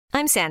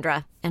I'm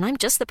Sandra, and I'm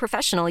just the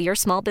professional your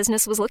small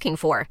business was looking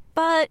for.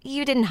 But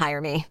you didn't hire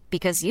me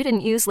because you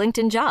didn't use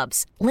LinkedIn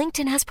Jobs.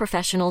 LinkedIn has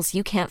professionals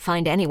you can't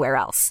find anywhere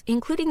else,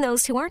 including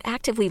those who aren't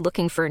actively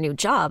looking for a new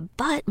job,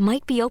 but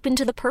might be open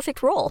to the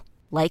perfect role,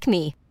 like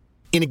me.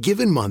 In a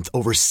given month,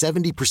 over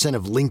 70%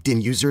 of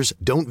LinkedIn users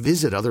don't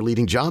visit other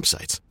leading job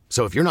sites.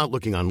 So if you're not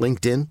looking on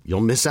LinkedIn,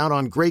 you'll miss out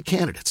on great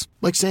candidates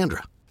like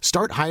Sandra.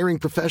 Start hiring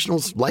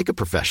professionals like a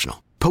professional.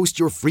 Post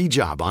your free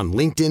job on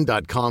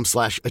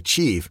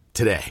linkedin.com/achieve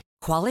today.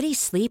 Quality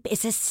sleep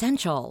is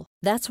essential.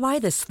 That's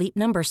why the Sleep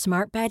Number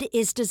Smart Bed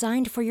is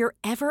designed for your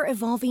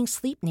ever-evolving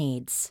sleep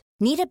needs.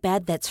 Need a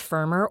bed that's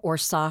firmer or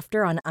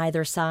softer on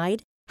either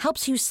side?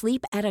 Helps you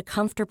sleep at a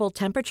comfortable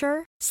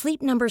temperature?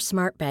 Sleep Number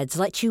Smart Beds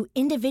let you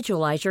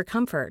individualize your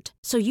comfort,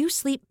 so you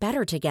sleep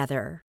better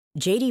together.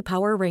 J.D.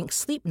 Power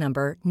ranks Sleep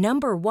Number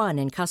 #1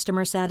 in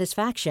customer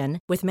satisfaction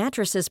with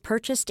mattresses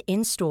purchased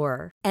in-store.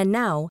 And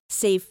now,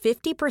 save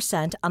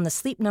 50% on the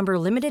Sleep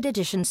Number Limited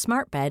Edition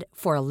Smart Bed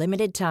for a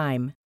limited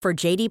time.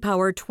 For J.D.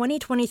 Power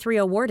 2023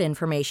 award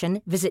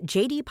information, visit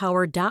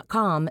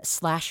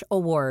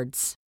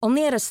jdpower.com/awards.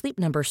 Only at a Sleep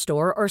Number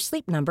store or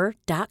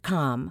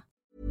sleepnumber.com.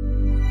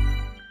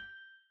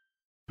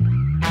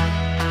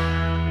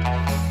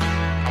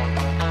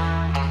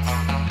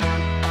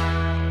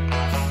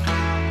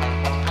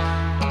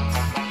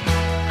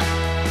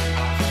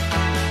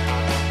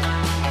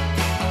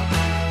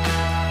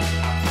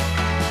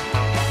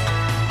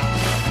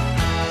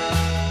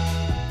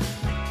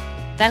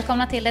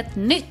 Välkomna till ett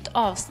nytt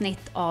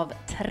avsnitt av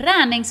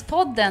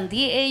Träningspodden.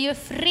 Det är ju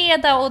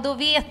fredag och då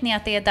vet ni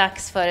att det är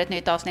dags för ett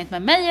nytt avsnitt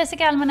med mig,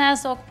 Jessica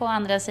Almenäs, och på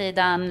andra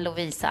sidan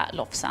Lovisa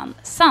Lofsan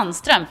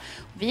Sandström.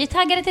 Vi är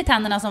taggade till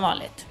tänderna som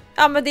vanligt.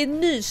 Ja, men det är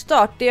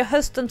nystart, det är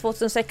hösten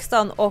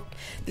 2016 och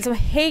liksom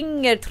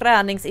hänger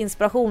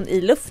träningsinspiration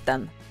i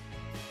luften.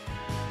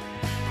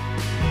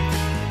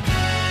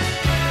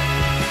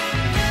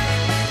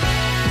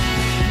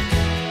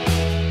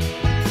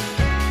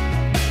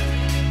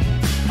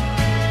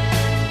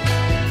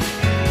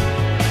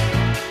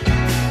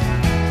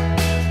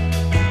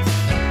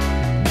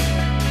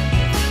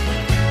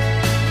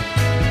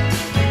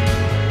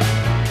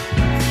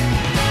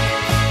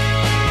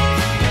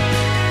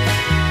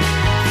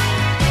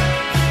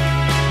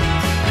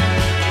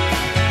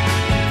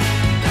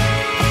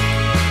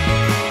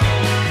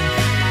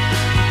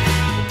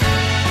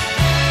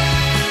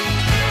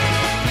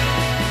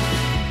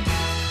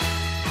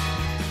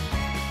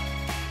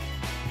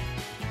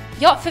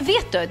 Ja, för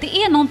vet du, det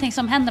är någonting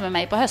som händer med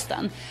mig på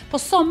hösten. På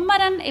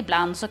sommaren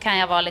ibland så kan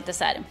jag vara lite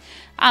så här,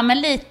 ja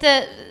men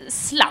lite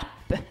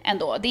slapp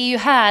ändå. Det är ju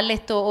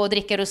härligt att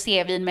dricka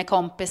rosévin med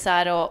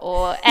kompisar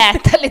och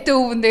äta lite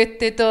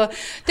onyttigt. Och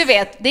du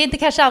vet, det är inte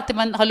kanske alltid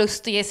man har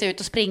lust att ge sig ut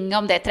och springa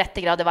om det är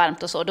 30 grader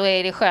varmt och så. Då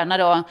är det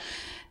skönare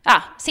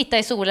att sitta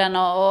i solen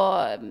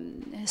och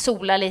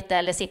sola lite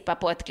eller sippa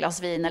på ett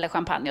glas vin eller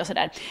champagne och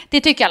sådär.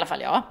 Det tycker i alla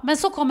fall jag. Men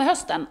så kommer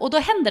hösten och då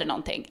händer det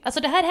någonting. Alltså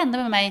det här hände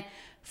med mig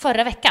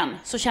förra veckan.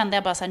 Så kände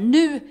jag bara så här,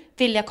 nu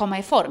vill jag komma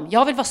i form.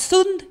 Jag vill vara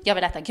sund, jag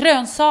vill äta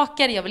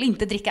grönsaker, jag vill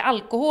inte dricka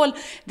alkohol,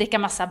 dricka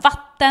massa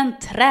vatten,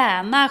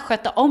 träna,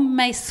 sköta om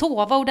mig,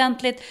 sova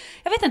ordentligt.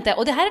 Jag vet inte,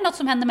 och det här är något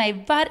som händer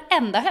mig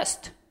varenda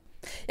höst.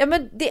 Ja,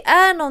 men det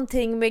är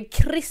någonting med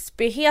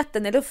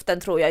krispigheten i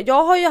luften, tror jag.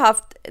 Jag har ju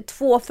haft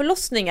 2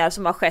 förlossningar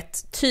som har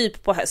skett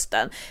typ på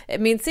hösten.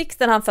 Min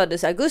Sixten, han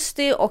föddes i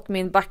augusti och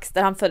min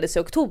Baxter, han föddes i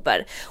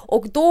oktober.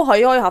 Och då har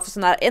jag ju haft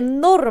såna här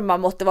enorma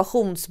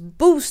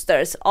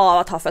motivationsboosters av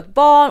att ha fått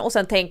barn och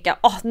sen tänka,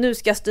 nu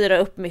ska jag styra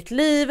upp mitt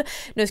liv,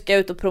 nu ska jag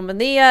ut och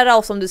promenera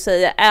och som du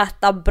säger,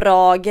 äta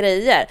bra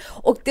grejer.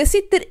 Och det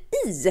sitter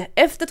i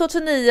efter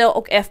 2009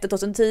 och efter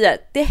 2010.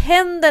 Det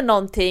händer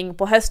någonting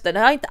på hösten.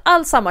 Jag har inte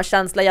alls samma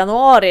känsla i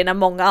januari när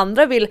många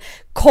andra vill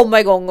komma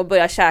igång och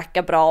börja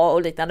käka bra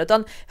och liknande,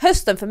 utan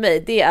hösten för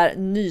mig, det är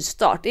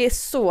nystart. Det är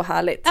så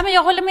härligt. Ja, men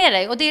jag håller med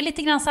dig och det är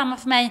lite grann samma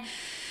för mig.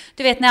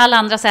 Du vet när alla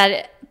andra så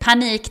här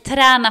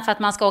paniktränar för att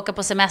man ska åka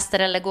på semester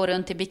eller gå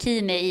runt i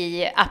bikini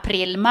i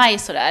april, maj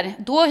sådär.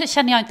 Då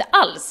känner jag inte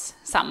alls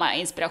samma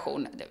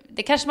inspiration.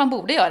 Det kanske man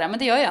borde göra, men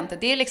det gör jag inte.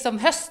 Det är liksom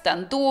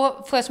hösten,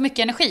 då får jag så mycket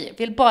energi.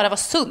 Vill bara vara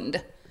sund.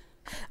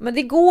 Men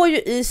det går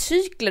ju i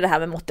cykler det här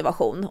med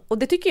motivation. Och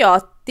det tycker jag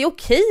att det är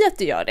okej att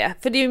du gör det.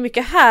 För det är ju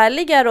mycket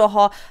härligare att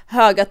ha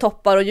höga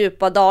toppar och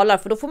djupa dalar.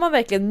 För då får man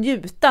verkligen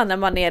njuta när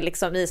man är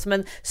liksom i som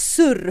en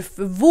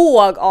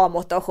surfvåg av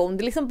motivation.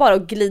 Det är liksom bara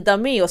att glida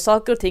med och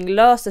saker och ting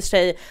löser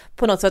sig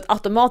på något sätt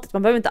automatiskt.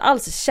 Man behöver inte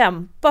alls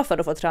kämpa för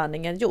att få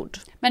träningen gjord.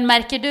 Men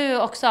märker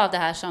du också av det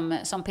här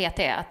som PT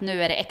att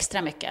nu är det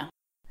extra mycket?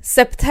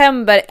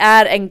 September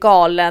är en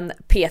galen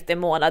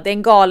PT-månad, det är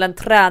en galen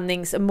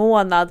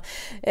träningsmånad.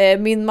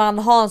 Min man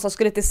Hans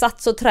skulle till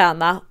Sats och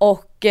träna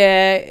och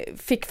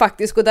fick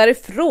faktiskt gå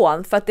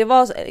därifrån för att det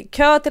var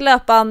kö till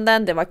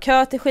löpbanden, det var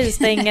kö till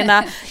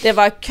skivstängerna, det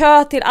var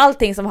kö till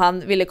allting som han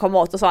ville komma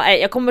åt och sa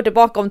jag kommer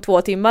tillbaka om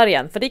 2 timmar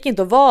igen, för det gick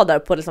inte att vara där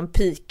på liksom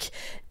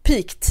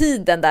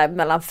peaktiden där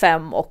mellan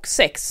 5 och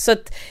 6. Så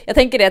att jag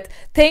tänker det,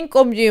 tänk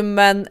om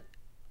gymmen,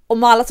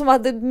 om alla som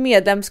hade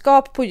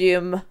medlemskap på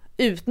gym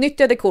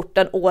utnyttjade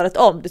korten året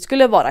om. Det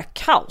skulle vara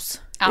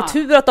kaos. Ja. Det är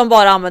tur att de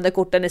bara använder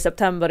korten i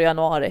september och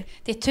januari.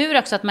 Det är tur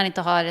också att man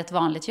inte har ett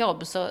vanligt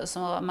jobb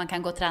så man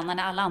kan gå och träna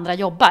när alla andra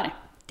jobbar.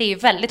 Det är ju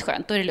väldigt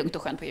skönt, då är det lugnt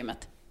och skönt på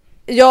gymmet.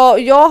 Ja,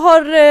 jag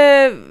har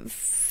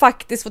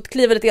faktiskt fått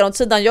kliva lite grann åt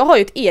sidan. Jag har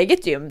ju ett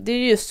eget gym, det är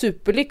ju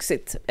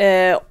superlyxigt.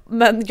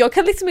 Men jag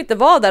kan liksom inte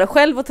vara där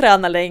själv och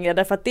träna längre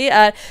därför att det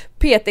är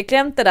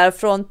PT-klienter där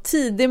från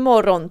tidig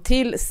morgon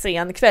till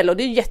sen kväll. Och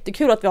det är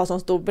jättekul att vi har sån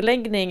stor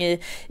beläggning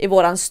i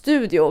våran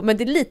studio. Men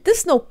det är lite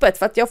snopet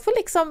för att jag får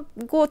liksom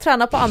gå och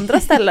träna på andra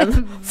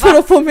ställen för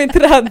att få min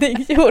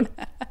träning gjord.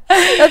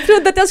 Jag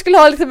trodde att jag skulle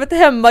ha liksom ett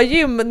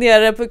hemmagym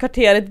nere på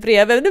kvarteret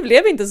bredvid, men det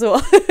blev inte så.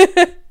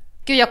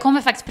 Gud, jag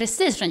kommer faktiskt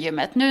precis från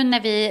gymmet. Nu när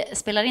vi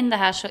spelar in det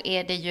här så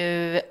är det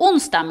ju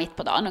onsdag mitt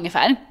på dagen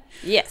ungefär.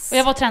 Yes. Och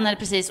jag var tränare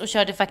precis och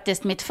körde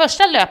faktiskt mitt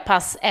första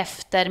löppass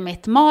efter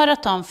mitt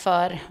maraton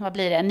för,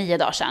 9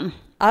 dagar sedan.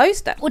 Ja,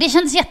 just det. Och det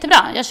kändes jättebra.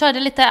 Jag körde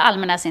lite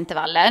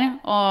allmänhetsintervaller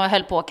och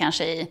höll på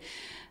kanske i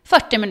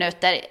 40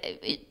 minuter.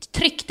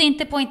 Tryckte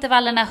inte på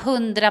intervallerna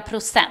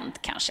 100%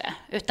 kanske,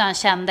 utan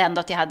kände ändå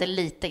att jag hade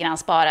lite grann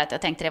sparat.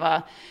 Jag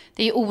tänkte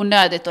det är ju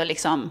onödigt att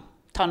liksom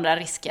ta några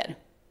risker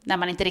när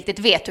man inte riktigt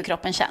vet hur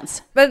kroppen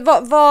känns. Men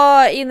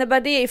vad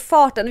innebär det i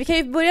farten? Vi kan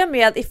ju börja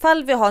med,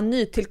 ifall vi har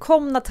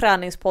nytillkomna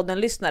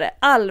Träningspodden-lyssnare,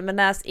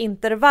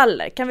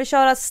 allmänhetsintervaller. Kan vi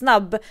köra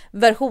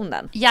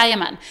snabbversionen?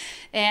 Jajamän.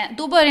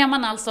 Då börjar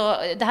man alltså,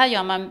 det här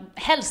gör man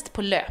helst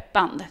på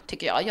löpband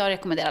tycker jag. Jag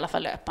rekommenderar i alla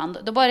fall löpband.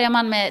 Då börjar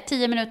man med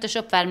 10 minuters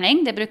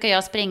uppvärmning. Det brukar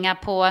jag springa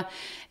på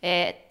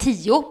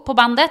 10 på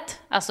bandet.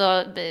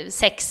 Alltså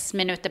 6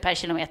 minuter per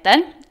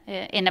kilometer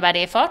innebär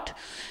det i fart.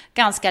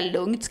 Ganska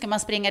lugnt ska man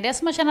springa det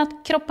så man känner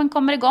att kroppen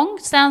kommer igång.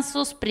 Sen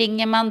så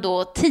springer man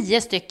då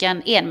 10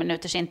 stycken 1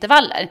 minuters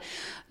intervaller.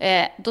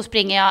 Då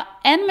springer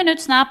jag 1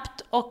 minut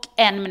snabbt och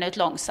 1 minut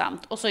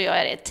långsamt. Och så gör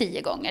jag det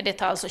 10 gånger. Det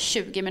tar alltså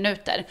 20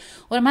 minuter.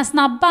 Och de här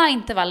snabba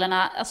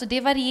intervallerna, alltså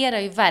det varierar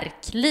ju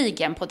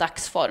verkligen på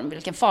dagsform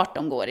vilken fart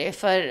de går i.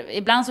 För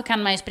ibland så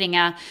kan man ju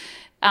springa,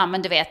 ja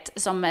men du vet,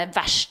 som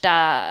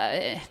värsta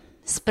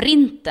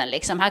sprinten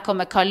liksom. Här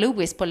kommer Carl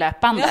Lewis på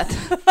löpbandet.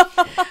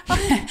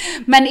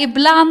 Men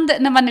ibland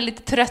när man är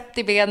lite trött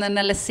i benen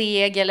eller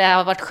seg eller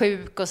har varit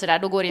sjuk och sådär,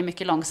 då går det ju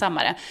mycket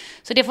långsammare.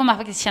 Så det får man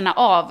faktiskt känna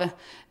av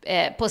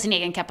på sin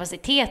egen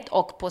kapacitet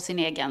och på sin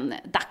egen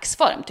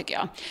dagsform tycker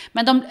jag.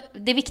 Men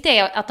det viktiga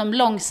är att de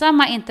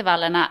långsamma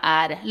intervallerna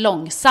är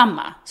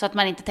långsamma. Så att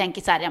man inte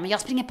tänker så här, ja men jag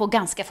springer på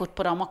ganska fort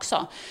på dem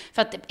också.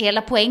 För att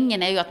hela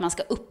poängen är ju att man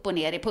ska upp och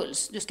ner i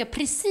puls. Du ska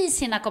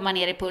precis hinna komma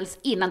ner i puls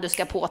innan du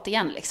ska på det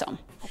igen liksom.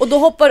 Och då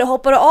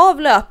hoppar du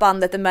av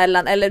löpbandet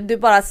emellan eller du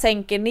bara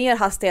sänker ner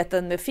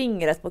hastigheten med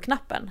fingret på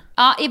knappen?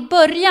 Ja, i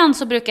början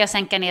så brukar jag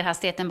sänka ner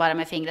hastigheten bara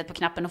med fingret på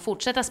knappen och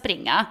fortsätta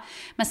springa.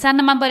 Men sen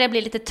när man börjar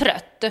bli lite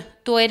trött,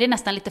 då är det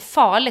nästan lite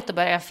farligt att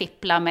börja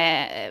fippla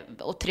med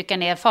och trycka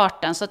ner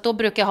farten. Så att då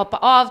brukar jag hoppa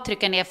av,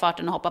 trycka ner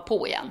farten och hoppa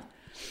på igen.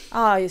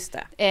 Ja, just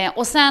det.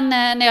 Och sen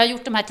när jag har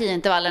gjort de här 10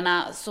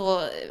 intervallerna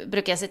så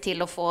brukar jag se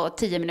till att få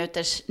 10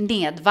 minuters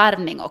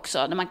nedvarvning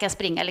också. Där man kan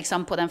springa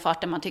liksom på den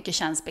farten man tycker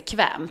känns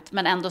bekvämt.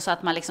 Men ändå så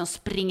att man liksom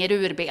springer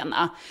ur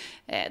benen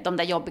de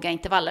där jobbiga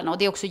intervallerna. Och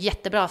det är också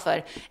jättebra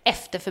för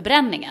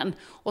efterförbränningen.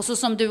 Och så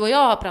som du och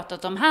jag har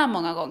pratat om här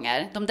många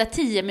gånger. De där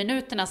 10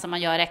 minuterna som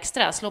man gör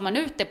extra, slår man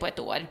ut det på ett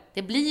år.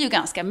 Det blir ju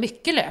ganska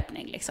mycket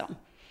löpning liksom.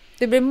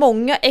 Det blir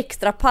många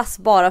extra pass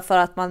bara för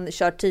att man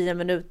kör 10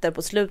 minuter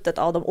på slutet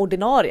av de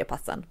ordinarie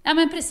passen. Ja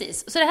men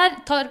precis. Så det här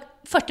tar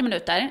 40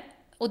 minuter.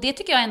 Och det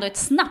tycker jag ändå är ett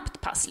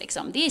snabbt pass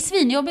liksom. Det är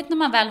svinjobbigt när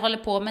man väl håller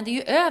på, men det är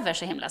ju över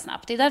så himla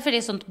snabbt. Det är därför det är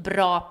ett sånt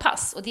bra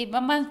pass. Och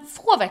man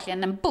får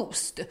verkligen en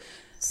boost.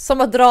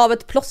 Som att dra av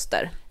ett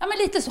plåster. Ja men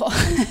lite så.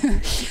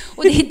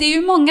 Och det är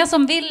ju många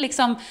som vill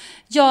liksom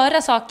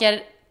göra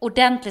saker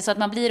ordentligt så att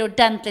man blir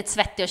ordentligt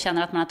svettig och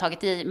känner att man har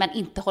tagit i, men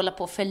inte hålla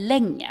på för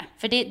länge.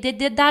 För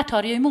det där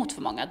tar det ju emot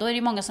för många. Då är det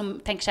ju många som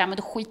tänker så här, men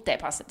då skiter jag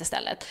i passet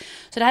istället.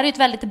 Så det här är ett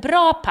väldigt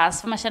bra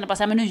pass, för man känner bara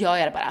så här, men nu gör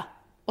jag det bara.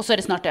 Och så är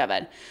det snart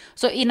över.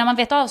 Så innan man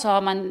vet av så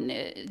har man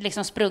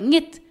liksom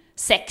sprungit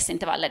 6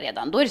 intervaller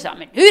redan. Då är det så här,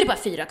 men nu är det bara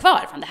 4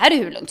 kvar. Fan, det här är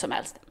hur lugnt som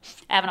helst.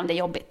 Även om det är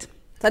jobbigt.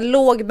 Så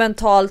låg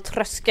mental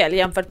tröskel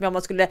jämfört med om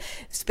man skulle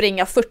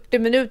springa 40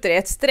 minuter i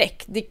ett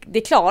streck.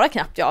 Det klarar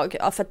knappt jag.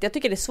 För att jag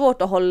tycker det är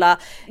svårt att hålla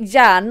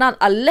hjärnan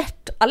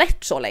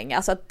alert så länge.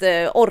 Alltså att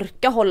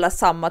orka hålla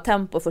samma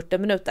tempo 40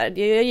 minuter.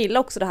 Jag gillar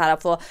också det här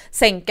att få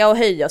sänka och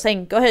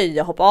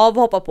höja, hoppa av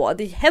och hoppa på.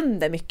 Det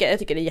händer mycket. Jag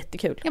tycker det är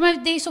jättekul. Ja,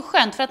 men det är så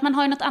skönt för att man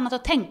har ju något annat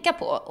att tänka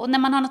på. Och när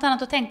man har något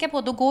annat att tänka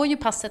på, då går ju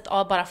passet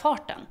av bara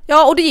farten.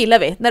 Ja, och det gillar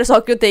vi. När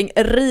saker och ting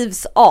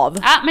rivs av.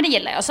 Ja, men det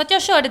gillar jag. Så att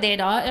jag körde det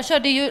idag. Jag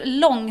körde ju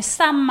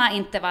långsamma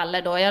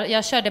intervaller då.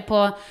 Jag körde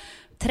på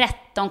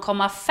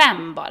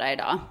 13,5 bara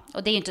idag.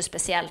 Och det är ju inte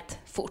speciellt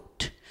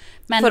fort.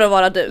 Men, för att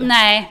vara du?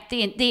 Nej,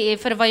 det är,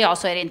 för att vara jag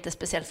så är det inte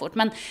speciellt fort.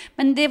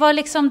 Men det var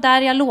liksom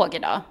där jag låg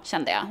idag,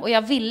 kände jag. Och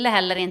jag ville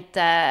heller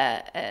inte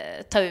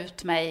ta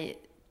ut mig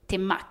till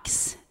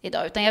max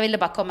idag, utan jag ville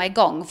bara komma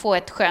igång, få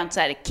ett skönt så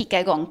här kicka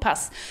igång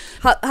pass.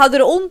 Hade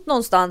du ont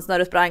någonstans när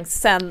du sprang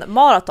sen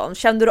maraton?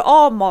 Kände du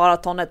av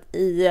maratonet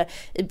i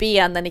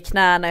benen, i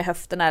knäna, i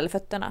höfterna eller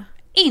fötterna?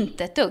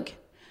 Inte ett dugg.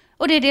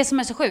 Och det är det som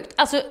är så sjukt.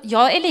 Alltså,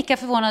 jag är lika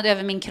förvånad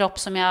över min kropp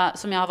som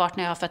jag har varit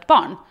när jag har fött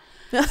barn.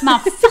 Man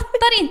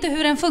fattar inte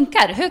hur den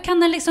funkar. Hur kan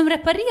den liksom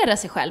reparera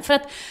sig själv? För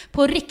att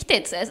på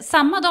riktigt,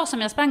 samma dag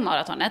som jag sprang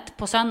maratonet,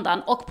 på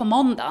söndagen och på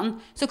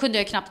måndagen, så kunde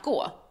jag knappt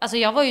gå. Alltså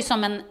det var ju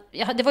som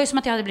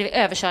att jag hade blivit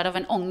överkörd av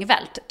en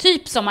ångvält.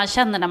 Typ som man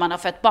känner när man har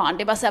fött barn.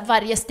 Det är bara så här,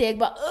 varje steg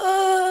bara...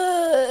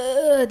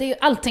 det är ju,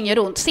 allting gör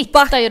ont.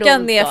 Sitta gör ont. Backa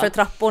ner för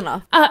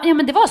trapporna. Ja,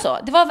 men det var så.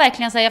 Det var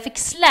verkligen så här, jag fick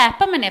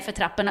släpa mig ner för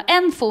trappen. Och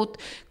en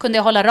fot kunde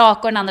jag hålla rak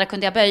och den andra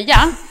kunde jag böja.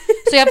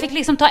 Så jag fick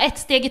liksom ta ett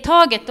steg i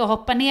taget och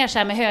hoppa ner så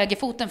här med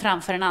högerfoten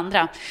framför den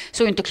andra.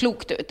 Såg inte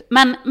klokt ut.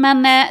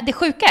 Men det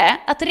sjuka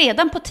är att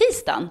redan på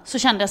tisdagen så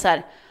kände jag så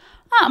här...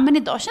 men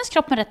idag känns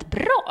kroppen rätt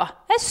bra.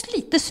 Jag är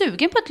lite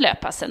sugen på ett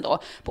löppass ändå.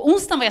 På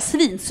onsdagen var jag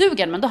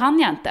svinsugen, men då hann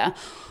jag inte.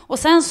 Och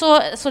sen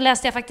så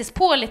läste jag faktiskt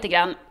på lite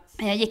grann.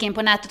 Jag gick in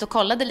på nätet och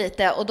kollade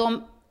lite. Och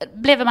då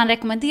blev man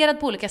rekommenderad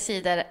på olika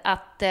sidor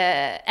att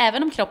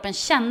även om kroppen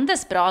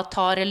kändes bra,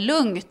 ta det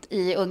lugnt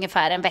i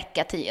ungefär en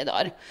vecka, 10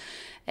 dagar.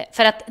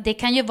 För att det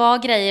kan ju vara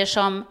grejer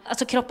som...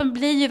 Alltså kroppen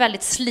blir ju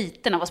väldigt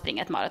sliten av att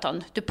springa ett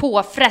maraton. Du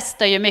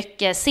påfrestar ju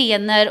mycket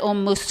senor och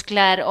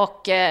muskler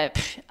och...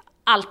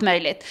 allt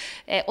möjligt.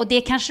 Och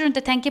det kanske du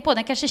inte tänker på.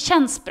 Den kanske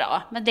känns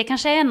bra. Men det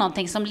kanske är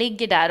någonting som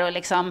ligger där och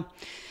liksom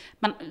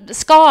man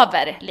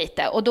skaver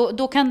lite. Och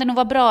då kan det nog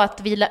vara bra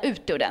att vila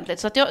ut det ordentligt.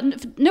 Så att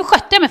nu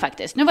skötte jag mig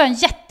faktiskt. Nu var jag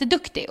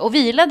jätteduktig och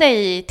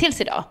vilade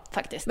tills idag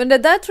faktiskt. Men det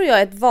där tror jag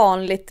är ett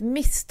vanligt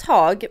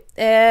misstag.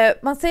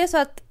 Man säger så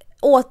att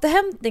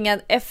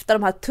återhämtningen efter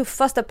de här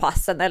tuffaste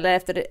passen eller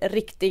efter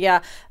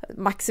riktiga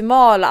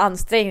maximala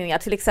ansträngningar,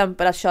 till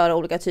exempel att köra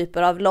olika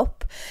typer av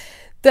lopp,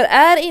 det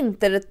är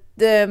inte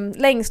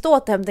längsta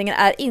återhämtningen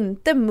är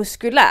inte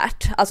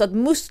muskulärt, alltså att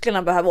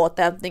musklerna behöver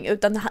återhämtning,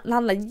 utan det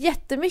handlar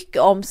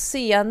jättemycket om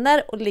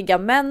senor och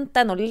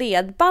ligamenten och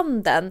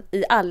ledbanden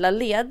i alla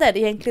leder. Det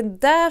är egentligen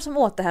där som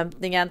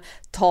återhämtningen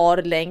tar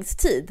längst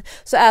tid.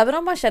 Så även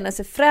om man känner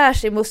sig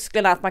fräsch i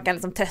musklerna, att man kan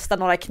liksom testa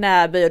några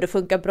knäböj och det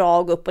funkar bra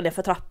att gå upp och ner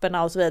för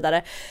trapporna och så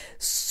vidare,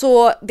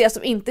 så det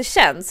som inte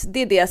känns, det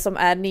är det som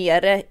är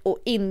nere och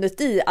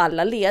inuti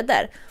alla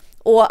leder.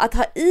 Och att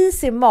ha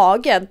is i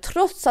magen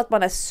trots att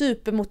man är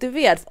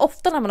supermotiverad,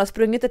 ofta när man har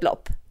sprungit ett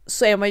lopp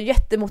så är man ju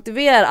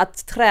jättemotiverad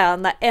att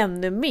träna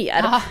ännu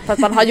mer. För att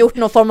man har gjort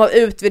någon form av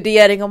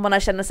utvärdering och man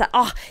känner så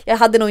här, jag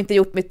hade nog inte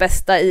gjort mitt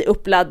bästa i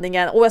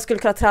uppladdningen och jag skulle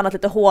kunna träna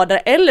lite hårdare.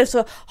 Eller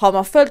så har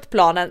man följt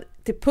planen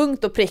till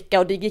punkt och pricka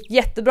och det gick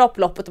jättebra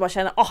på loppet och man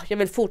känner, jag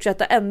vill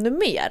fortsätta ännu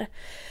mer.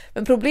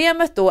 Men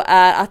problemet då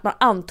är att man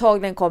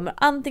antagligen kommer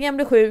antingen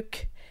bli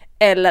sjuk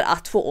eller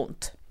att få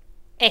ont.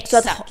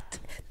 Exakt.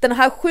 Den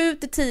här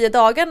 7-10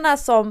 dagarna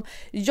som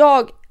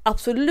jag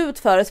absolut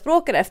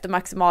förespråkar efter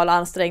maximala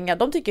ansträngningar,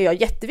 de tycker jag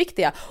är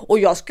jätteviktiga. Och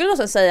jag skulle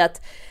också säga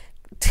att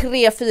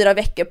 3-4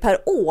 veckor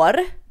per år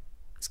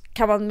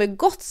kan man med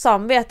gott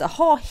samvete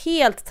ha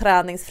helt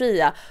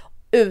träningsfria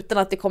utan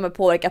att det kommer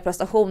påverka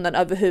prestationen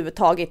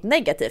överhuvudtaget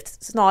negativt.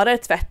 Snarare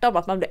tvärtom,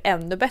 att man blir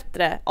ännu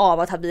bättre av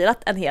att ha vilat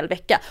en hel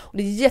vecka. Och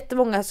det är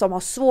jättemånga som har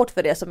svårt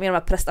för det, som är de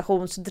här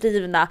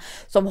prestationsdrivna,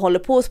 som håller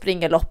på att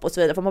springa lopp och så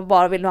vidare, för man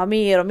bara vill ha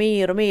mer och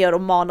mer och mer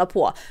och mana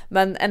på.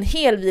 Men en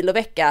hel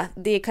vilovecka,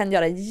 det kan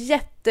göra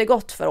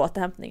jättegott för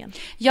återhämtningen.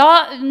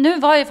 Ja,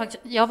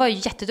 jag var ju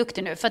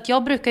jätteduktig nu, för att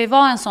jag brukar ju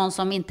vara en sån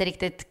som inte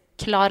riktigt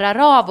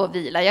klarar av att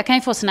vila. Jag kan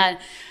ju få såna här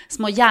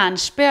små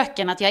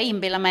hjärnspöken att jag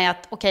inbillar mig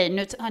att okej,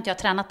 nu har inte jag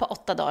tränat på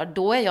 8 dagar,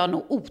 då är jag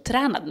nog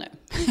otränad nu.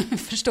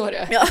 Förstår du?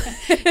 Ja.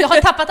 Jag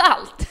har tappat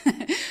allt.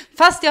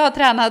 Fast jag har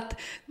tränat,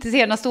 det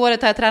senaste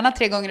året har jag tränat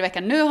 3 gånger i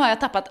veckan. Nu har jag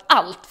tappat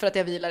allt för att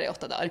jag vilar i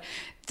 8 dagar.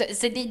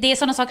 Så det är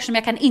sådana saker som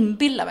jag kan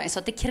inbilla mig. Så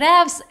att det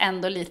krävs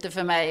ändå lite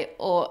för mig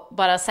att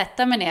bara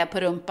sätta mig ner på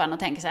rumpan och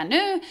tänka så här,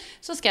 nu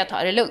så ska jag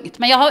ta det lugnt.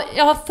 Men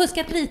jag har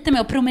fuskat lite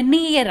med att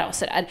promenera och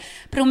sådär.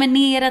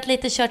 Promenerat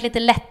lite, kört lite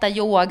lätta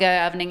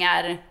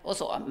yogaövningar och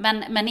så.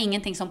 Men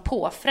ingenting som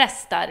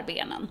påfrestar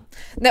benen.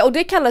 Nej, och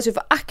det kallas ju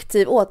för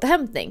aktiv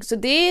återhämtning. Så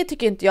det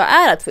tycker inte jag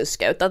är att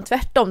fuska, utan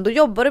tvärtom. Då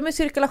jobbar du med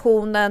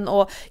cirkulationen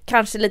och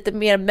kanske lite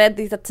mer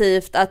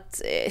meditativt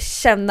att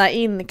känna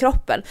in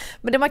kroppen.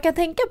 Men det man kan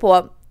tänka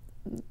på,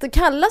 det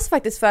kallas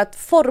faktiskt för att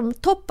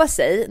formtoppa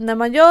sig när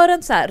man gör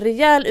en så här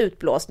rejäl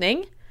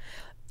utblåsning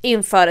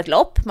inför ett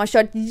lopp. Man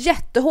kör ett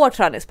jättehårt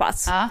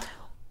träningspass. Ja.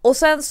 Och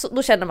sen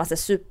då känner man sig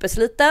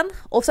supersliten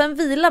och sen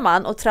vilar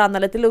man och tränar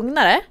lite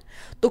lugnare.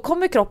 Då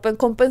kommer kroppen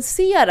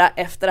kompensera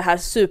efter det här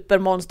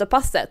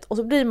supermonsterpasset och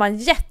så blir man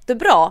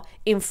jättebra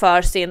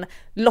inför sin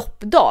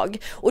loppdag.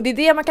 Och det är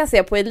det man kan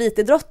se på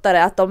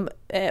elitidrottare, att de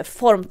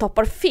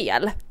formtoppar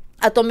fel.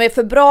 Att de är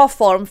för bra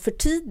form för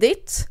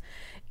tidigt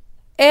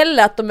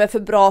Eller att de är för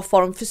bra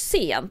form för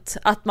sent.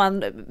 Att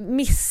man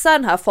missar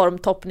den här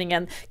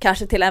formtoppningen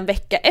kanske till en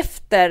vecka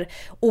efter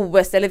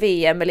OS eller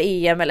VM eller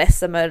EM eller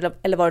SM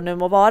eller vad det nu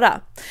må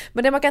vara.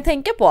 Men det man kan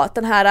tänka på, att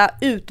den här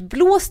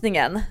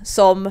utblåsningen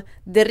som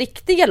det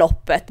riktiga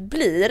loppet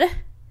blir,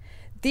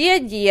 det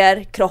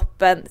ger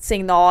kroppen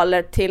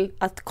signaler till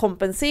att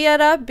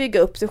kompensera, bygga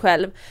upp sig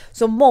själv.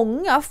 Så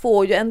många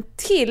får ju en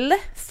till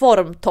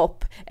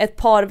formtopp ett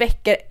par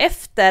veckor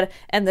efter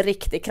en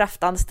riktig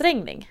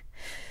kraftansträngning.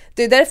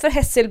 Det är därför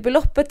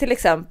Hässelbyloppet till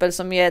exempel,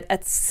 som är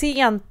ett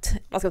sent,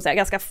 vad ska man säga,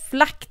 ganska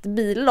flackt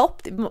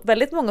millopp. Det är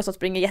väldigt många som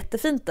springer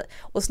jättefint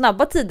och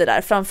snabba tider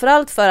där.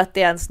 Framförallt för att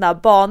det är en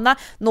snabb bana.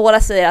 Några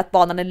säger att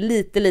banan är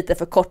lite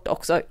för kort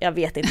också. Jag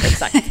vet inte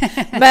exakt.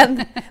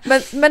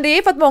 Men det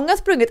är för att många har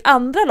sprungit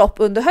andra lopp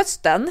under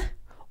hösten.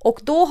 Och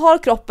då har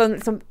kroppen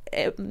liksom,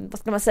 vad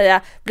ska man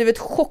säga, blivit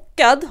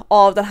chockad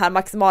av den här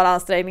maximala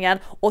ansträngningen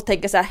och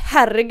tänker så här: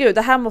 herregud,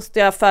 det här måste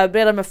jag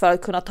förbereda mig för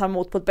att kunna ta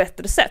emot på ett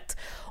bättre sätt.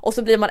 Och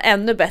så blir man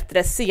ännu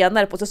bättre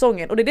senare på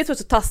säsongen. Och det är det som är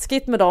så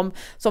taskigt med dem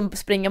som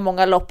springer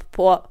många lopp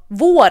på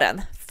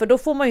våren. För då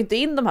får man ju inte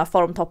in de här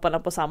formtopparna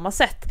på samma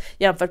sätt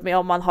jämfört med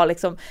om man har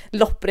liksom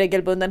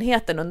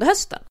loppregelbundenheten under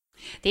hösten.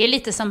 Det är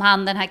lite som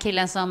den här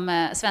killen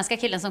svenska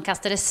killen som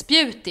kastade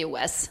spjut i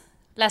OS.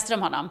 Läste du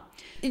om honom?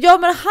 Ja,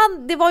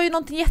 men det var ju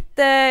någonting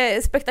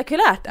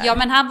jättespektakulärt där. Ja,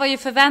 men han var ju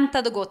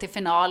förväntad att gå till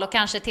final och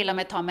kanske till och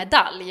med ta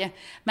medalj.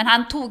 Men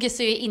han tog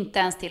sig ju inte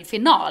ens till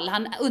final.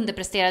 Han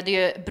underpresterade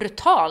ju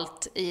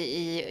brutalt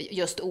i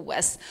just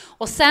OS.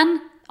 Och sen,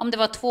 om det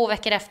var 2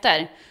 veckor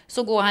efter,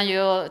 så går han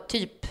ju och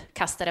typ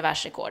kastar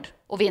världsrekord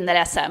och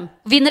vinner SM.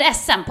 Vinner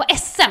SM, på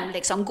SM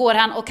liksom, går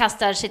han och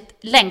kastar sitt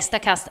längsta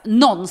kast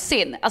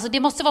någonsin. Alltså det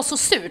måste vara så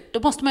surt. Då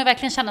måste man ju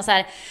verkligen känna så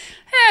här: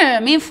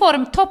 min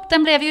formtopp,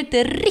 den blev ju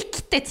inte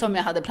riktigt som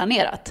jag hade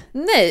planerat.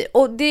 Nej,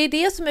 och det är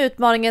det som är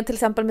utmaningen till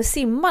exempel med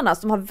simmarna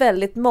som har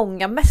väldigt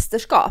många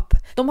mästerskap.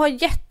 De har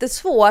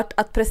jättesvårt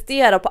att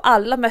prestera på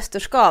alla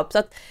mästerskap, så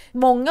att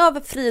många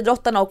av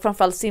friidrottarna och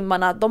framförallt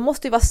simmarna, de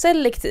måste ju vara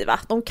selektiva.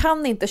 De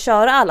kan inte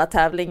köra alla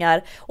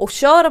tävlingar, och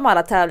kör de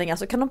alla tävlingar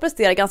så kan de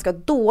prestera ganska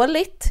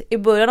dåligt i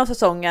början av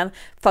säsongen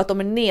för att de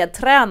är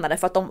nedtränade,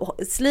 för att de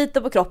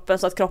sliter på kroppen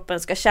så att kroppen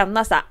ska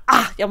känna så här: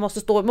 jag måste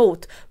stå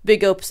emot,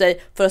 bygga upp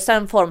sig för att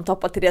sen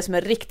formtoppa till det som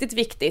är riktigt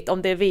viktigt,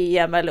 om det är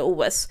VM eller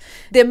OS.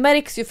 Det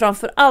märks ju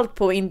framför allt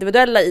på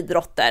individuella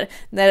idrotter.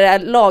 När det är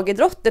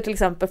lagidrotter, till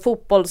exempel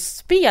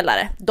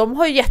fotbollsspelare, de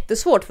har ju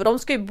jättesvårt, för de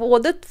ska ju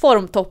både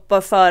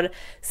formtoppa för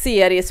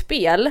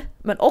seriespel,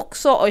 men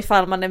också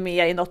ifall man är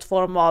med i något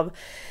form av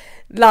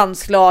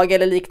landslag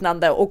eller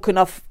liknande och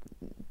kunna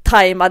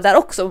tajma där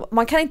också.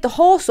 Man kan inte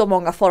ha så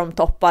många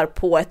formtoppar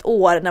på ett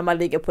år när man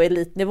ligger på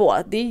elitnivå.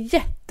 Det är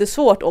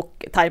jättesvårt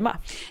att tajma.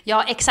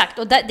 Ja, exakt.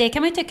 Och det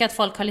kan man ju tycka att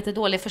folk har lite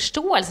dålig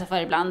förståelse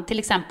för ibland. Till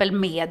exempel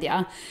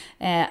media.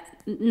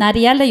 När det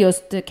gäller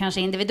just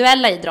kanske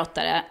individuella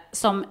idrottare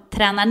som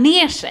tränar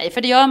ner sig.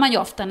 För det gör man ju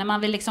ofta när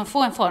man vill liksom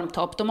få en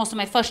formtopp. Då måste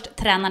man ju först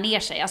träna ner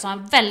sig. Alltså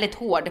en väldigt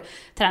hård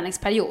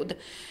träningsperiod.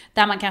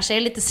 Där man kanske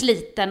är lite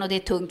sliten och det är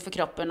tungt för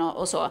kroppen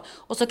och så.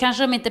 Och så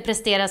kanske de inte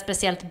presterar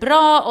speciellt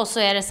bra, och så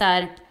är det så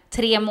här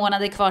 3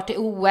 månader kvar till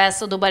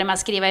OS och då börjar man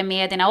skriva i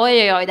medierna: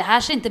 oj, det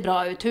här ser inte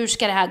bra ut, hur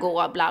ska det här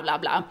gå, bla bla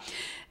bla.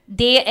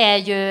 Det är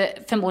ju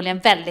förmodligen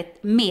väldigt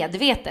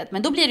medvetet,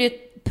 men då blir det ju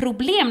ett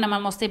problem när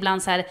man måste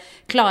ibland så här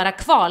klara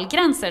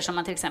kvalgränser som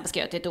man till exempel ska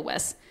göra till ett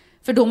OS.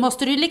 För då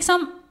måste du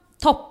liksom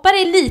toppa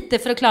dig lite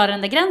för att klara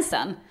den där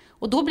gränsen.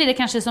 Och då blir det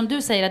kanske som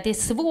du säger att det är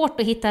svårt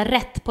att hitta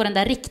rätt på den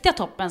där riktiga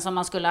toppen som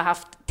man skulle ha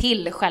haft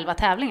till själva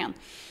tävlingen.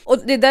 Och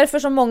det är därför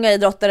som många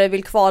idrottare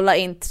vill kvala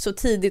in så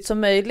tidigt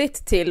som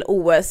möjligt till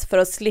OS, för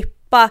att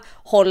slippa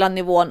hålla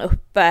nivån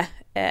uppe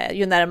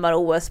ju närmare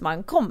OS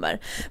man kommer.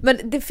 Men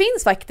det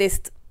finns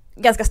faktiskt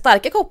ganska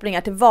starka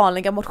kopplingar till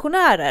vanliga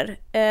motionärer.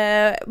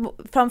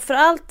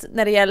 Framförallt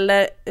när det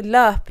gäller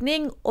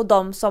löpning och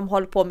de som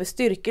håller på med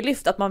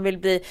styrkelyft, att man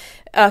vill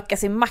öka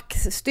sin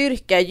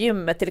maxstyrka i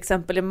gymmet, till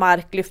exempel i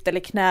marklyft eller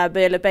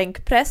knäböj eller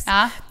bänkpress.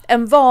 Ja.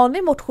 En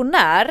vanlig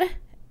motionär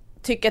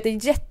tycker att det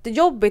är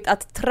jättejobbigt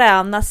att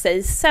träna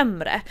sig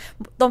sämre.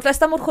 De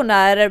flesta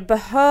motionärer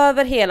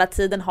behöver hela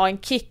tiden ha en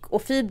kick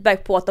och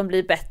feedback på att de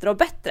blir bättre och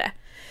bättre.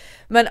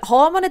 Men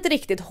har man ett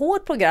riktigt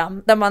hårt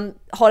program där man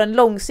har en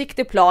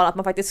långsiktig plan att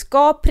man faktiskt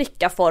ska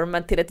pricka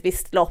formen till ett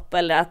visst lopp,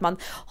 eller att man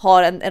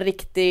har en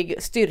riktig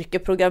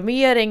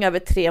styrkeprogrammering över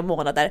 3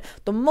 månader,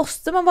 då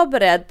måste man vara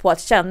beredd på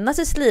att känna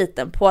sig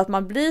sliten, på att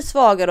man blir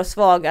svagare och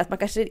svagare, att man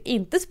kanske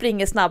inte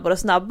springer snabbare och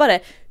snabbare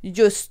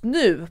just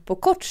nu på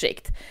kort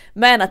sikt,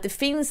 men att det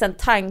finns en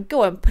tanke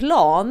och en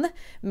plan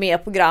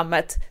med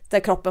programmet där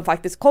kroppen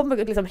faktiskt kommer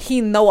liksom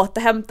hinna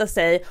återhämta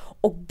sig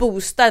och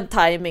boosta en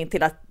timing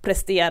till att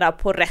prestera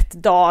på rätt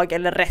dag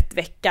eller rätt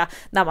vecka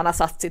när man har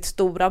satt sitt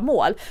stora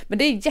mål. Men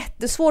det är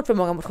jättesvårt för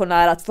många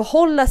motionärer att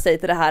förhålla sig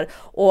till det här,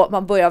 och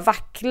man börjar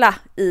vackla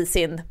i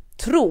sin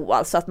tro,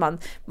 alltså att man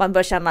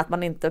börjar känna att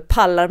man inte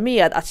pallar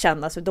med att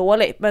känna sig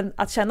dålig. Men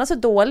att känna sig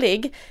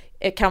dålig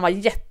kan vara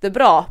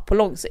jättebra på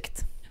lång sikt.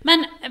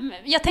 Men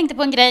jag tänkte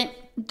på en grej.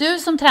 Du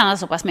som tränar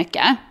så pass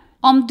mycket,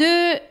 om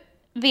du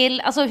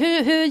alltså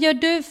hur gör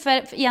du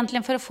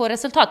egentligen för att få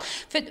resultat?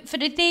 För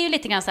det är ju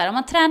lite grann så här, om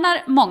man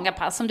tränar många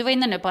pass, som du var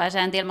inne nu på här, så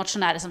är en del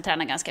motionärer som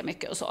tränar ganska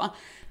mycket och så.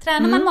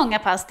 Tränar man många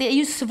pass, det är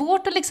ju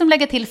svårt att liksom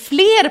lägga till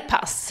fler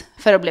pass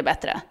för att bli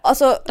bättre.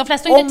 Alltså, de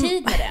flesta har inte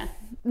tid med det.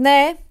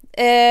 Nej,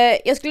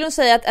 jag skulle nog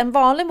säga att en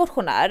vanlig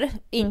motionär,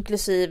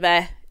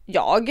 inklusive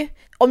jag,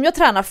 om jag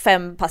tränar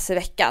 5 pass i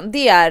veckan,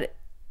 det är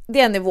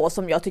en nivå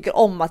som jag tycker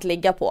om att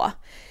ligga på.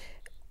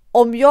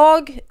 Om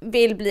jag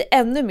vill bli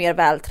ännu mer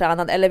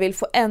vältränad eller vill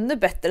få ännu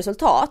bättre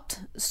resultat,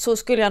 så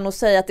skulle jag nog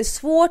säga att det är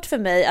svårt för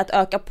mig att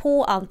öka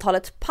på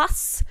antalet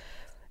pass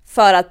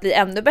för att bli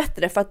ännu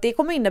bättre, för att det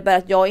kommer innebära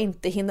att jag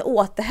inte hinner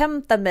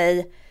återhämta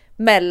mig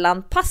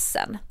mellan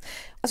passen.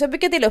 Alltså jag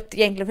brukar dela upp det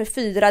egentligen för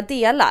 4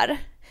 delar.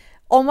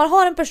 Om man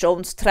har en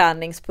persons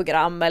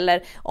träningsprogram,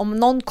 eller om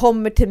någon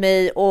kommer till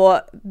mig och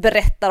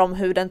berättar om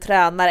hur den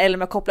tränar, eller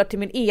om jag kopplar till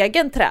min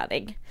egen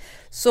träning,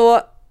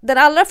 så den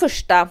allra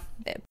första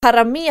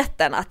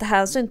parametern att ta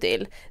hänsyn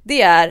till,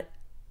 det är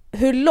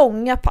hur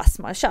långa pass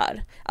man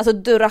kör. Alltså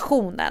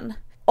durationen.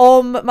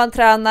 Om man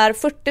tränar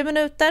 40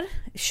 minuter,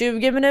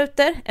 20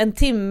 minuter, en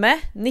timme,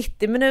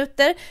 90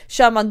 minuter,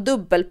 kör man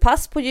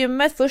dubbelpass på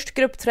gymmet, först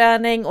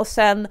gruppträning och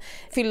sen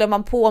fyller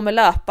man på med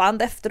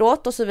löpband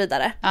efteråt och så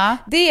vidare. Ja.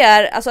 Det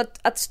är alltså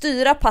att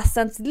styra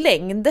passens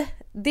längd,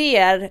 det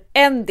är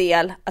en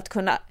del att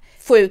kunna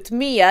få ut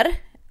mer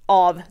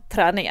av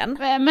träningen.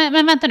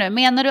 Men vänta nu,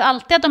 menar du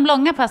alltid att de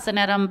långa passen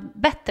är de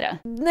bättre?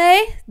 Nej,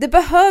 det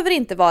behöver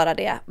inte vara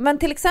det. Men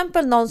till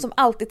exempel någon som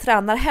alltid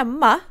tränar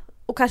hemma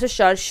och kanske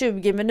kör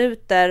 20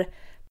 minuter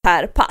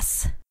per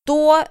pass.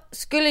 Då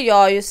skulle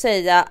jag ju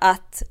säga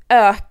att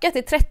öka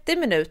till 30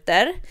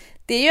 minuter,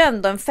 det är ju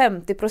ändå en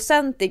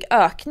 50-procentig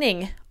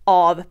ökning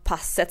av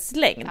passets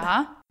längd.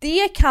 Aha.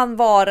 Det kan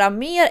vara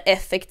mer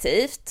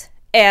effektivt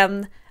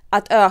än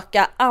att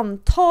öka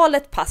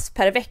antalet pass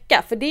per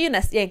vecka, för det är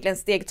ju egentligen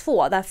steg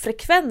 2, den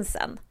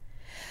frekvensen.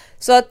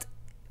 Så att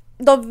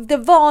det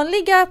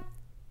vanliga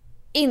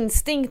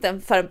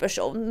instinkten för en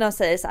person när de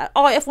säger så här,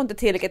 jag får inte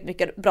tillräckligt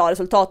mycket bra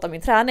resultat av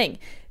min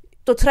träning,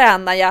 då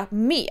tränar jag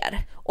mer.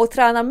 Och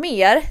träna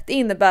mer, det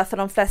innebär för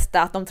de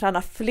flesta att de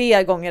tränar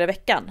fler gånger i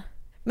veckan.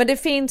 Men det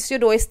finns ju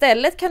då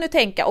istället, kan du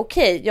tänka,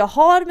 okej, jag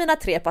har mina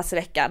 3 pass i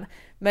veckan,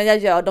 men jag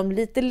gör dem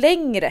lite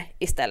längre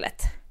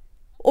istället.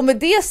 Och med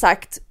det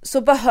sagt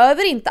så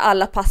behöver inte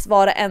alla pass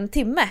vara 1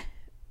 timme.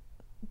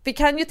 Vi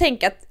kan ju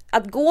tänka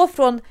att gå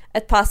från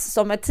ett pass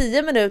som är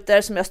 10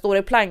 minuter som jag står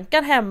i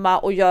plankan hemma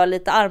och gör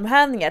lite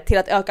armhävningar till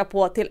att öka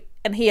på till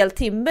en hel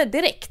timme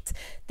direkt.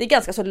 Det är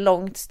ganska så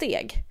långt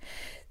steg.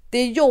 Det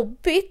är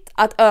jobbigt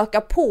att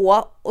öka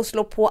på och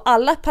slå på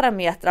alla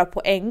parametrar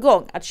på en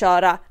gång. Att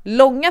köra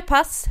långa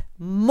pass,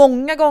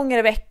 många gånger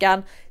i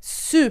veckan,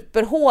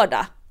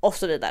 superhårda och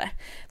så vidare.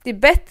 Det är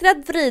bättre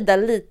att vrida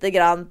lite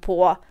grann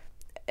på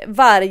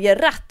varje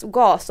ratt och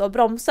gasa och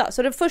bromsa.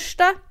 Så det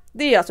första,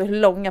 det är alltså hur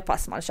långa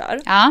pass man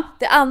kör. Ja.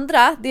 Det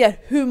andra, det är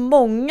hur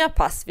många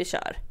pass vi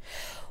kör.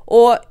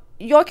 Och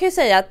jag kan ju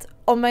säga att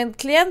om en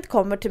klient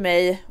kommer till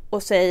mig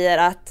och säger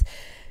att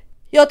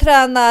jag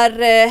tränar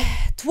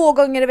 2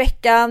 gånger i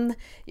veckan,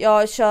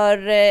 jag kör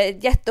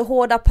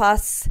jättehårda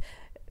pass,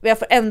 men jag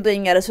får ändå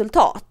inga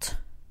resultat.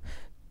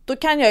 Då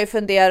kan jag ju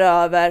fundera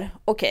över,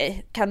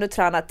 okej, kan du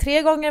träna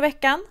 3 gånger i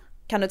veckan?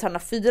 Kan du träna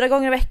 4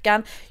 gånger i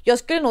veckan? Jag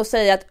skulle nog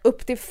säga att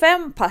upp till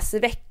 5 pass i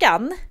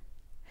veckan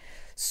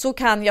så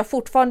kan jag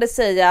fortfarande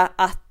säga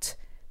att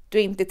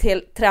du inte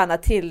tränar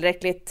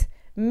tillräckligt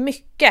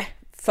mycket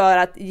för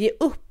att ge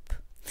upp.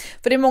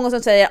 För det är många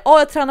som säger,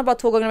 jag tränar bara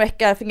 2 gånger i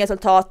veckan, jag får inga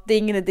resultat, det är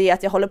ingen idé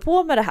att jag håller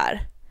på med det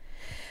här.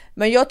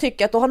 Men jag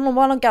tycker att då har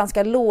man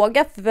ganska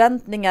låga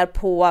förväntningar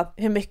på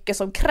hur mycket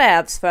som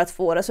krävs för att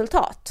få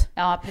resultat.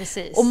 Ja,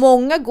 precis. Och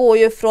många går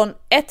ju från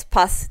 1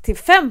 pass till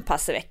 5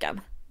 pass i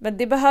veckan. Men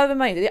det behöver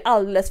man inte, det är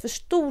alldeles för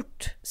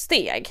stort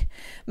steg.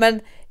 Men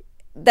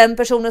den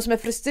personen som är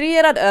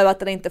frustrerad över att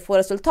den inte får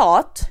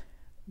resultat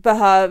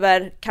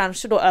behöver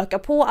kanske då öka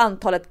på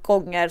antalet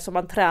gånger som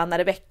man tränar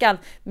i veckan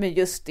med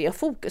just det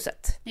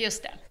fokuset.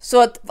 Just det.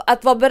 Så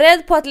att vara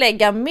beredd på att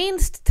lägga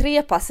minst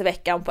 3 pass i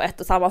veckan på ett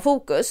och samma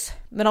fokus.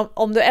 Men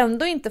om du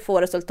ändå inte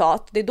får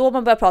resultat, det är då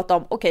man börjar prata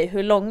om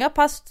hur långa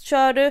pass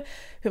kör du,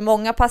 hur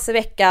många pass i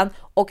veckan,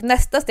 och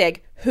nästa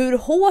steg, hur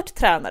hårt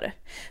tränar du?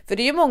 För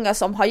det är ju många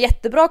som har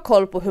jättebra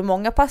koll på hur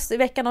många pass i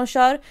veckan de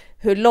kör,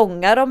 hur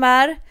långa de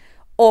är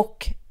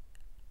och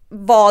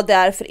vad det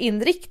är för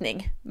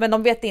inriktning. Men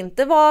de vet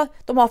inte vad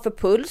de har för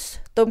puls.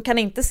 De kan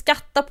inte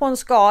skatta på en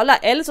skala,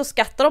 eller så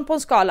skattar de på en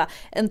skala,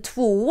 en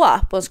 2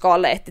 på en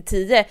skala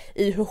 1-10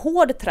 i hur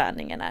hård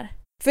träningen är.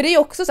 För det är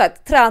också så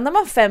att tränar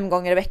man 5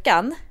 gånger i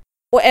veckan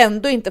och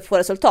ändå inte får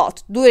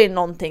resultat, då är det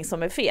någonting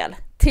som är fel.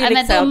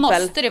 Men då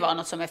måste det vara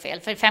något som är fel,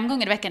 för 5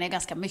 gånger i veckan är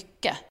ganska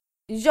mycket.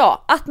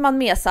 Ja, att man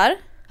mesar.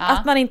 Ja.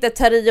 Att man inte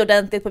tar i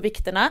ordentligt på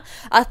vikterna.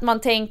 Att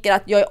man tänker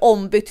att jag är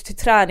ombytt till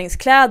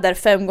träningskläder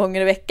 5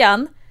 gånger i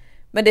veckan.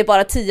 Men det är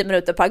bara 10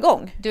 minuter per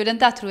gång. Du, den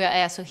där tror jag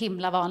är så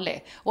himla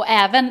vanlig. Och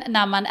även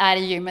när man är i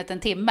gymmet en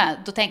timme,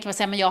 då tänker man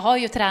säga, men jag har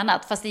ju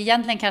tränat. Fast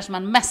egentligen kanske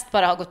man mest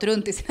bara har gått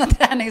runt i sina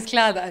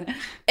träningskläder.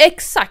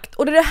 Exakt,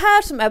 och det är det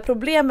här som är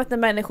problemet när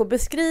människor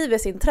beskriver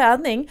sin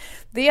träning.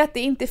 Det är att det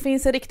inte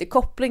finns en riktig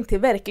koppling till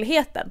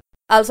verkligheten.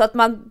 Alltså att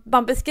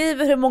man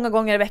beskriver hur många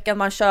gånger i veckan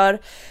man kör,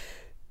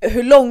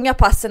 hur långa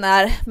passen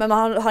är, men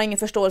man har ingen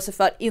förståelse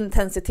för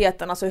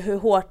intensiteten, alltså hur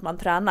hårt man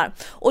tränar.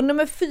 Och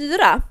nummer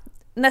 4,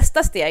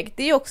 nästa steg,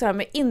 det är också det här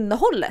med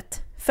innehållet.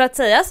 För att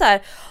säga så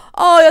här,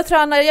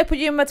 jag är på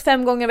gymmet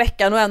 5 gånger i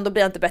veckan och ändå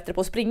blir jag inte bättre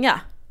på att springa.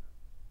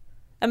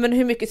 Men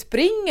hur mycket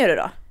springer du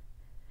då?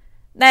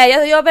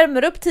 Nej, jag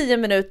värmer upp 10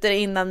 minuter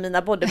innan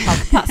mina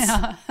bodypump-pass.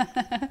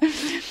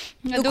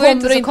 Då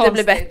kommer du inte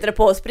bli bättre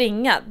på att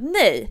springa.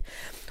 Nej.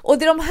 Och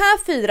det är de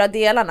här 4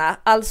 delarna,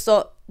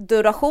 alltså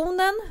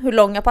durationen, hur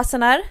långa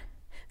passen är,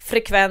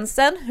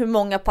 frekvensen, hur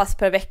många pass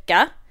per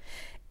vecka,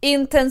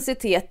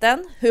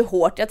 intensiteten, hur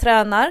hårt jag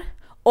tränar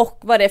och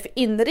vad det är för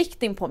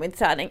inriktning på min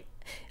träning.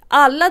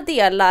 Alla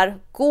delar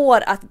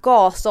går att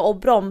gasa och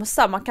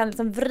bromsa. Man kan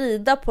liksom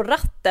vrida på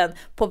ratten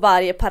på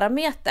varje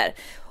parameter.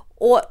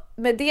 Och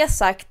med det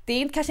sagt,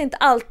 det är kanske inte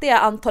alltid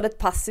antalet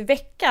pass i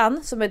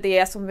veckan som är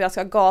det som jag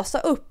ska gasa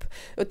upp.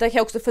 Utan jag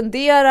kan också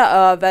fundera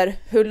över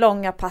hur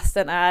långa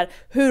passen är,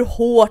 hur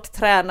hårt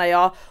tränar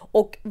jag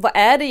och vad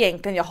är det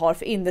egentligen jag har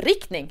för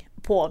inriktning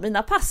på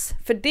mina pass.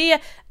 För det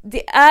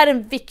är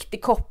en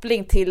viktig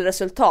koppling till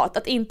resultat.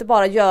 Att inte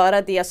bara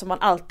göra det som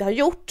man alltid har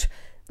gjort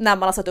när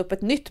man har satt upp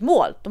ett nytt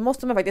mål. Då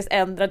måste man faktiskt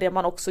ändra det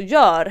man också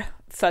gör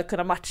för att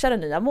kunna matcha det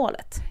nya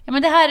målet. Ja,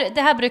 men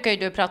det här brukar ju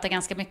du prata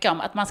ganska mycket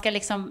om. Att man ska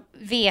liksom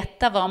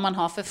veta vad man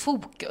har för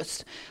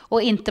fokus.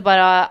 Och inte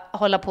bara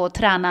hålla på och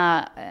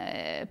träna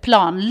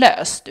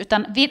planlöst.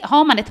 Utan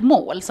har man ett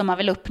mål som man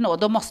vill uppnå,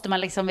 då måste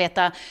man liksom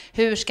veta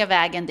hur ska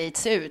vägen dit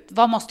se ut.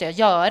 Vad måste jag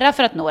göra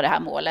för att nå det här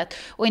målet?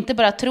 Och inte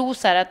bara tro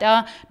så här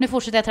att nu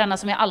fortsätter jag träna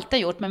som jag alltid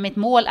gjort, men mitt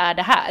mål är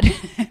det här.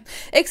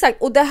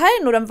 Exakt, och det här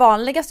är nog den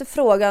vanligaste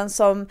frågan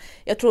som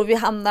jag tror vi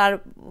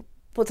hamnar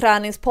på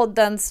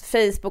Träningspoddens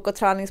Facebook och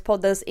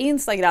Träningspoddens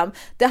Instagram.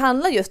 Det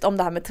handlar just om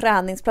det här med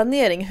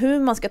träningsplanering, hur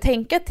man ska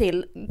tänka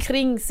till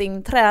kring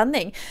sin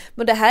träning.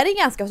 Men det här är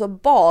ganska så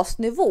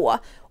basnivå,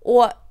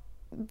 och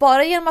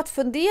bara genom att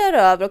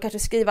fundera över och kanske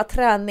skriva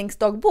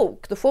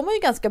träningsdagbok, då får man ju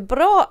ganska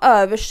bra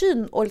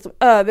översyn och liksom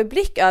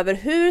överblick över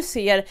hur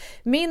ser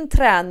min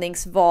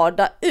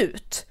träningsvardag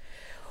ut.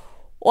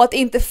 Och att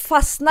inte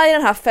fastna i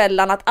den här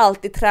fällan att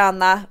alltid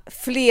träna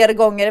fler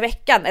gånger i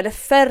veckan eller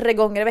färre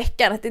gånger i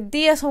veckan. Att det är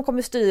det som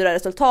kommer styra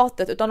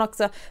resultatet, utan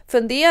också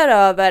fundera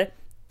över,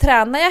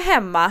 tränar jag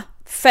hemma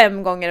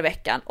 5 gånger i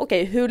veckan?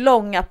 Okej, hur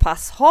långa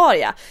pass har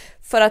jag?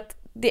 För att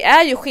det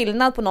är ju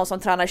skillnad på någon som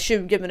tränar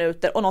 20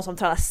 minuter och någon som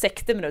tränar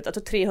 60 minuter,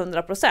 alltså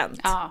 300%.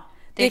 Ja,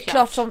 det är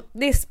klart som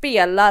det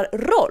spelar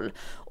roll.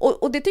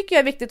 Och det tycker jag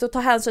är viktigt att ta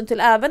hänsyn till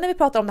även när vi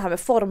pratar om det här med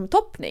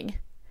formtoppning.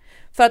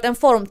 För att en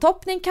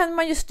formtoppning kan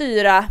man ju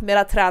styra med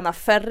att träna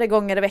färre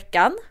gånger i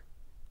veckan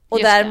och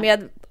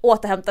därmed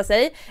återhämta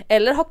sig,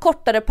 eller ha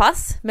kortare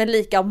pass men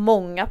lika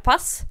många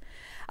pass.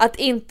 Att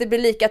inte bli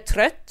lika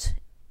trött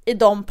i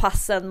de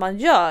passen man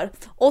gör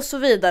och så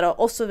vidare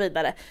och så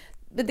vidare.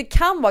 Det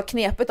kan vara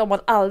knepigt om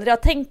man aldrig har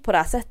tänkt på det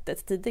här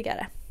sättet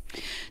tidigare.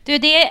 Du,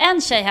 det är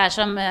en tjej här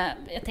som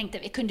jag tänkte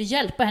vi kunde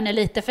hjälpa henne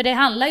lite, för det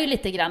handlar ju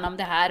lite grann om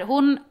det här.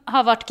 Hon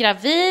har varit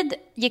gravid,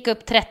 gick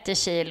upp 30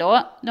 kilo,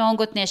 nu har hon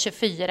gått ner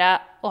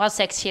 24 och har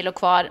 6 kilo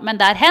kvar, men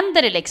där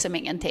händer det liksom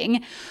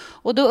ingenting.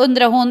 Och då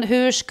undrar hon,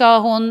 hur ska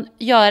hon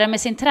göra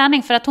med sin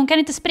träning? För att hon kan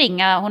inte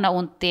springa, hon har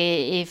ont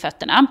i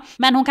fötterna.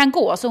 Men hon kan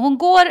gå, så hon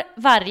går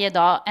varje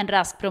dag en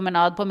rask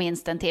promenad på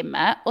minst en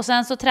timme. Och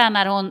sen så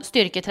tränar hon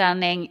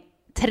styrketräning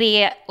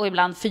 3 och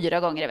ibland 4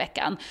 gånger i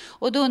veckan.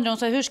 Och då undrar hon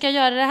så, hur ska jag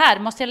göra det här?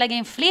 Måste jag lägga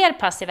in fler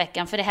pass i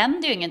veckan? För det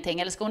händer ju ingenting.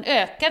 Eller ska hon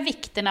öka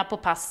vikterna på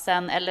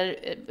passen? Eller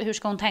hur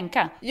ska hon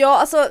tänka? Ja,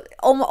 alltså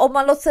om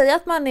man låter säga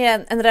att man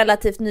är en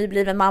relativt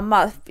nybliven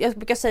mamma. Jag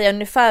brukar säga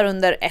ungefär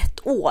under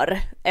 1 år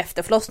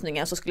efter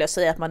förlossningen så skulle jag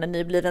säga att man är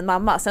nybliven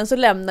mamma. Sen så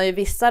lämnar ju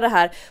vissa det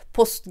här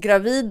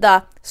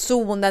postgravida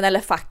zonen eller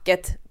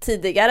facket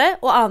tidigare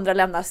och andra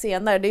lämnar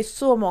senare. Det är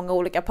så många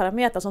olika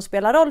parametrar som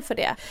spelar roll för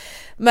det.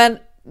 Men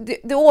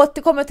det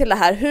återkommer till det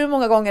här, hur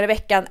många gånger i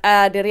veckan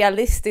är det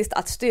realistiskt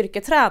att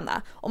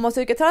styrketräna? Om man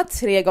styrketränar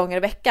 3 gånger i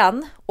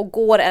veckan och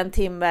går 1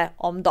 timme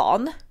om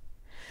dagen,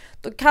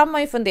 då kan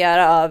man ju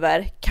fundera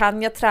över,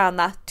 kan jag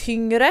träna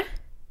tyngre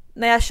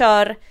när jag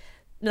kör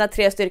mina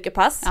 3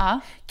 styrkepass? Ja.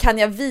 Kan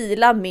jag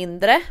vila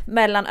mindre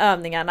mellan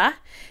övningarna?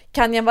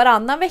 Kan jag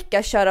varannan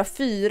vecka köra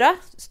 4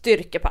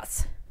 styrkepass?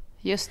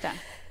 Just det.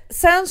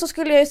 Sen så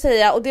skulle jag ju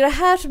säga, och det är det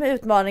här som är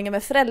utmaningen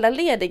med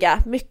föräldralediga,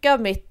 mycket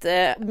av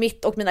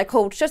mitt och mina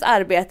coachers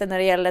arbete när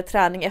det gäller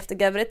träning efter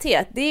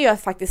graviditet, det är ju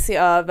att faktiskt se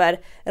över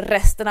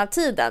resten av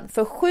tiden.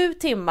 För 7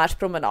 timmars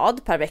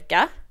promenad per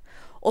vecka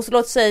och så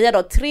låt säga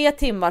då 3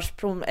 timmars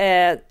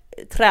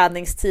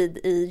träningstid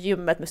i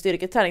gymmet med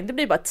styrketräning, det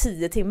blir bara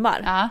 10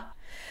 timmar. Ja.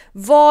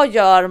 Vad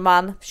gör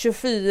man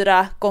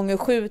 24 gånger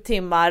 7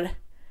 timmar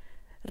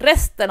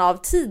resten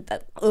av tiden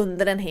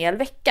under en hel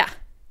vecka.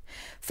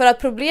 För att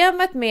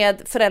problemet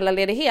med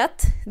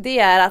föräldraledighet, det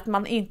är att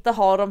man inte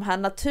har de här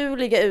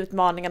naturliga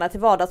utmaningarna till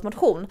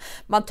vardagsmotion.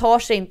 Man tar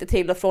sig inte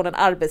till och från en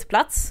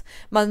arbetsplats.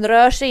 Man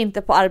rör sig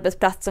inte på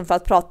arbetsplatsen för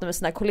att prata med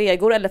sina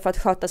kollegor eller för att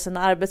sköta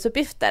sina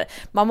arbetsuppgifter.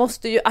 Man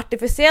måste ju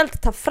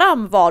artificiellt ta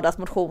fram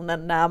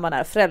vardagsmotionen när man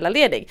är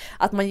föräldraledig.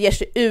 Att man ger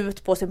sig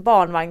ut på sin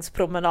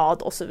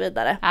barnvagnspromenad och så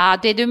vidare. Ja,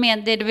 det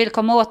du vill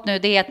komma åt nu,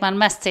 det är att man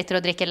mest sitter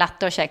och dricker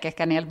latte och käkar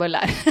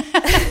kanelbullar.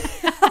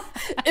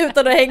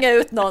 Utan att hänga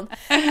ut någon.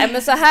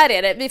 Men så här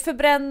är det. Vi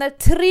förbränner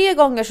 3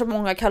 gånger så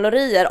många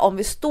kalorier om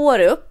vi står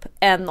upp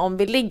än om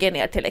vi ligger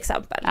ner till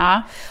exempel.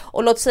 Ja.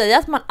 Och låt säga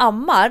att man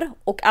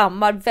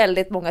ammar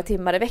väldigt många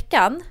timmar i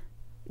veckan.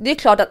 Det är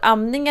klart att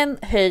amningen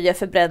höjer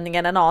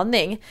förbränningen en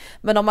aning.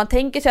 Men om man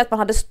tänker sig att man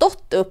hade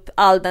stått upp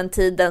all den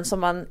tiden som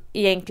man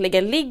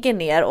egentligen ligger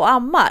ner och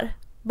ammar.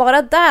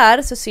 Bara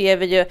där så ser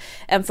vi ju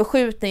en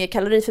förskjutning i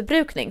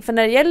kaloriförbrukning. För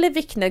när det gäller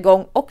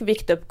viktnedgång och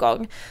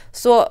viktuppgång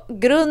så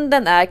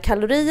grunden är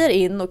kalorier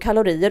in och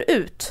kalorier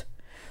ut.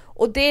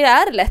 Och det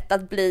är lätt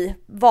att bli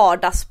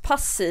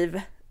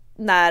vardagspassiv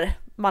när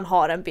man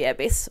har en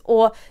bebis.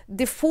 Och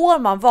det får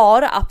man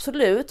vara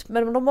absolut,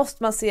 men då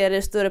måste man se det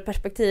i större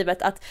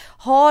perspektivet att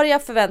har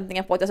jag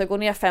förväntningar på att jag ska gå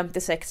ner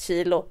 56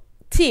 kilo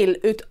till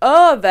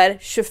utöver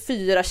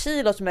 24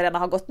 kilo som jag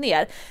redan har gått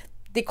ner.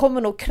 Det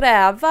kommer nog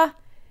kräva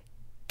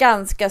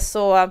ganska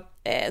så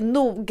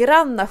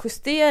noggranna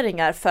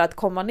justeringar för att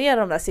komma ner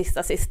de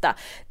där sista.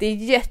 Det är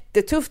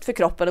jättetufft för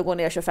kroppen att gå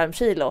ner 25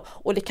 kilo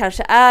och det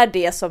kanske är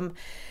det som,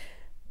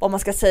 vad man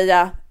ska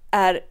säga,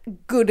 är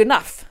good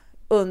enough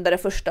under det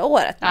första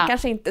året. Man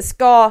kanske inte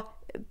ska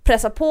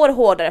pressa på det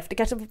hårdare, för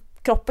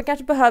kroppen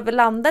kanske behöver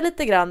landa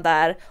lite grann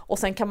där och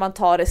sen kan man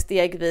ta det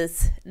stegvis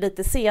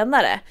lite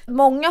senare.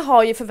 Många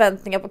har ju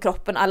förväntningar på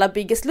kroppen alla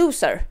Biggest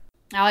Loser.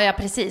 Ja,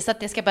 precis. Att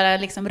det ska bara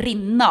liksom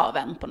rinna av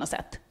en på något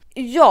sätt.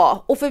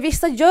 Ja, och för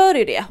vissa gör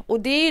ju det. Och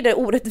det är ju det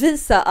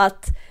orättvisa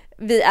att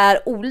vi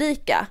är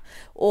olika.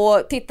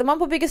 Och tittar man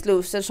på Biggest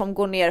Loser som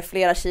går ner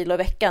flera kilo i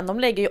veckan, de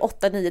lägger ju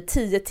 8, 9,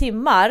 10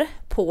 timmar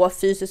på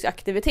fysisk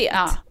aktivitet.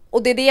 Ja.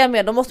 Och det är det jag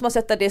menar, då måste man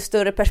sätta det i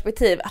större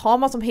perspektiv. Har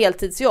man som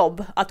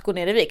heltidsjobb att gå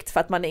ner i vikt för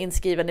att man är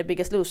inskriven i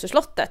Biggest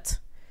Loser-slottet,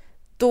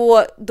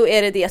 då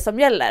är det som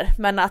gäller.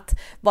 Men att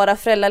vara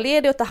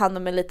föräldraledig och ta hand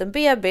om en liten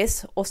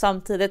bebis och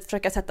samtidigt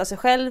försöka sätta sig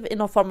själv i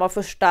någon form av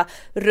första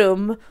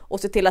rum och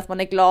se till att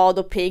man är glad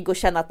och pigg och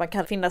känna att man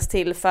kan finnas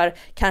till för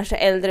kanske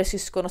äldre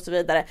syskon och så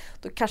vidare,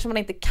 då kanske man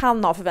inte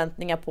kan ha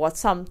förväntningar på att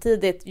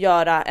samtidigt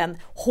göra en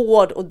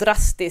hård och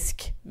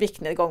drastisk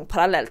viktnedgång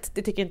parallellt.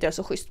 Det tycker inte jag är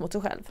så schysst mot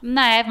sig själv.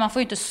 Nej, man får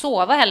ju inte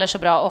sova heller så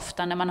bra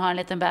ofta när man har en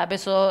liten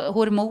bebis, och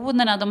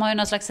hormonerna, de har ju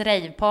någon slags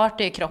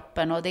raveparty i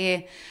kroppen, och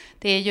det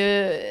är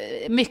ju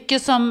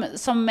mycket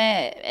som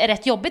är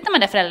rätt jobbigt när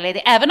man är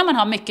föräldraledig. Även om man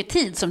har mycket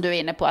tid, som du är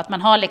inne på. Att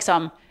man har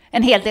liksom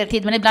en hel del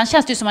tid. Men ibland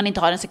känns det ju som man inte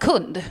har en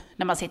sekund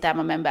när man sitter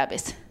hemma med en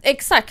bebis.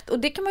 Exakt, och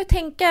det kan man ju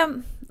tänka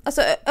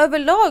alltså,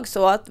 överlag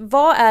så. Att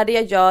vad är det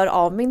jag gör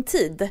av min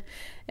tid?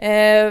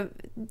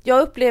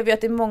 Jag upplever ju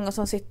att det är många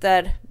som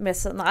sitter med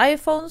sina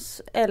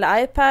iPhones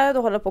eller iPad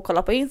och håller på att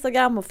kolla på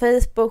Instagram och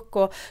Facebook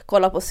och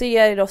kolla på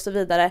serier och så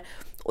vidare.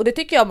 Och det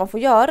tycker jag man får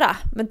göra.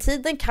 Men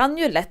tiden kan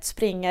ju lätt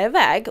springa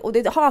iväg. Och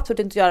det har absolut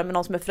inte att göra med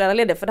någon som är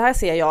föräldraledig. För det här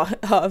ser jag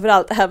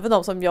överallt, även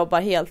de som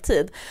jobbar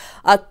heltid.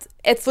 Att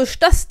ett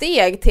första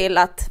steg till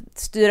att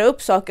styra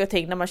upp saker och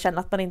ting när man känner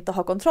att man inte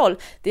har kontroll,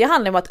 det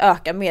handlar om att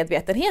öka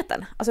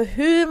medvetenheten. Alltså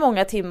hur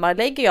många timmar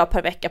lägger jag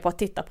per vecka på att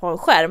titta på en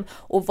skärm?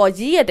 Och vad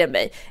ger det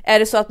mig? Är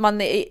det så att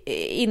man är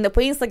inne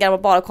på Instagram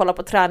och bara kollar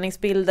på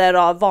träningsbilder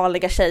av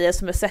vanliga tjejer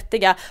som är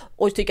svettiga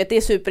och tycker att det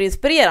är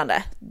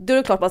superinspirerande, då är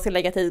det klart man ska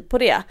lägga tid på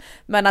det.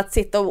 Men att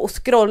sitta och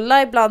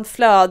scrolla ibland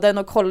flöden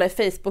och kolla i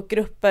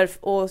Facebookgrupper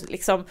och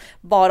liksom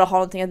bara ha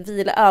någonting att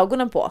vila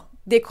ögonen på,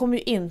 det kommer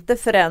ju inte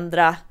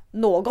förändra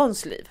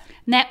någons liv.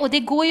 Nej, och det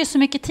går ju så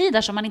mycket tid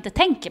där som man inte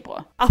tänker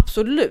på.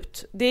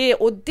 Absolut.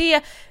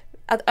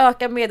 Att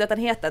öka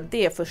medvetenheten,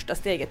 det är första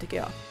steget tycker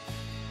jag.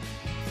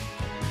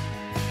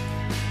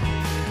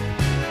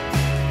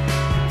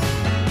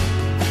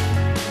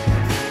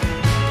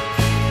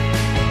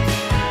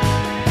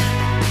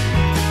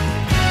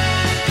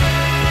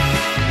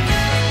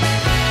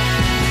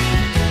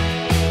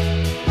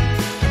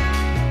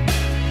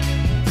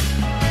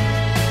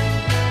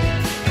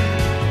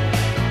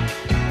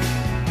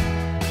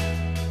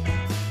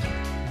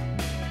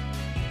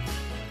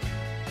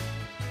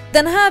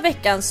 Den här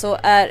veckan så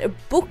är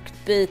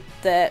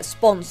BookBeat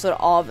sponsor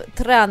av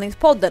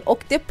Träningspodden,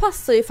 och det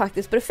passar ju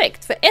faktiskt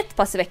perfekt. För ett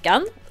pass i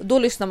veckan, då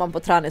lyssnar man på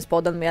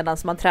Träningspodden medan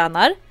man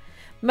tränar.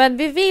 Men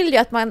vi vill ju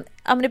att man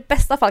i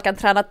bästa fall kan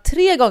träna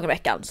 3 gånger i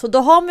veckan. Så då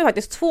har man ju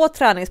faktiskt 2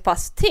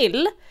 träningspass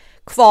till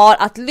kvar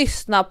att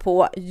lyssna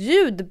på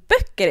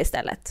ljudböcker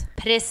istället.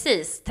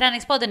 Precis,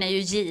 Träningspodden är ju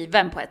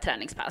given på ett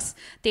träningspass.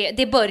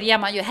 Det börjar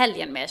man ju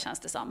helgen med, känns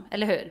det som,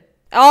 eller hur?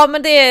 Ja,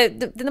 men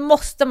det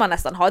måste man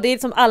nästan ha. Det är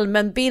liksom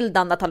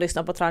allmänbildande att ha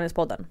lyssnat på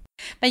Träningspodden.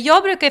 Men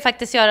jag brukar ju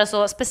faktiskt göra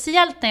så,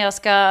 speciellt när jag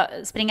ska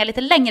springa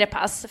lite längre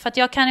pass. För att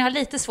jag kan ju ha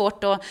lite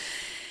svårt att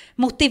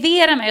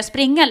motivera mig att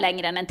springa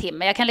längre än en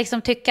timme. Jag kan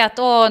liksom tycka att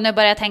nu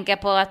börjar jag tänka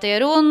på att det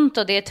gör ont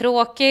och det är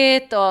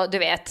tråkigt och du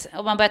vet,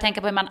 och man börjar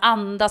tänka på hur man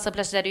andas och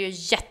plötsligt är det ju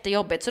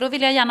jättejobbigt. Så då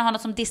vill jag gärna ha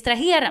något som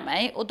distraherar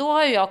mig, och då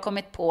har jag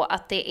kommit på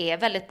att det är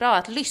väldigt bra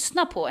att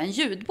lyssna på en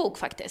ljudbok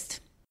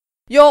faktiskt.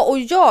 Ja, och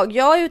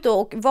jag är ute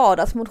och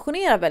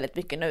vardagsmotionerar väldigt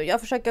mycket nu. Jag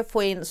försöker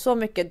få in så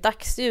mycket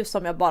dagsljus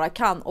som jag bara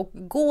kan och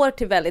går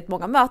till väldigt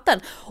många möten.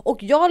 Och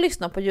jag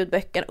lyssnar på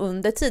ljudböcker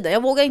under tiden.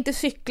 Jag vågar inte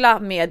cykla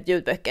med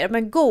ljudböcker,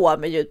 men gå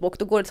med ljudbok,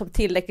 då går det liksom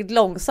tillräckligt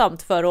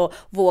långsamt för att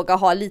våga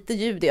ha lite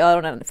ljud i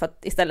öronen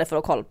istället för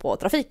att kolla på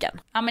trafiken.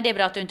 Ja, men det är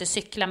bra att du inte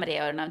cyklar med det i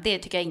öronen. Det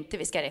tycker jag inte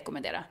vi ska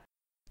rekommendera.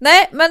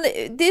 Nej, men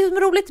det som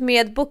är roligt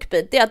med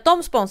BookBeat är att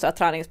de sponsrar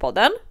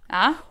Träningspodden.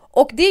 Ja.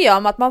 Och det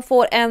gör att man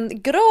får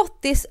en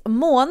gratis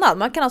månad.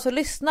 Man kan alltså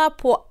lyssna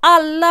på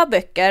alla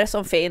böcker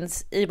som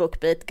finns i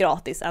BookBeat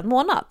gratis en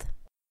månad.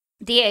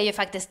 Det är ju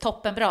faktiskt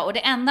toppenbra, och det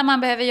enda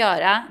man behöver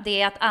göra,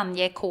 det är att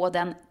ange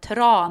koden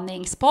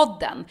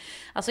TRANINGspodden.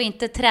 Alltså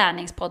inte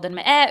träningspodden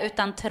med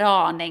utan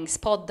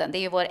TRANINGspodden. Det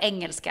är ju vår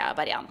engelska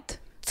variant.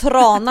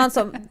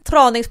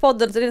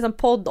 Traningspodden, så det är en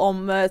podd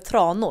om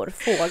tranor,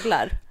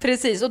 fåglar.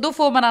 Precis, och då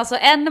får man alltså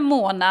en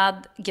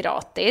månad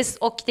gratis,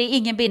 och det är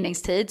ingen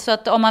bindningstid, så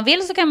att om man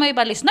vill så kan man ju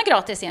bara lyssna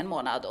gratis i en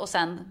månad och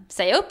sen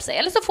säga upp sig,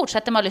 eller så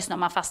fortsätter man lyssna om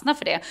man fastnar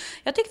för det.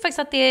 Jag tycker faktiskt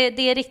att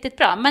det är riktigt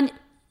bra, men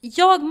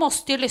jag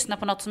måste ju lyssna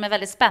på något som är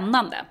väldigt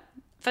spännande.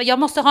 För jag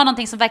måste ha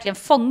någonting som verkligen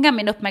fångar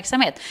min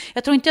uppmärksamhet.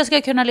 Jag tror inte jag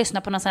ska kunna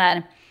lyssna på någon sån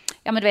här,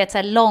 ja men du vet, så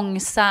här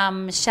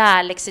långsam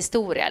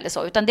kärlekshistoria eller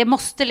så, utan det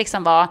måste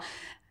liksom vara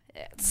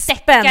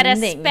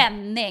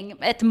spänning,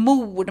 ett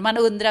mord, man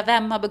undrar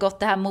vem har begått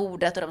det här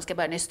mordet och de ska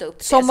börja nysta upp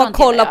det. Som att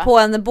kolla på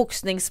en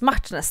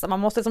boxningsmatch nästan. Man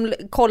måste liksom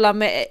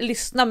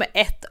lyssna med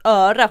ett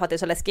öra för att det är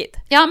så läskigt.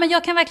 Ja, men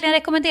jag kan verkligen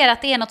rekommendera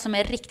att det är något som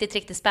är riktigt,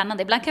 riktigt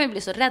spännande. Ibland kan vi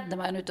bli så rädda när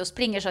man är ute och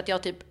springer så att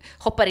jag typ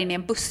hoppar in i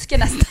en buske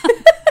nästan.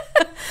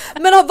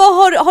 Men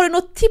har du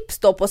något tips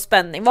då på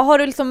spänning? Vad har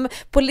du liksom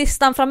på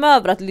listan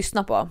framöver att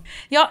lyssna på?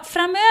 Ja,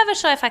 framöver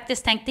så har jag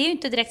faktiskt tänkt, det är ju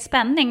inte direkt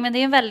spänning, men det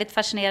är en väldigt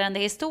fascinerande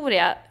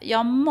historia.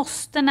 Jag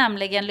måste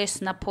nämligen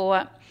lyssna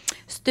på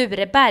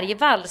Sture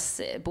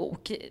Bergvalls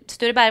bok.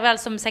 Sture Bergvall,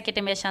 som säkert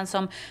är mer känd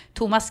som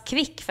Thomas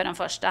Quick för den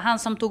första. Han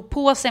som tog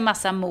på sig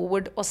massa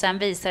mord och sen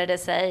visade det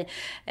sig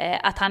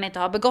att han inte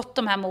har begått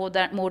de här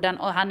morden,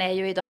 och han är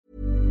ju idag.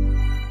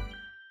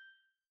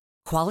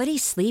 Quality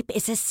sleep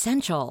is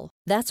essential.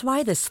 That's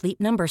why the Sleep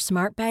Number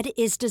Smart Bed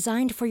is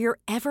designed for your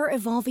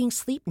ever-evolving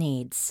sleep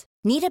needs.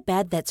 Need a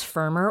bed that's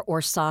firmer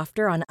or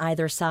softer on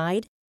either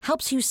side?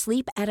 Helps you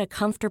sleep at a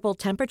comfortable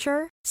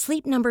temperature?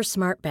 Sleep Number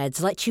Smart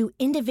Beds let you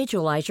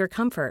individualize your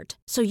comfort,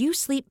 so you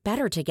sleep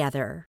better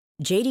together.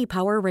 JD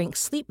Power ranks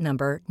Sleep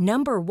Number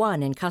number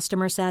 1 in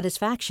customer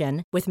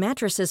satisfaction with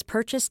mattresses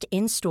purchased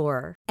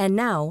in-store. And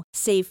now,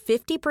 save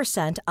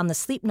 50% on the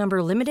Sleep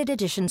Number Limited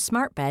Edition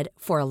Smart Bed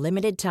for a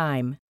limited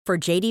time.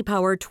 For JD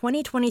Power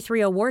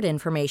 2023 award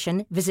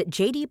information, visit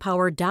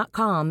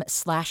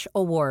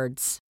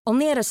jdpower.com/awards.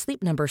 Only at a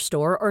Sleep Number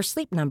store or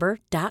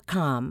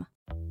sleepnumber.com.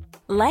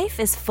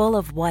 Life is full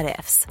of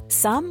what-ifs.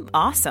 Some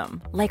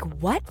awesome, like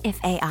what if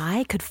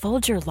AI could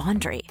fold your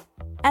laundry?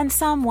 And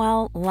some,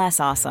 well, less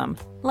awesome,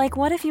 like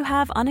what if you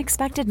have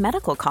unexpected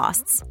medical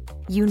costs?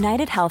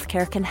 United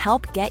Healthcare can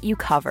help get you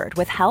covered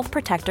with Health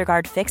Protector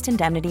Guard fixed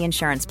indemnity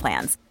insurance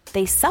plans.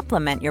 They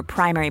supplement your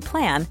primary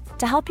plan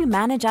to help you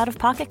manage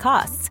out-of-pocket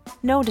costs.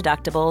 No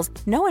deductibles,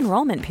 no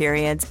enrollment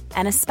periods,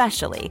 and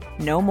especially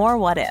no more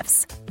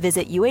what-ifs.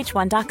 Visit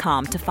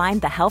uh1.com to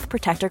find the Health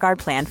Protector Guard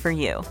plan for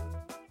you.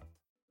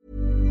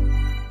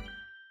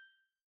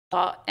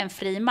 En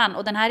fri man,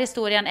 och den här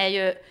historien är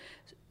ju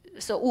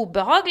så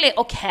obehaglig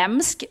och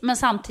hemsk, men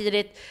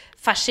samtidigt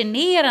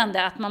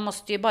fascinerande att man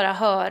måste ju bara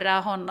höra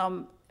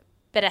honom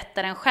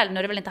berätta den själv. Nu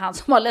är det väl inte han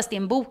som har läst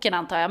in boken,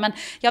 antar jag, men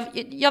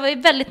jag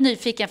var väldigt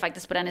nyfiken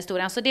faktiskt på den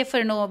historien, så det får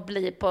det nog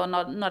bli på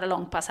några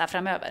långpass här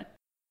framöver.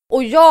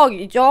 Och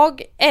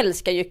jag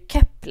älskar ju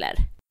Kepler.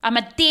 Ja,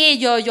 men det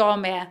gör jag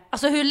med.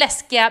 Alltså hur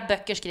läskiga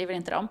böcker skriver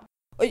inte de?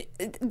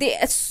 Det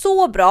är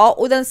så bra,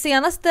 och den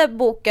senaste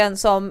boken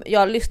som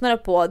jag lyssnade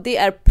på, det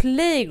är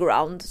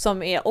Playground,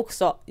 som är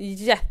också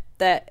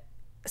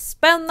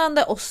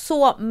jättespännande och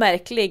så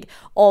märklig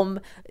om,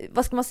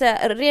 vad ska man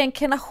säga,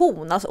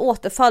 reinkarnation, alltså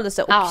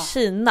återfödelse och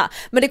Kina.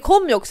 Men det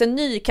kommer ju också en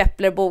ny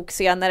Kepler-bok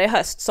senare i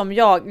höst som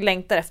jag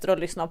längtar efter att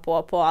lyssna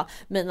på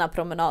mina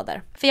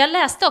promenader. För jag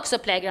läste också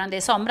Playground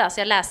i somras.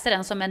 Jag läste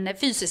den som en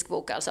fysisk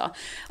bok alltså.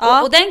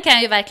 Ja. Och den kan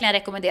jag ju verkligen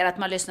rekommendera att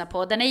man lyssnar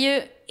på. Den är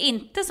ju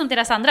inte som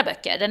deras andra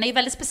böcker. Den är ju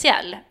väldigt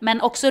speciell,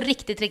 men också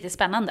riktigt, riktigt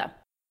spännande.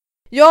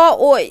 Ja,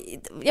 och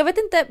jag vet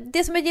inte,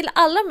 det som jag gillar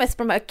allra mest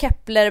på de här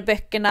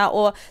Kepler-böckerna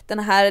och den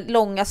här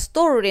långa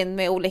storyn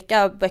med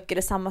olika böcker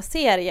i samma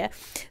serie,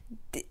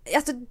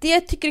 det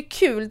jag tycker är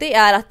kul, det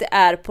är att det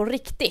är på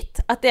riktigt.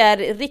 Att det är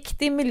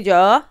riktig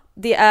miljö,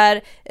 det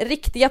är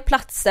riktiga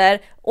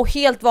platser och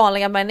helt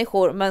vanliga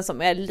människor, men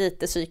som är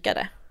lite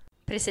psykade.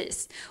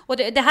 Precis. Och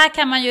det här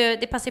kan man ju,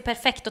 det passar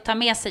perfekt att ta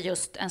med sig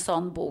just en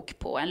sån bok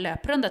på en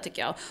löprunda,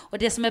 tycker jag. Och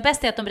det som är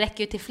bäst är att de räcker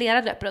ju till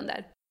flera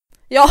löprunder.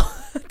 Ja,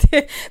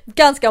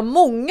 ganska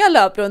många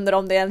löprundor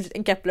om det är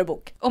en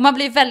Kepler-bok. Och man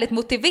blir väldigt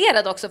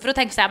motiverad också, för då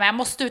tänker jag så här, men jag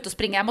måste ut och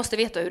springa, jag måste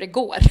veta hur det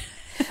går.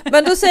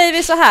 Men då säger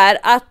vi så här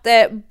att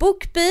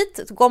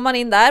BookBeat, går man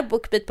in där,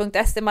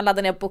 bookbeat.se, man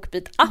laddar ner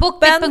BookBeat-appen.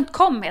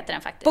 Bookbeat.com heter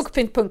den faktiskt.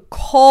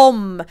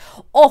 Bookbeat.com,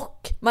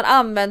 och man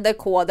använder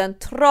koden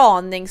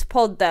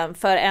Träningspodden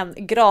för en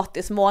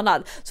gratis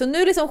månad. Så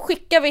nu liksom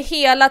skickar vi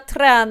hela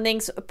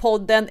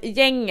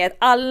Träningspodden-gänget,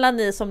 alla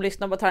ni som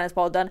lyssnar på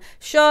Träningspodden,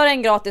 kör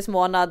en gratis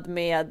månad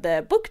med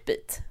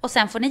BookBeat. Och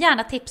sen får ni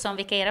gärna tipsa om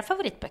vilka era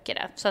favoritböcker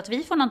är, så att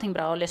vi får någonting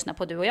bra att lyssna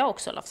på, du och jag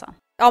också, Lofsan.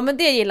 Ja, men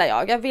det gillar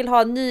jag. Jag vill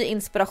ha ny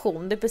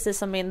inspiration. Det är precis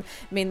som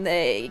min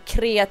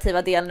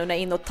kreativa del nu när jag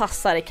är inne och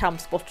tassar i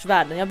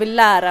kampsportsvärlden. Jag vill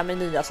lära mig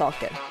nya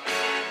saker.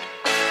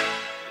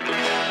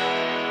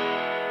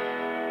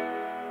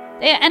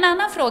 En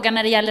annan fråga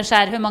när det gäller så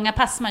här, hur många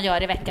pass man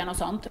gör i veckan och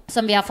sånt,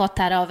 som vi har fått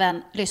här av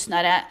en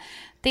lyssnare.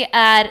 Det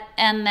är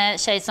en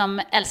tjej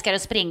som älskar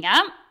att springa.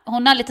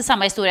 Hon har lite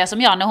samma historia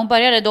som jag. När hon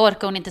började då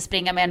orkade hon inte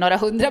springa mer än några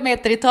 100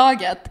 meter i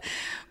taget.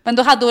 Men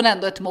då hade hon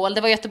ändå ett mål.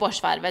 Det var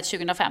Göteborgsvarvet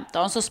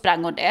 2015. Så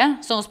sprang hon det.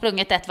 Så hon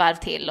sprungit ett varv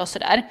till och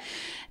sådär.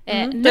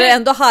 Nu är det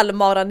ändå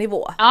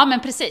halvmara-nivå. Ja, men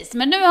precis.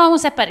 Men nu har hon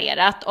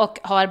separerat och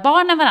har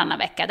barnen varannan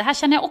vecka. Det här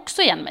känner jag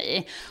också igen mig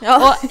i.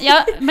 Ja. Och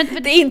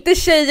det är inte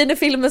tjejen i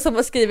filmen som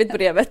har skrivit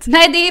brevet.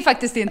 Nej, det är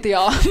faktiskt inte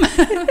jag.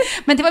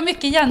 Men det var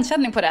mycket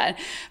igenkänning på det här.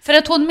 För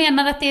att hon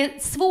menar att det är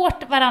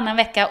svårt varannan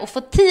vecka att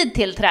få tid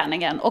till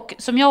träningen. Och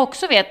som jag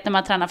också vet när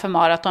man tränar för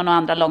maraton och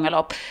andra långa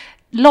lopp,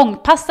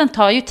 långpassen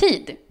tar ju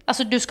tid.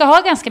 Alltså du ska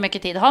ha ganska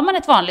mycket tid. Har man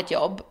ett vanligt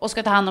jobb och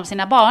ska ta hand om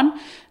sina barn,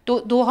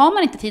 då har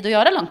man inte tid att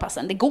göra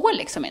långpassen. Det går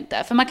liksom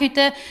inte. För man kan ju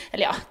inte,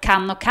 eller ja,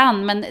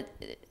 kan, men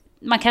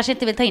man kanske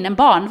inte vill ta in en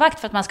barnvakt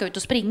för att man ska ut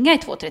och springa i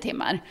 2-3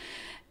 timmar.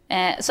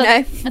 Så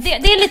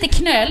det är lite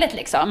knöligt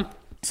liksom.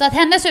 Så att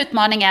hennes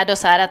utmaning är då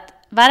så här att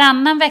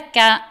varannan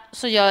vecka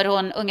så gör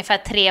hon ungefär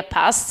 3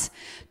 pass.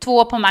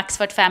 2 på max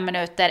 45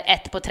 minuter,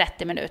 1 på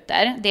 30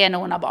 minuter. Det är när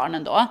hon har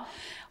barnen då.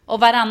 Och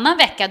varannan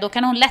vecka då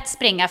kan hon lätt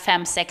springa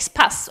 5-6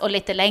 pass och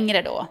lite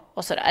längre då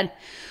och sådär.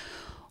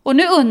 Och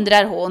nu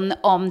undrar hon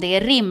om det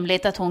är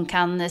rimligt att hon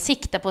kan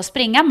sikta på att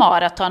springa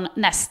maraton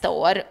nästa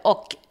år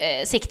och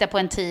sikta på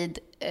en tid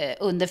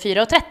under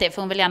 4:30,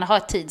 för hon vill gärna ha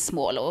ett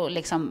tidsmål och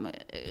liksom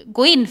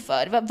gå in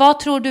för. Vad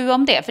tror du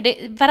om det?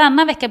 För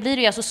varannan vecka blir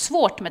det ju alltså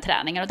svårt med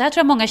träningen, och det här tror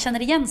jag många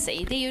känner igen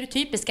sig i. Det är ju det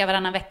typiska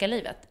varannan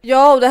vecka-livet.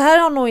 Ja, och det här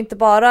har nog inte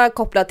bara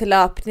kopplat till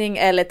löpning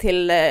eller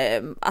till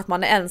att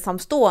man är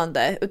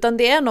ensamstående, utan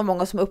det är nog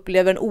många som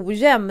upplever en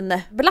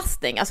ojämn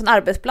belastning, alltså en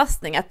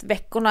arbetsbelastning, att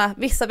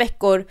vissa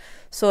veckor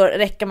så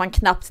räcker man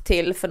knappt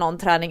till för någon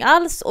träning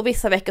alls, och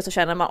vissa veckor så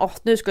känner man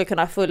nu skulle jag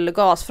kunna full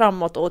gas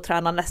framåt och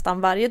träna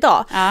nästan varje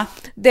dag. Ja.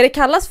 Det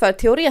kallas för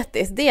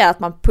teoretiskt, det är att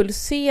man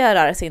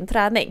pulserar sin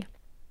träning.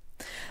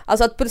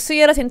 Alltså att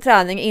pulsera sin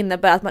träning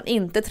innebär att man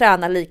inte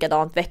tränar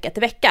likadant vecka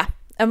till vecka.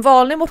 En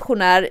vanlig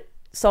motionär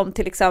som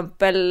till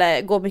exempel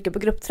går mycket på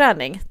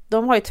gruppträning,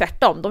 de har ju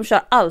tvärtom. De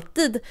kör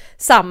alltid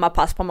samma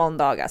pass på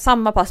måndagar,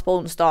 samma pass på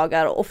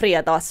onsdagar, och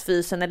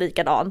fredagsfysen är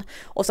likadan.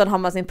 Och sen har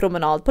man sin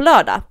promenad på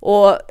lördag.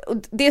 Och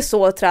det är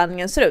så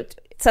träningen ser ut.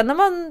 Sen när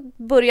man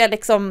börjar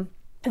liksom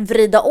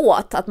vrida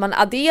åt, att man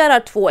adderar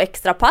 2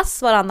 extra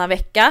pass varannan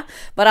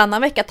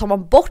vecka tar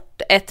man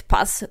bort ett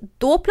pass,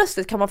 då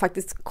plötsligt kan man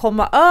faktiskt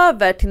komma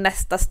över till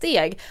nästa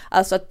steg,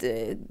 alltså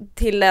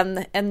till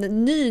en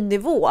ny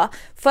nivå,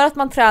 för att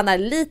man tränar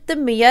lite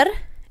mer,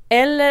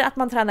 eller att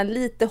man tränar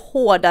lite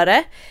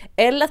hårdare,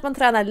 eller att man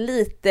tränar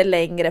lite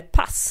längre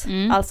pass.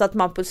 Alltså att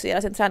man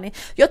pulserar sin träning.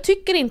 Jag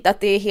tycker inte att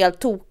det är helt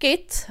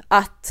tokigt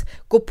att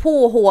gå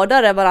på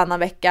hårdare varannan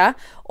vecka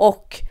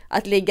och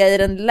att ligga i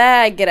den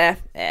lägre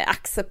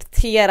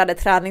accepterade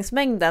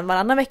träningsmängden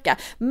varannan vecka.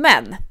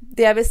 Men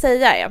det jag vill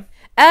säga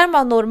är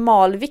man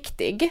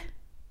normalviktig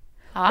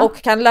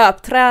och kan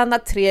löpträna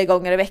 3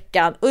 gånger i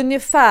veckan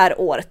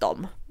ungefär året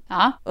om,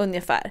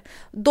 ungefär,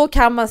 då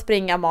kan man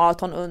springa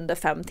maraton under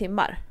 5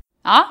 timmar.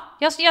 Ja,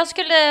 jag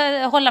skulle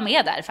hålla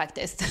med där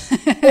faktiskt.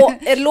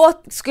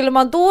 Och skulle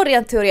man då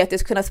rent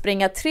teoretiskt kunna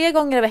springa 3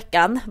 gånger i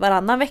veckan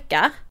varannan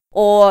vecka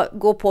och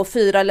gå på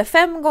 4 eller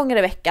 5 gånger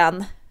i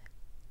veckan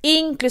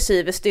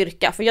inklusive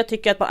styrka, för jag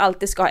tycker att man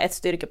alltid ska ha ett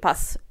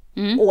styrkepass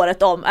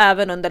året om,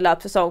 även under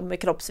löpsäsong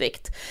med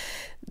kroppsvikt,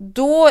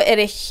 då är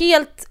det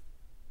helt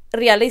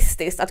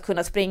realistiskt att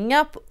kunna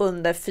springa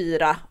under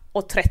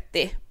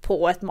 4:30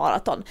 på ett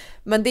maraton.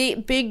 Men det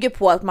bygger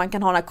på att man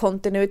kan ha den här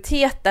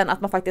kontinuiteten,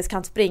 att man faktiskt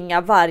kan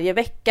springa varje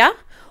vecka,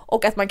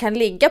 och att man kan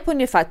ligga på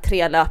ungefär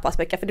 3 löppass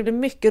per vecka, för det blir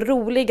mycket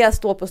roligare att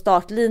stå på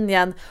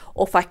startlinjen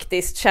och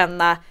faktiskt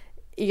känna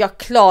jag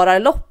klarar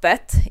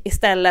loppet,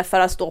 istället för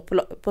att stå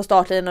på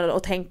startlinjen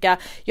och tänka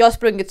jag har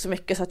sprungit så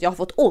mycket så att jag har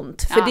fått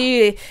ont. För det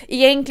är ju,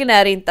 egentligen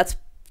är det inte att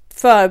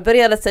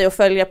förbereda sig och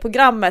följa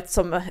programmet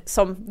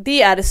som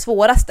det är det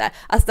svåraste.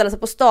 Att ställa sig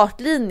på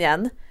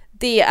startlinjen,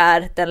 det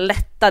är den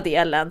lätta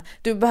delen.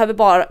 Du behöver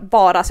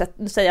bara så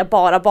att säga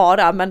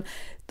bara, men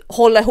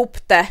hålla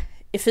ihop det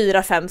i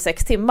 4, 5,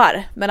 6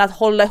 timmar. Men att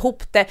hålla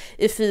ihop det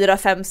i 4,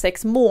 5,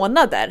 6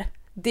 månader,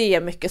 Det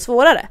är mycket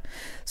svårare.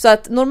 Så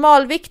att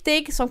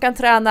normalviktig som kan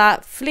träna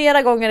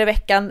flera gånger i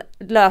veckan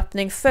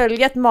löpning,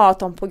 följa ett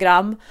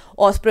maratonprogram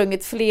och har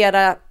sprungit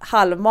flera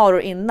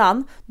halvmaror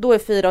innan, då är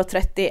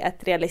 4:30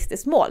 ett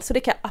realistiskt mål. Så det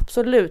kan jag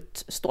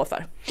absolut stå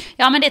för.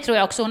 Ja, men det tror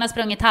jag också. Hon har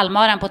sprungit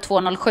halvmaran på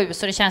 2:07,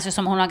 så det känns ju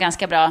som hon har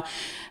ganska bra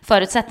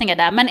förutsättningar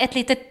där. Men ett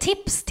litet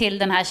tips till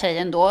den här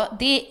tjejen då,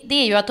 det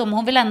är ju att om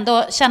hon vill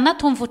ändå känna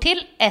att hon får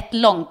till ett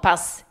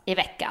långpass i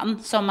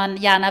veckan, som man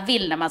gärna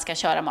vill när man ska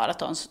köra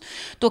maratons,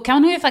 då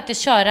kan hon ju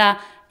faktiskt köra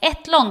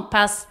ett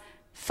långpass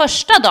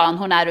första dagen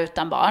hon är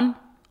utan barn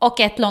och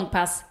ett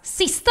långpass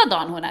sista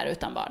dagen hon är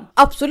utan barn.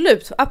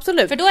 Absolut,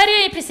 absolut. För då är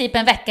det ju i princip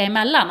en vecka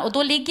emellan, och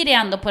då ligger det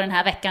ändå på den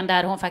här veckan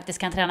där hon faktiskt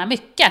kan träna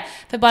mycket.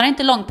 För bara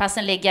inte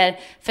långpassen ligger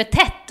för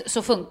tätt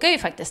så funkar ju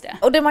faktiskt det.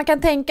 Och det man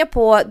kan tänka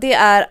på, det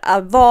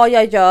är vad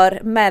jag gör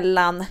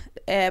mellan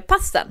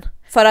passen.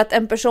 För att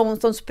en person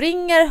som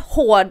springer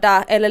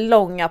hårda eller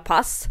långa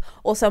pass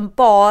och sen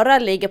bara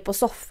ligger på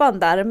soffan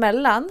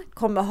däremellan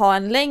kommer ha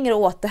en längre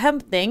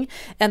återhämtning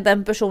än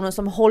den personen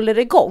som håller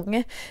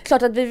igång.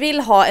 Klart att vi vill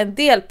ha en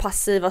del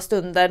passiva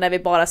stunder när vi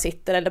bara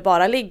sitter eller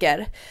bara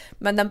ligger.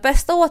 Men den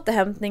bästa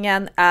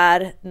återhämtningen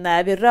är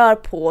när vi rör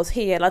på oss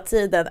hela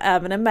tiden,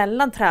 även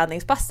emellan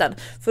träningspassen.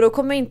 För då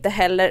kommer inte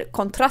heller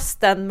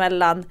kontrasten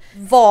mellan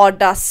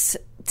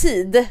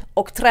vardagstid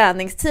och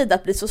träningstid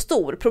att bli så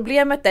stor.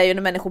 Problemet är ju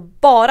när människor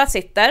bara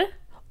sitter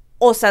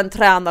och sen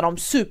tränar de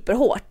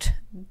superhårt.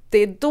 Det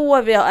är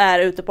då vi är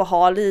ute på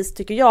hal is,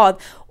 tycker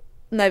jag,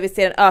 när vi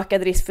ser en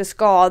ökad risk för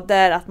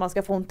skador, att man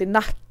ska få ont i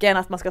nacken,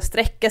 att man ska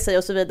sträcka sig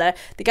och så vidare.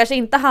 Det kanske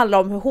inte handlar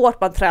om hur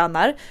hårt man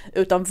tränar,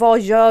 utan vad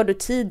gör du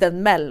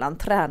tiden mellan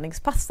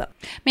träningspassen?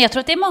 Men jag tror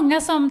att det är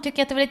många som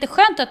tycker att det var lite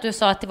skönt att du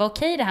sa att det var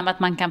okej det här med att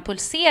man kan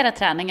pulsera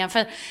träningen,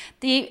 för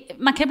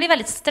man kan bli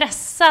väldigt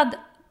stressad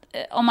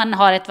om man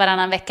har ett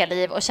varannan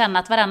vecka-liv och känna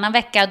att varannan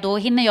vecka då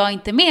hinner jag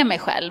inte med mig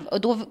själv,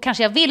 och då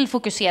kanske jag vill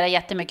fokusera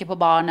jättemycket på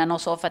barnen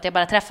och så, för att jag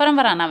bara träffar dem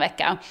varannan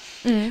vecka.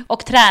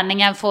 Och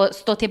träningen får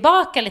stå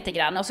tillbaka lite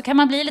grann, och så kan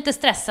man bli lite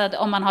stressad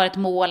om man har ett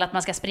mål att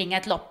man ska springa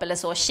ett lopp eller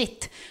så.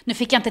 Shit, nu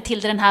fick jag inte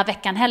till det den här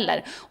veckan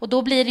heller, och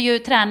då blir det ju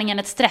träningen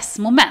ett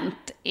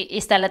stressmoment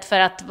istället för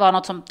att vara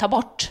något som tar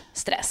bort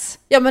stress.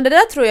 Ja, men det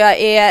där tror jag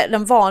är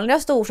den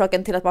vanligaste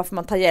orsaken till att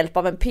man tar hjälp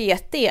av en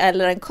PT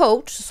eller en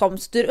coach som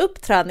styr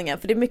upp träningen.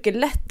 För det är mycket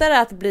lättare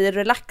att bli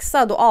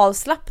relaxad och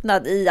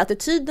avslappnad i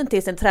attityden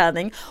till sin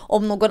träning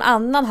om någon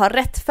annan har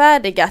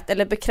rättfärdigat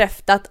eller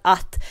bekräftat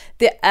att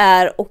det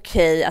är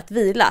okej att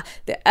vila.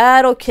 Det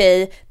är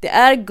okej, det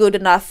är good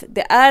enough,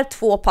 det är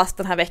 2 pass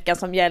den här veckan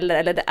som gäller,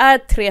 eller det är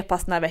 3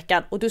 pass den här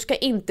veckan, och du ska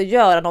inte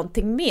göra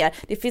någonting mer.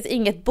 Det finns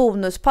inget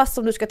bonuspass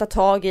som du ska ta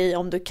tag i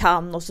om du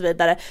kan och så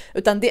vidare,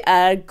 utan det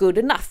är good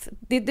enough.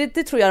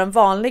 Det tror jag är den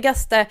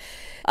vanligaste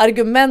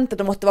argumentet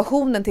och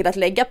motivationen till att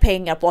lägga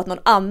pengar på att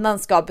någon annan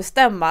ska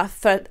bestämma,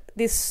 för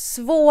det är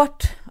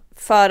svårt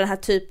för den här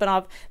typen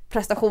av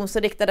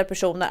prestationsriktade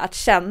personer att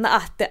känna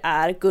att det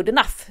är good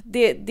enough.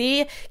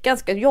 Det är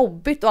ganska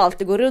jobbigt att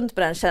alltid gå runt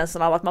med den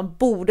känslan av att man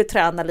borde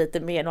träna lite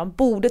mer, man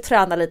borde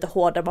träna lite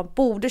hårdare, man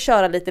borde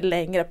köra lite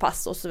längre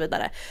pass och så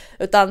vidare.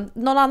 Utan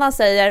någon annan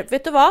säger,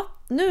 vet du vad?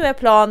 Nu är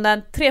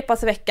planen 3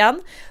 pass i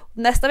veckan.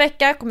 Nästa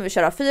vecka kommer vi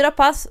köra 4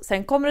 pass,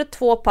 sen kommer det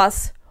 2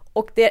 pass,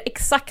 och det är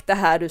exakt det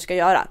här du ska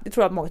göra. Det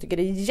tror jag att många tycker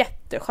är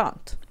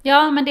jätteskönt.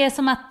 Ja, men det är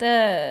som att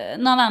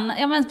någon annan,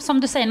 ja, men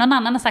som du säger, någon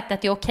annan har sagt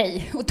att det är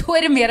okej. Och då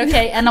är det mer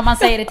okej än om man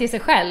säger det till sig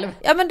själv.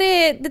 Ja, men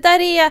det där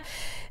är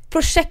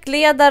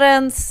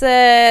projektledarens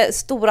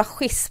stora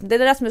schism. Det är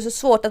det som är så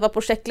svårt, att vara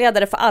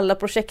projektledare för alla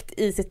projekt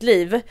i sitt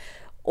liv.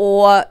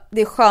 Och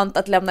det är skönt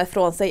att lämna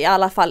ifrån sig i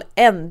alla fall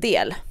en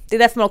del. Det är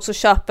därför man också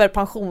köper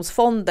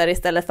pensionsfonder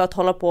istället för att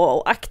hålla på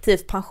och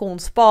aktivt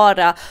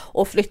pensionsspara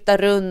och flytta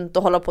runt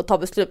och hålla på att ta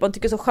beslut. Man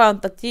tycker det är så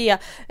skönt att ge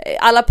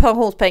alla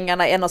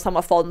pensionspengarna i en och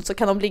samma fond, så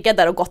kan de ligga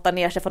där och gotta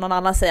ner sig för någon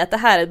annan säger att det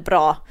här är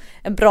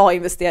en bra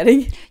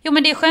investering. Jo,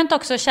 men det är skönt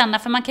också att känna,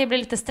 för man kan ju bli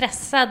lite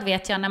stressad,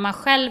 vet jag, när man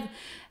själv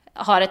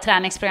har ett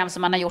träningsprogram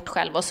som man har gjort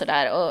själv och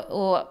sådär,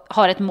 och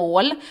har ett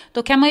mål,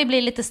 då kan man ju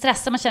bli lite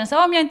stressad. Man känner sig,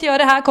 om jag inte gör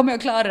det här kommer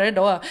jag klara det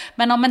då.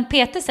 Men om en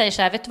PT säger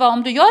så här, vet du vad,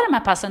 om du gör de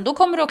här passen, då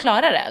kommer du att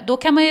klara det. Då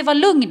kan man ju vara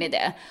lugn i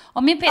det.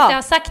 Om min PT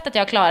har sagt att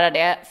jag klarar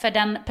det, för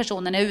den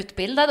personen är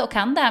utbildad och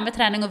kan det här med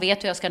träning och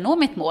vet hur jag ska nå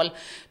mitt mål,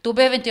 då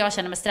behöver inte jag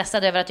känna mig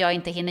stressad över att jag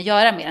inte hinner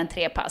göra mer än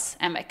 3 pass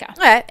en vecka.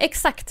 Nej,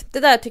 exakt. Det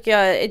där tycker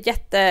jag är ett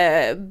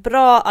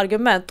jättebra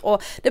argument,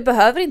 och det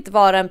behöver inte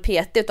vara en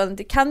PT, utan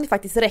det kan ju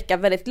faktiskt räcka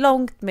väldigt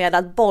långt med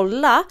att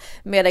bolla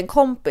med en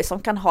kompis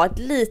som kan ha ett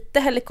lite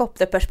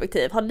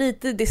helikopterperspektiv, ha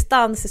lite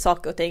distans i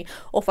saker och ting,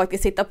 och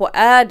faktiskt titta på,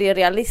 är det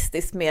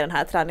realistiskt med den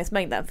här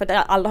träningsmängden? För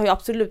alla har ju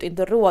absolut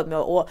inte råd med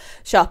att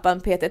köpa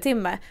en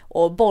PT-timme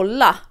och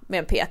bolla med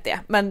en PT,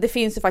 men det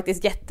finns ju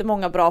faktiskt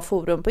jättemånga bra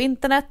forum på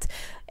internet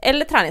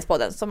eller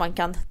Träningspodden som man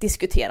kan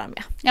diskutera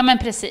med. Ja, men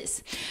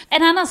precis.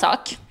 En annan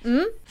sak.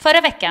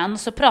 Förra veckan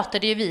så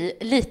pratade ju vi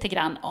lite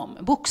grann om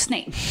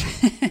boxning.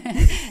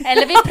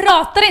 Eller vi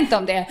pratar inte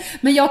om det,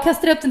 men jag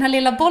kastade upp den här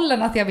lilla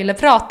bollen att jag ville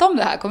prata om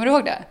det här. Kommer du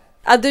ihåg det?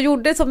 Ja, du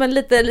gjorde som en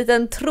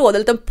liten tråd,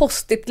 en liten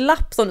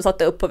post-it-lapp som du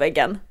satte upp på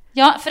väggen.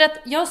 Ja, för att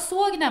jag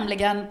såg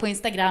nämligen på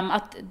Instagram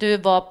att du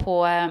var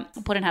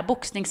på den här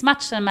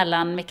boxningsmatchen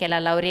mellan Mikaela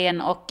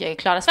Laurén och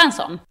Klara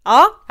Svensson.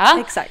 Ja,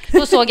 exakt.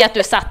 Då såg jag att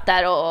du satt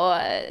där och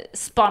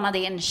spanade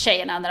in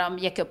tjejerna när de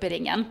gick upp i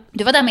ringen.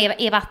 Du var där med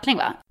Eva Attling,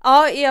 va?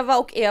 Ja,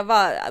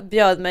 Eva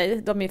bjöd mig.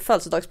 Det var min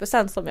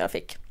födelsedagspresent som jag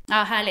fick. Ja,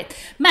 härligt.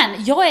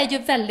 Men jag är ju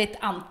väldigt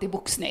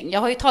anti-boxning. Jag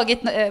har ju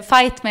tagit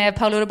fight med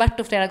Paolo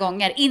Roberto flera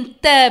gånger.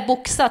 Inte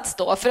boxats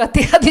då, för att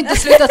det hade inte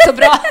slutat så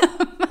bra.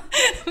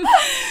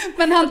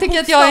 Men han tycker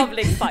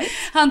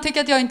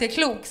att jag inte är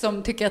klok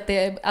som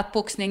tycker att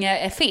boxning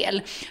är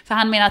fel. För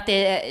han menar att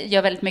det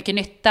gör väldigt mycket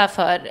nytta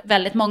för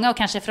väldigt många, och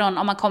kanske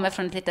om man kommer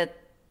från ett lite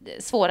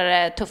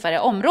svårare, tuffare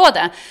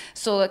område,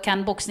 så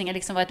kan boxningen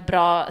liksom vara ett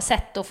bra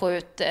sätt att få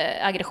ut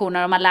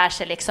aggressioner, och man lär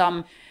sig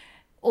liksom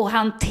och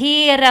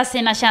hantera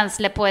sina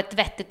känslor på ett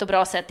vettigt och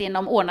bra sätt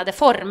inom ordnade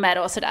former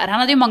och sådär. Han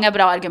hade ju många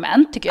bra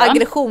argument, tycker jag.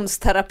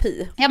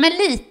 Aggressionsterapi. Ja, men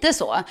lite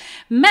så.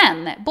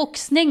 Men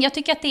boxning, jag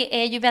tycker att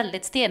det är ju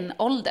väldigt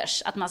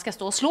stenålders att man ska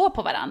stå och slå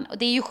på varann. Och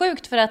det är ju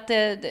sjukt, för att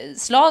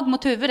slag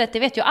mot huvudet, det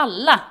vet ju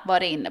alla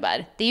vad det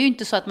innebär. Det är ju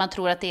inte så att man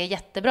tror att det är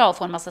jättebra att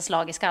få en massa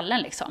slag i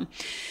skallen liksom.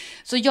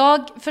 Så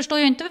jag förstår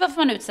ju inte varför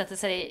man utsätter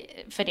sig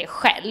för det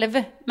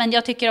själv. Men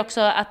jag tycker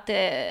också att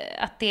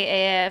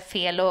det är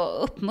fel att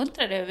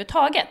uppmuntra det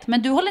överhuvudtaget.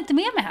 Men du håller inte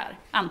med mig här,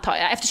 antar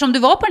jag, eftersom du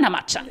var på den här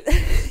matchen.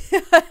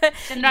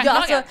 Känner du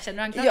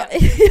anklagad?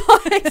 Ja,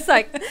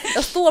 exakt.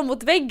 Jag står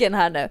mot väggen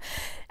här nu.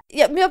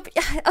 Ja, men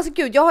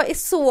jag är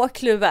så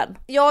kluven.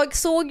 Jag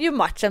såg ju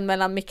matchen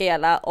mellan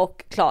Mikaela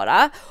och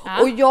Klara. Ja.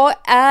 Och jag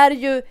är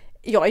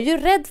ju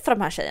rädd för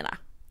de här tjejerna.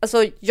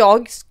 Alltså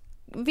jag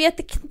vet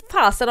inte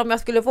fasen om jag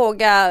skulle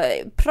våga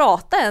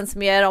prata ens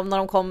mer om när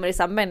de kommer i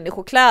så här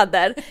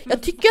människokläder.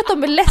 Jag tycker att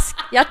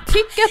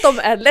de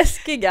är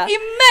läskiga. I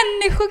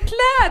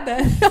människokläder?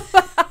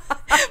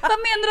 Vad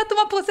menar du att de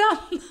har på sig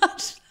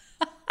annars?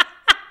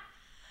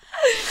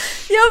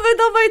 Ja, men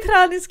de har ju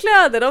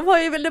träningskläder. De har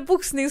ju väl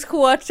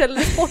boxningsshorts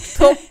eller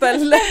sporttopp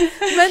eller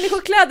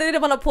människokläder är det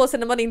man har på sig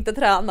när man inte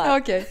tränar.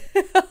 Okej.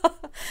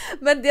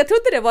 Men jag tror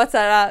inte det var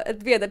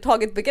ett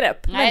vedertaget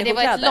begrepp. Nej, det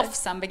var ett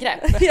lofsam-begrepp.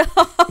 Ja.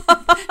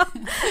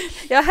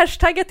 Jag har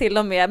hashtaggat till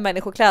och med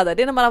människokläder.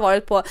 Det är när man har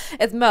varit på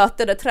ett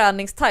möte där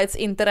träningstights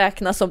inte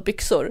räknas som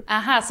byxor.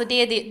 Aha, så det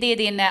är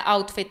din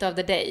outfit of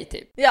the day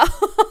typ. Ja.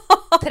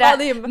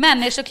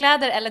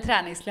 Människokläder eller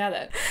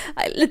träningskläder?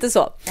 Nej, lite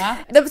så. Ja.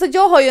 Så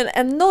jag har ju en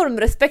enorm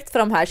respekt för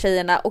de här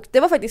tjejerna, och det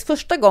var faktiskt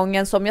första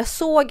gången som jag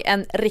såg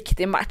en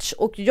riktig match.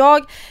 Och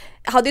jag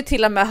hade ju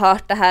till och med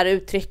hört det här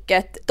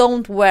uttrycket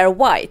don't wear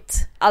white.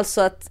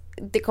 Alltså att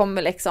det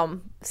kommer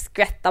liksom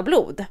skvätta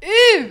blod.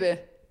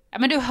 Ja,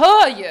 men du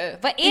hör ju.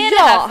 Vad är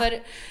det här för...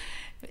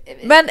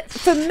 Men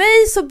för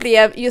mig så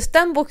blev just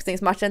den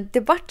boxningsmatchen, det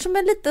var som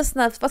en liten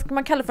sån, vad ska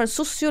man kalla för, en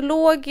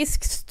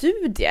sociologisk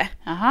studie.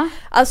 Aha.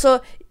 Alltså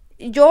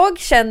jag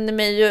känner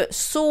mig ju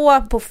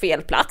så på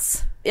fel plats.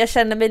 Jag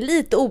känner mig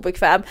lite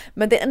obekväm,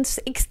 men det är en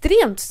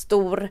extremt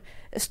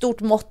stort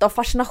mått av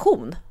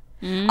fascination.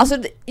 Alltså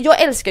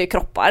jag älskar ju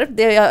kroppar.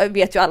 Det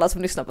vet ju alla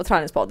som lyssnar på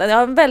Träningspodden. Jag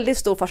har en väldigt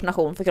stor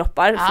fascination för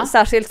kroppar,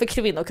 särskilt för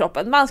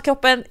kvinnokroppen.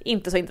 Manskroppen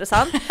inte så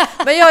intressant.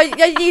 Men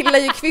jag gillar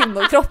ju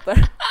kvinnokroppar.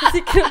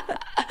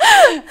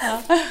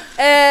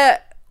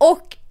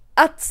 Och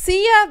att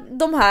se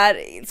de här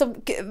som,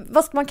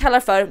 vad ska man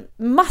kalla för,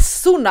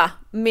 massorna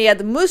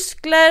med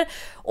muskler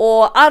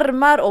och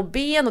armar och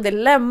ben, och det är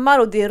lemmar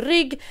och det är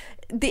rygg.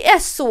 Det är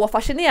så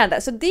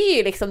fascinerande, så det är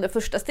ju liksom det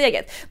första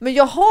steget. Men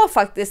jag har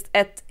faktiskt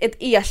ett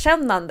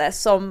erkännande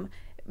som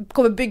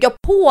kommer bygga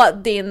på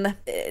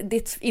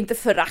ditt, inte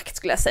förakt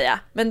skulle jag säga,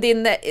 men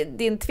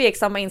din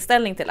tveksamma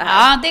inställning till det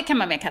här. Ja, det kan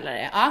man väl kalla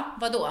det. Ja,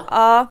 vadå?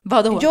 Ja,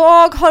 vadå?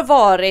 Jag har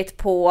varit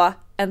på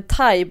en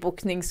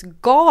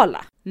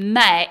thaiboxningsgala.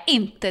 Nej,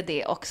 inte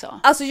det också.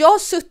 Alltså jag har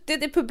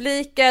suttit i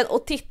publiken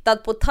och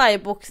tittat på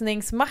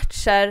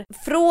thaiboxningsmatcher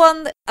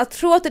från, jag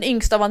tror att den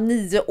yngsta var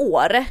 9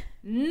 år.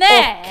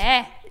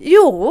 Nej!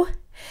 Jo,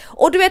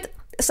 och du vet,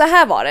 så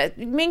här var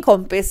det. Min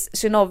kompis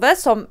Synove,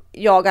 som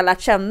jag har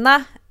lärt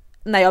känna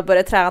när jag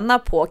började träna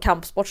på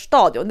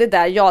Kampsportstadion, det är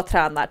där jag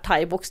tränar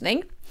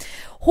thaiboxning.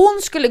 Hon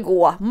skulle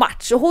gå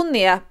match, och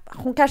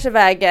hon kanske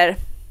väger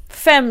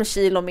 5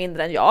 kilo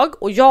mindre än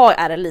jag, och jag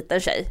är en liten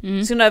tjej.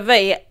 Synove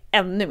är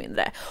ännu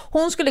mindre.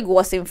 Hon skulle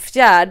gå sin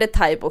 4:e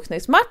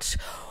thaiboxningsmatch.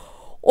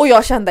 Och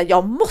jag kände,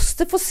 jag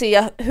måste få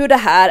se hur det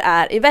här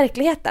är i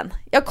verkligheten.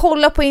 Jag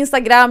kollar på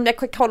Instagram,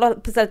 jag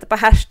kollar på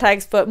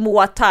hashtags för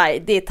Muay Thai,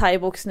 det är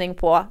thaiboxning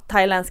på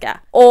thailändska.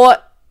 Och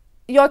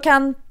jag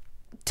kan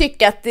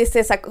tycka att det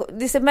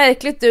ser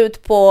märkligt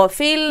ut på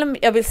film,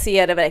 jag vill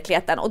se det i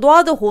verkligheten. Och då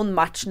hade hon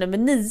match nummer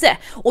 9.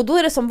 Och då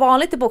är det som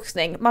vanligt i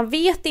boxning, man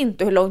vet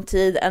inte hur lång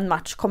tid en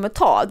match kommer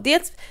ta.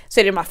 Dels så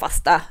är det de här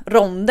fasta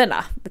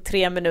ronderna,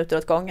 3 minuter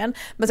åt gången.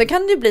 Men så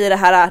kan det ju bli det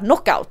här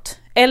knockout,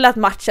 eller att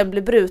matchen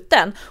blir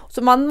bruten.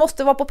 Så man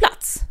måste vara på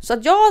plats. Så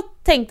att jag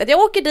tänkte att jag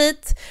åker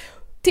dit,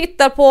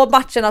 tittar på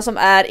matcherna som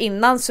är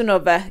innan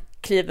Synove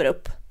kliver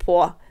upp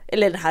på,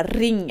 eller den här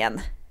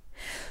ringen.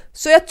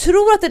 Så jag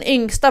tror att den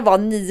yngsta var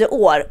 9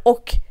 år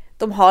och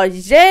de har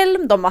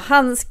hjälm, de har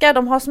handskar,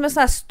 de har som en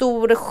sån här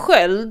stor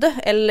sköld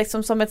eller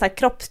liksom som en sån här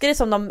kroppsgrej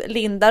som de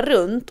lindar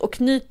runt och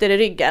knyter i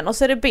ryggen och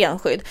så är det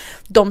benskydd.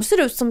 De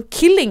ser ut som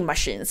killing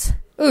machines.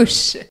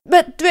 Usch!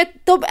 Men du vet,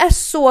 de är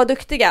så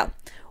duktiga.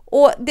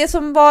 Och det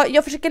som var,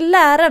 jag försöker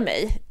lära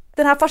mig,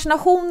 den här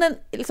fascinationen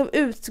liksom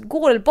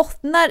utgår eller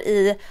bottnar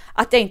i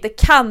att jag inte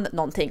kan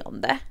någonting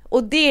om det.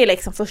 Och det är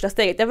liksom första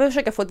steget, jag vill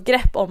försöka få ett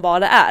grepp om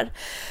vad det är.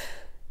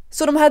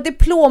 Så de här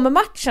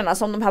diplommatcherna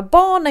som de här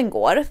barnen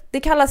går, det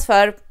kallas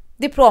för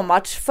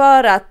diplommatch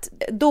för att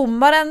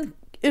domaren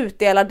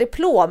utdelar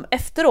diplom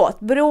efteråt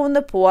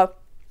beroende på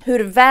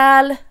hur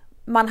väl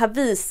man har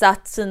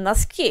visat sina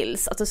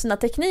skills, alltså sina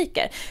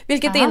tekniker.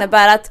 Vilket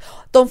innebär att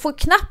de får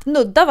knappt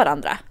nudda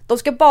varandra. De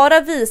ska bara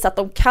visa att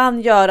de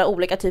kan göra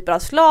olika typer av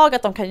slag,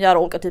 att de kan göra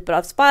olika typer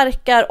av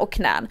sparkar och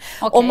knän.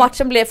 Okay. Om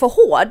matchen blev för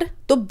hård,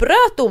 då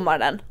bröt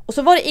domaren. Och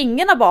så var det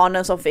ingen av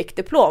barnen som fick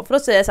diplom. För då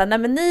säger jag så här, nej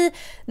men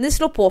ni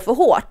slår på för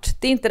hårt.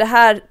 Det är inte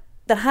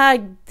den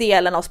här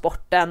delen av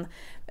sporten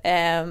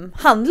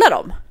handlar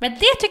om. Men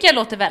det tycker jag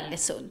låter väldigt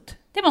sunt.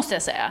 Det måste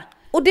jag säga.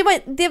 Och det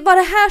var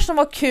det här som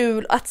var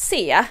kul att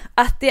se,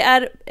 att det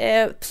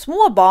är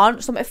små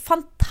barn som är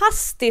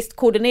fantastiskt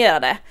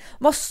koordinerade.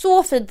 De har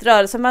så fint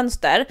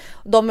rörelsemönster,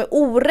 de är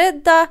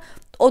orädda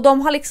och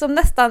de har liksom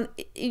nästan,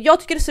 jag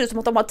tycker det ser ut som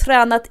att de har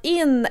tränat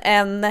in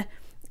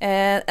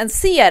en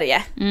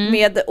serie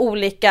med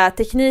olika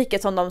tekniker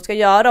som de ska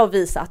göra och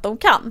visa att de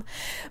kan.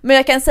 Men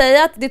jag kan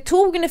säga att det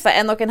tog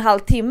ungefär 1,5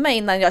 timme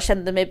innan jag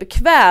kände mig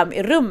bekväm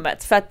i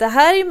rummet. För att det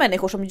här är ju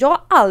människor som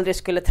jag aldrig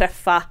skulle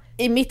träffa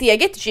i mitt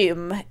eget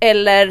gym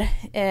eller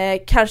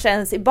kanske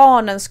ens i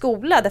barnens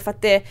skola. Därför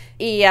att det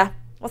är,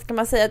 vad ska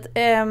man säga,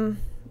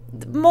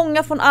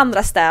 många från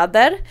andra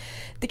städer.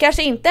 Det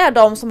kanske inte är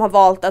de som har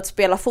valt att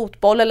spela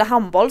fotboll eller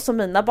handboll som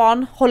mina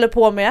barn håller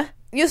på med.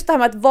 Just det här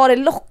med att vad det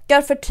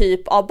lockar för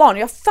typ av barn.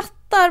 Jag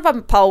fattar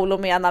vad Paolo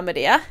menar med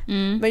det.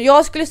 Men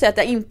jag skulle säga att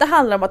det inte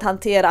handlar om att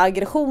hantera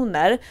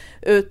aggressioner,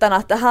 utan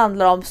att det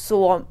handlar om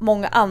så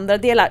många andra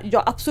delar.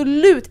 Jag är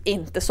absolut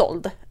inte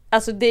såld.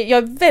 Alltså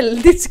jag är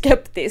väldigt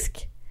skeptisk.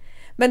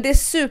 Men det är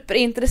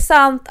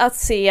superintressant att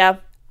se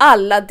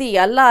alla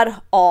delar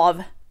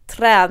av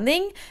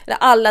träning eller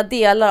alla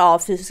delar av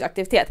fysisk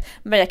aktivitet.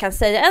 Men jag kan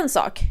säga en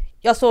sak.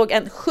 Jag såg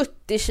en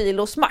 70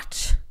 kilos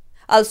match.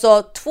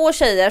 Alltså 2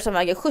 tjejer som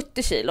väger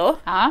 70 kilo.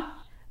 Ja.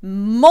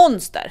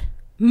 Monster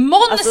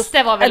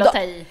alltså, var väl att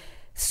ta i.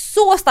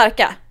 Så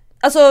starka.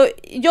 Alltså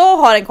jag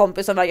har en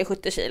kompis som väger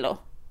 70 kilo.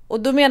 Och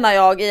då menar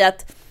jag i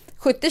att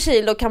 70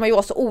 kilo kan man ju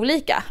vara så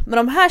olika. Men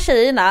de här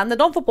tjejerna, när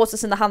de får på sig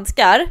sina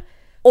handskar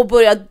och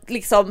börjar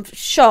liksom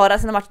köra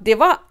sina matcher,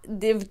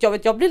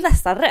 jag blir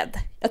nästan rädd.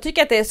 Jag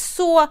tycker att det är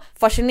så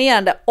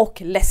fascinerande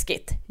och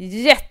läskigt.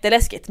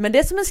 Jätteläskigt. Men det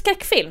är som en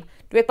skräckfilm.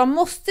 Du vet, man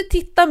måste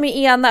titta med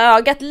ena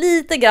ögat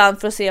lite grann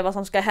för att se vad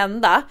som ska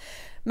hända.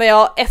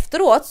 Men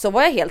efteråt så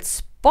var jag helt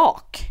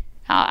spak.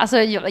 Ja,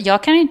 alltså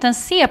jag kan ju inte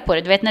ens se på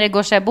det. Du vet när det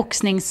går så här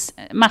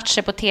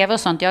boxningsmatcher på tv och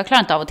sånt. Jag klarar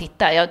inte av att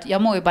titta.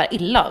 Jag mår ju bara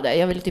illa av det.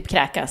 Jag vill typ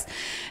kräkas.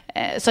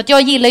 Så att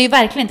jag gillar ju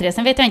verkligen inte det.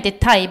 Sen vet jag inte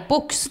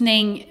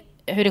thai-boxning,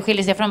 hur det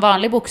skiljer sig från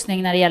vanlig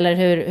boxning när det gäller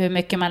hur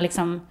mycket man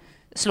liksom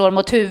slår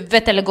mot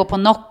huvudet eller går på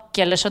knock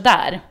eller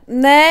sådär.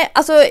 Nej,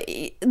 alltså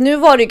nu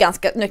var det ju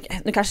ganska,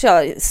 nu kanske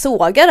jag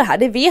sågar det här,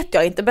 det vet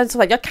jag inte, men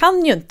så jag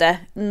kan ju inte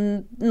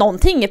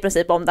någonting i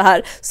princip om det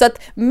här. Så att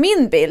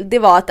min bild, det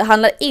var att det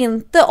handlar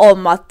inte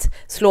om att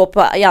slå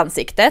i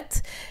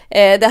ansiktet.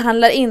 Det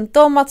handlar inte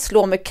om att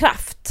slå med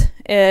kraft,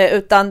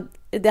 utan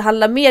det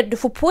handlar mer, du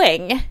får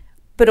poäng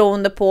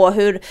beroende på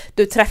hur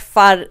du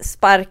träffar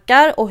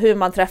sparkar och hur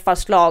man träffar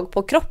slag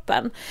på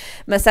kroppen.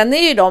 Men sen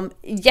är ju de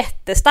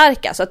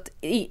jättestarka, så att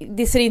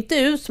det ser inte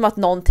ut som att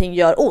någonting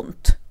gör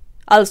ont.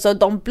 Alltså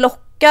de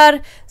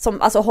blockar,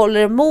 som alltså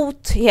håller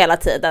emot hela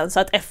tiden, så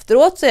att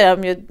efteråt så är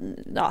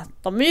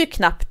de är ju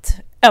knappt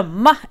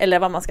ömma, eller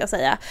vad man ska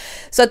säga.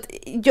 Så att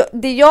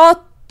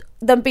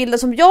den bilden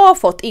som jag har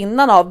fått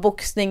innan av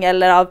boxning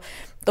eller av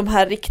de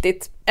här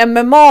riktigt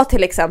MMA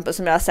till exempel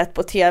som jag har sett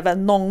på tv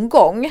någon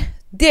gång,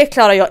 det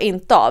klarar jag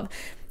inte av.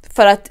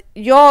 För att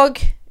jag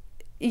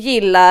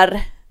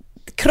gillar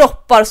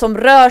kroppar som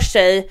rör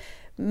sig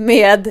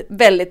med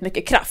väldigt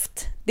mycket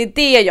kraft. Det är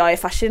det jag är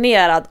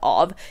fascinerad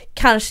av.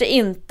 Kanske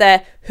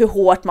inte hur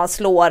hårt man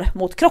slår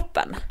mot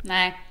kroppen.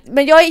 Nej.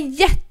 Men jag är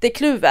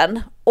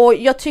jättekluven. Och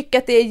jag tycker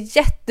att det är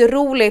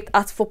jätteroligt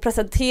att få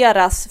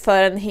presenteras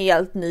för en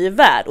helt ny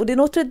värld. Och det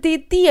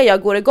är det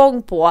jag går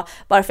igång på.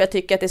 Varför jag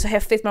tycker att det är så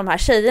häftigt med de här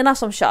tjejerna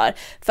som kör.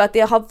 För att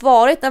det har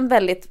varit en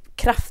väldigt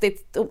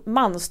kraftigt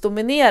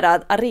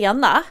mansdominerad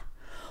arena.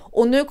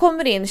 Och nu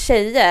kommer det in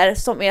tjejer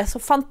som är så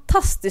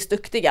fantastiskt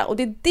duktiga. Och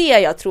det är det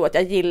jag tror att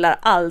jag gillar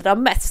allra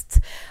mest.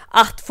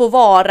 Att få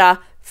vara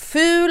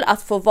ful,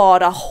 att få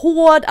vara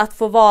hård, att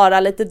få vara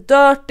lite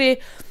dirty.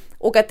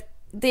 Och att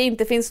det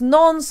inte finns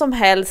någon som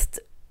helst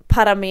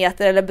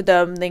parameter eller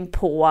bedömning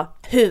på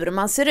hur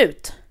man ser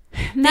ut.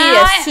 Det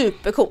är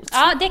supercoolt.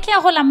 Ja, det kan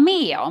jag hålla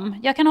med om.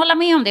 Jag kan hålla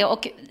med om det.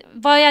 Och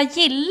vad jag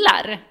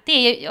gillar,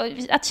 det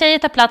är att tjejer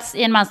tar plats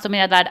i en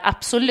mansdominerad värld,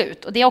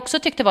 absolut. Och det jag också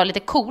tyckte var lite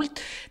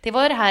coolt, det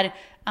var det här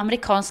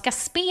amerikanska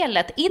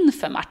spelet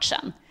inför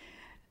matchen.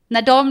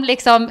 När de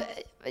liksom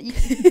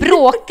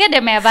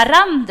bråkade med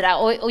varandra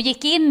och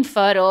gick in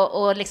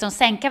för att liksom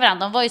sänka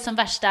varandra. De var ju som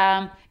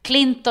värsta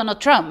Clinton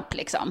och Trump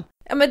liksom.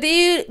 Ja, men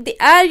det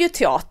är ju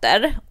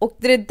teater, och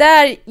det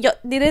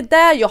är det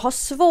där jag har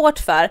svårt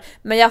för,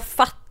 men jag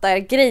fattar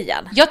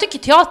grejen. Jag tycker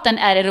teatern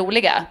är det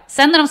roliga.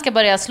 Sen när de ska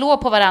börja slå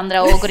på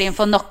varandra och går in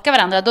för att knocka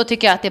varandra, då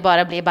tycker jag att det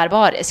bara blir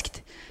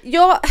barbariskt.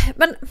 Ja,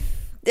 men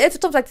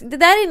som sagt, det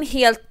där är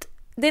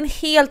en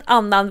helt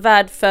annan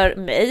värld för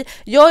mig.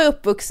 Jag är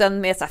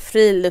uppvuxen med så här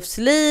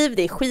friluftsliv,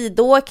 det är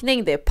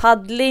skidåkning, det är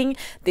paddling,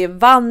 det är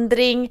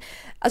vandring.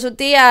 Alltså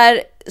det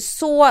är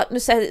så,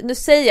 nu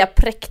säger jag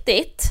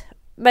präktigt,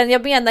 men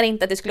jag menar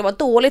inte att det skulle vara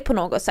dåligt på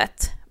något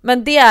sätt.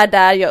 Men det är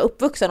där jag är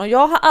uppvuxen, och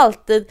jag har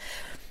alltid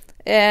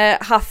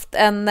haft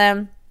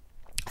en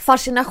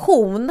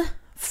fascination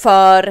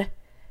för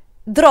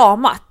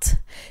dramat.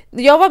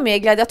 Jag var med i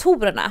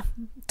Gladiatorerna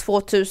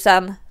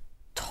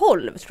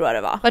 2012 tror jag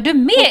det var. Var du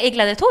med i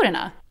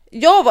Gladiatorerna?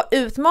 Jag var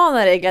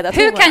utmanare i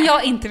Gladiatorerna. Hur kan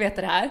jag inte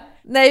veta det här?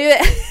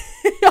 Nej,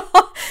 ja,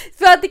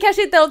 för att det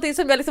kanske inte är någonting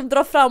som jag liksom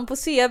drar fram på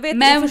CV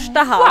i första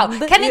hand.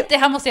 Wow, kan inte,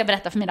 här måste jag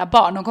berätta för mina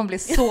barn, de kommer bli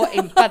så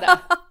impade.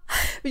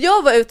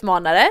 Jag var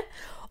utmanare,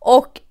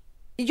 och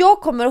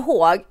jag kommer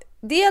ihåg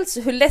dels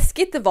hur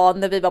läskigt det var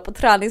när vi var på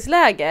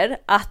träningsläger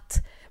att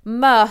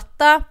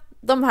möta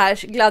de här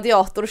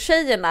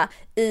gladiatortjejerna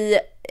i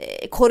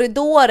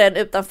korridoren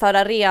utanför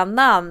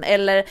arenan,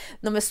 eller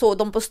när vi såg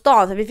dem på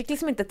stan. Så vi fick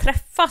liksom inte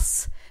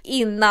träffas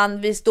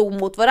innan vi stod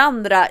mot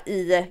varandra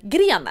i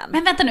grenen.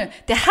 Men vänta nu,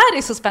 det här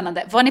är så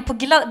spännande.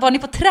 Var ni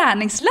på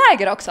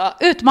träningsläger också?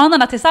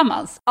 Utmanarna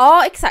tillsammans?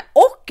 Ja, exakt.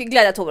 Och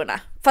gladiatorerna.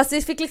 Fast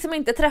vi fick liksom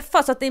inte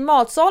träffas. Så att i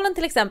matsalen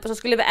till exempel så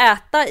skulle vi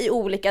äta i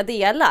olika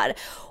delar.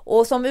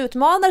 Och som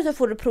utmanare så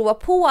får du prova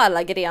på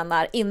alla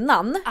grenar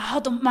innan.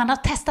 Man har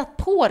testat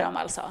på dem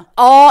alltså?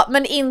 Ja,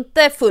 men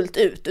inte fullt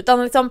ut.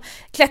 Utan liksom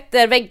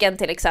klätterväggen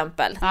till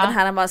exempel. Den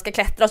här när man ska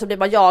klättra och så blir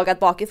man jagad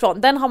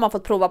bakifrån. Den har man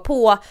fått prova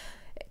på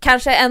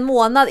kanske en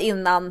månad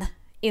innan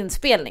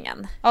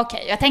inspelningen.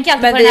 Okej, jag tänker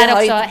alltid på den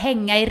här också,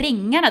 hänga i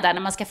ringarna där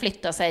när man ska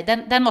flytta sig.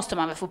 Den måste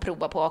man väl få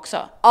prova på också?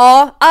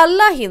 Ja,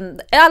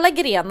 alla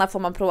grenar får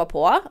man prova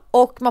på.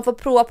 Och man får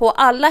prova på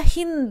alla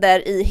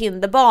hinder i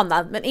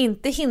hinderbanan, men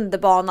inte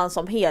hinderbanan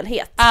som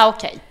helhet.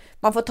 Okej.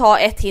 Man får ta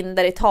ett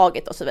hinder i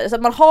taget och så vidare. Så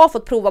man har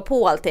fått prova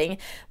på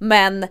allting,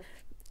 men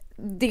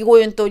det går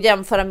ju inte att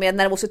jämföra med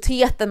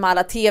nervositeten med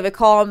alla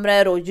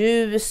tv-kameror och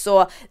ljus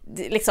och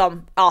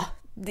liksom,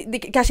 det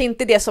kanske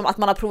inte är det som att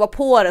man har provat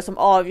på det som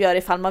avgör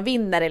ifall man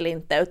vinner eller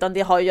inte, utan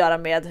det har att göra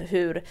med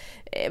hur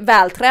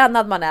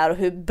vältränad man är och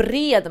hur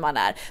bred man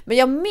är. Men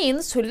jag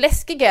minns hur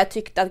läskiga jag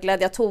tyckte att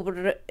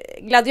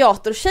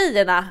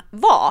gladiatortjejerna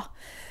var.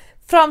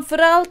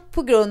 Framförallt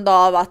på grund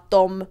av att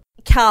de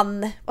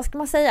kan, vad ska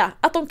man säga,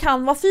 att de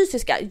kan vara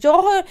fysiska.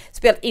 Jag har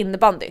spelat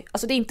innebandy,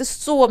 alltså det är inte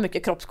så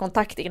mycket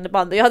kroppskontakt i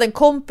innebandy. Jag hade en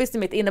kompis i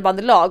mitt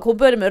innebandylag, hon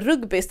började med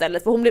rugby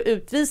istället för hon blev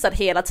utvisad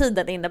hela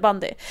tiden i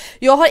innebandy.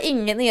 Jag har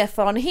ingen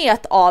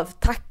erfarenhet av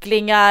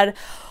tacklingar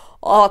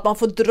och att man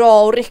får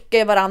dra och rycka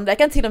i varandra. Jag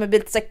kan till och med bli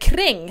lite så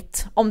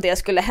kränkt om det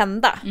skulle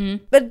hända.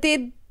 Men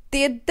det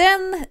är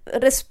den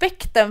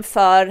respekten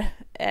för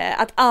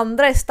att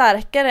andra är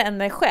starkare än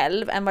mig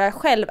själv, än vad jag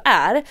själv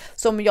är,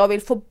 som jag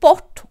vill få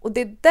bort. Och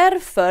det är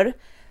därför,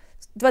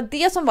 det var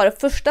det som var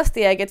det första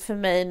steget för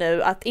mig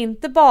nu, att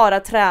inte bara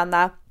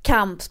träna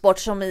kampsport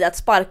som i att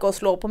sparka och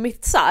slå på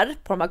mittsar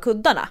på de här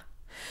kuddarna,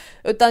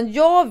 utan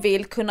jag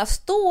vill kunna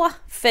stå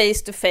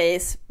face to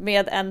face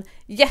med en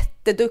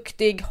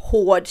jätteduktig,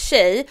 hård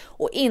tjej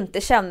och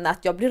inte känna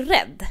att jag blir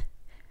rädd.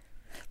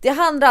 Det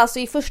handlar alltså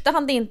i första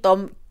hand inte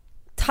om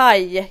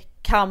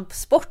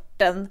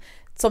thai-kampsporten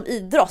som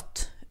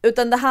idrott,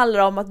 utan det handlar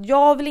om att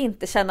jag vill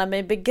inte känna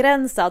mig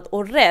begränsad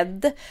och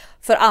rädd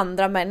för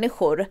andra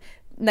människor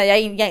när jag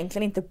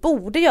egentligen inte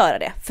borde göra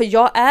det. För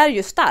jag är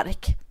ju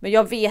stark, men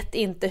jag vet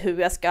inte hur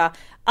jag ska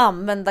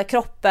använda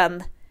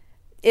kroppen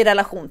i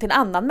relation till en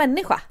annan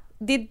människa.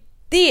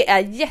 Det är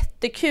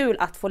jättekul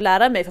att få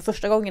lära mig för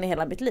första gången i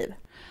hela mitt liv.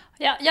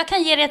 Ja, jag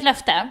kan ge dig ett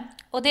löfte,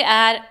 och det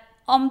är,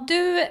 om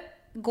du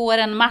går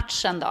en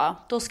match en dag,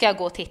 då ska jag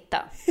gå och titta.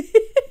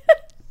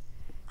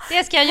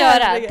 Det ska jag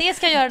göra. Det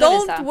ska jag göra,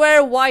 Don't Lisa.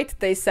 wear white,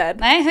 they said.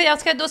 Nej,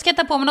 då ska jag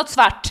ta på mig något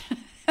svart.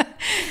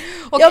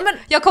 Och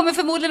jag kommer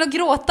förmodligen att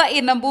gråta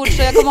inombords,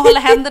 så jag kommer hålla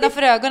händerna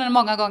för ögonen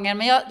många gånger.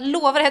 Men jag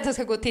lovar att jag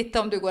ska gå och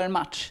titta om du går en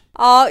match.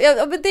 Ja,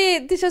 men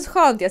det känns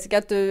skönt, Jessica,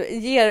 att du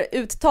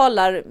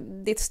uttalar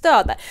ditt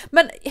stöd där.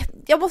 Men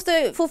jag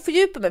måste få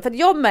fördjupa mig, för att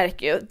jag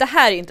märker ju, det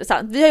här är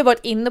intressant. Vi har ju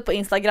varit inne på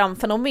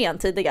Instagram-fenomen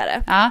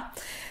tidigare. Ja.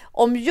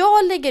 Om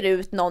jag lägger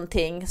ut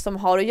någonting som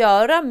har att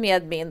göra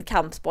med min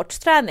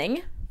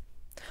kampsportsträning,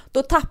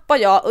 då tappar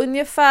jag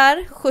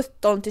ungefär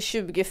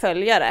 17-20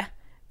 följare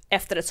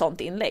efter ett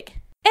sånt inlägg.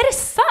 Är det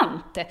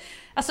sant?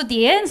 Alltså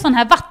det är en sån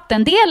här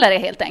vattendelare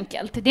helt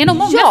enkelt. Det är nog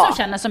många som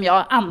känner som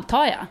jag,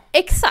 antar jag.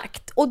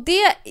 Exakt, och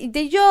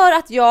det gör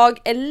att jag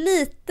är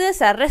lite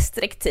så här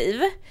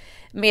restriktiv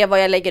med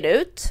vad jag lägger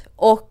ut,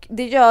 och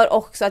det gör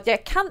också att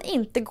jag kan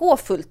inte gå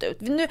fullt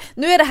ut.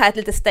 Nu är det här ett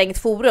lite stängt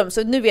forum,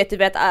 så nu vet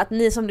vi att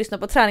ni som lyssnar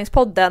på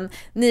Träningspodden,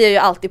 ni är ju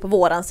alltid på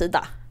våran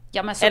sida.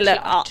 Ja, men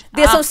såklart.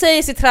 Det som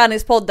sägs i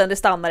Träningspodden, det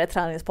stannar i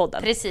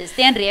Träningspodden. Precis,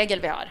 det är en regel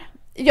vi har.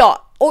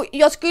 Ja, och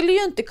jag skulle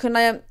ju inte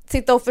kunna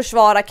sitta och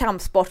försvara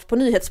kampsport på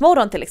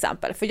Nyhetsmorgon till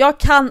exempel, för jag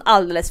kan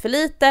alldeles för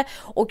lite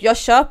och jag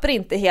köper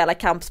inte hela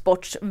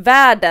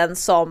kampsportsvärlden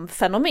som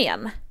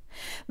fenomen.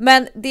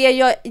 Men det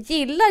jag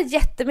gillar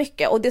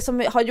jättemycket, och det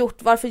som har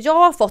gjort varför jag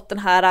har fått den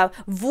här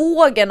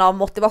vågen av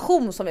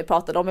motivation som vi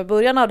pratade om i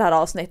början av det här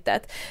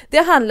avsnittet, det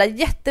handlar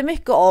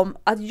jättemycket om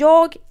att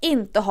jag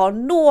inte har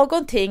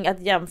någonting att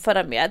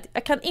jämföra med.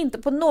 Jag kan inte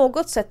på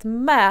något sätt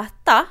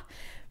mäta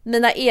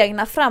mina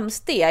egna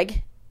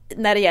framsteg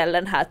när det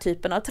gäller den här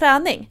typen av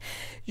träning.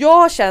 Jag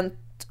har känt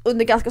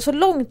under ganska så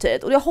lång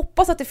tid, och jag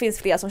hoppas att det finns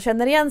fler som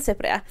känner igen sig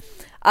på det,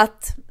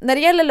 att när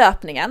det gäller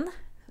löpningen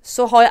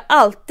så har jag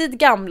alltid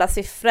gamla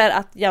siffror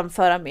att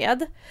jämföra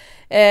med.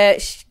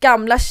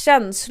 Gamla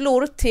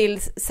känslor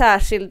till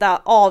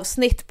särskilda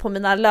avsnitt på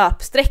mina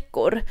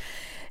löpsträckor.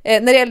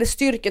 När det gäller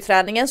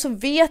styrketräningen så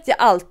vet jag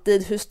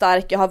alltid hur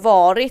stark jag har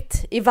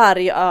varit i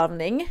varje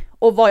övning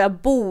och vad jag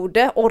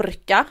borde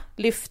orka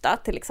lyfta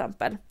till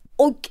exempel.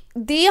 Och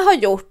det har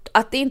gjort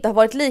att det inte har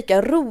varit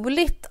lika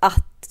roligt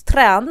att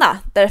träna,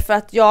 därför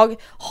att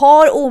jag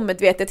har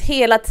omedvetet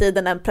hela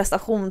tiden en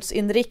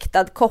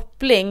prestationsinriktad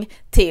koppling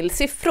till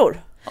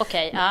siffror.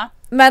 Okej, ja.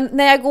 Men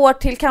när jag går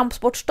till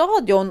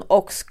kampsportstadion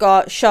och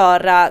ska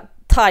köra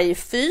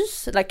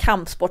thai-fys eller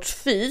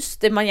kampsportsfys,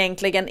 där man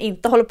egentligen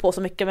inte håller på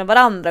så mycket med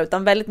varandra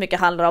utan väldigt mycket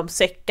handlar om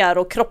säckar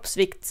och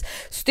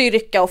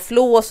kroppsviktsstyrka och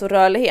flås och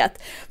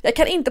rörlighet. Jag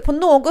kan inte på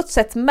något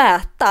sätt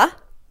mäta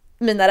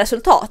mina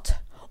resultat.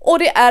 Och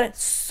det är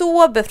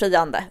så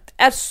befriande,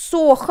 det är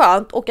så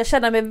skönt, och jag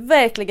känner mig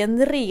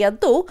verkligen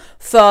redo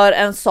för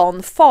en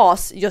sån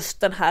fas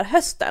just den här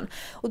hösten.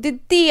 Och det är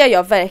det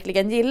jag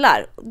verkligen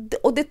gillar.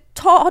 Och det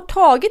har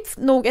tagit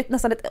nog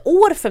nästan ett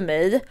år för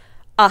mig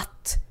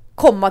att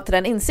komma till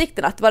den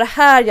insikten, att det var det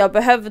här jag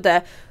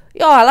behövde,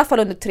 ja, i alla fall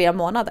under 3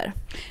 månader.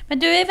 Men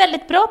du är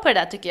väldigt bra på det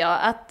där tycker jag,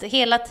 att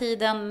hela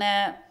tiden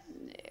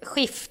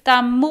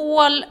skifta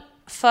mål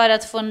för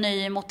att få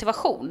ny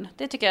motivation.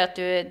 Det tycker jag att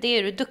det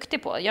är du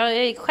duktig på. Jag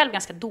är själv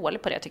ganska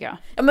dålig på det tycker jag.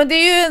 Ja, men det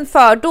är ju en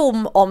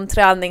fördom om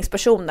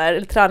träningspersoner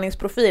eller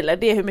träningsprofiler.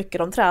 Det är hur mycket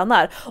de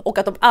tränar och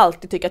att de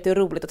alltid tycker att det är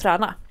roligt att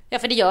träna. Ja,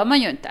 för det gör man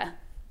ju inte.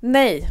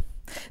 Nej.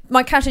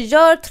 Man kanske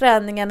gör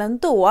träningen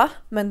ändå,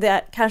 men det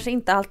är kanske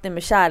inte alltid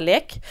med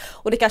kärlek.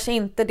 Och det kanske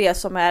inte är det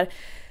som är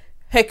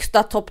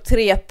högsta topp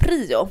 3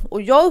 prio.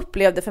 Och jag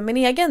upplevde för min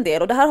egen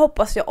del, och det här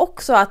hoppas jag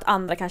också att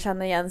andra kan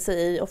känna igen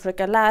sig i och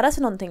försöka lära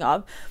sig någonting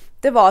av.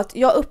 Det var att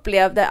jag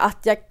upplevde att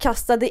jag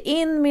kastade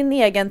in min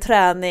egen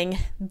träning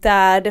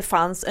där det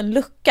fanns en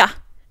lucka.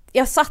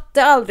 Jag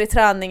satte aldrig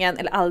träningen,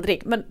 eller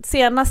aldrig, men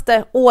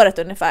senaste året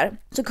ungefär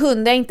så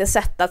kunde jag inte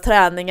sätta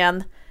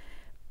träningen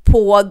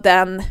på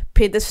den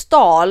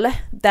pedestal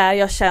där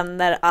jag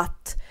känner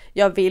att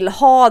jag vill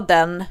ha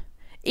den,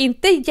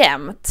 inte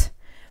jämt,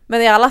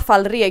 men i alla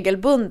fall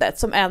regelbundet,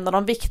 som en av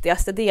de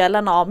viktigaste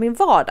delarna av min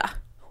vardag.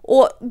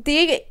 Och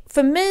det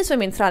för mig så är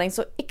min träning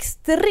så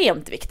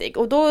extremt viktig.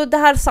 Och då, det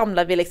här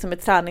samlar vi liksom i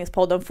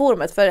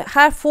Träningspodden-forumet. För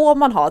här får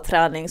man ha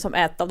träning som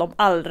ett av de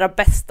allra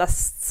bästa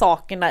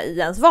sakerna i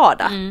ens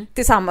vardag.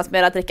 Tillsammans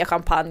med att dricka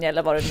champagne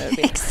eller vad du nu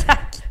vill.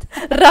 Exakt.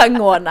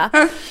 Rangordna.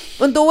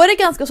 Men då är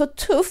det ganska så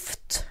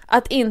tufft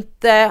att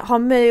inte ha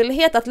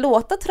möjlighet att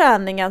låta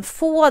träningen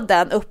få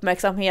den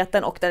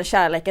uppmärksamheten och den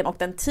kärleken och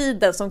den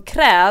tiden som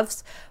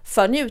krävs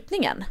för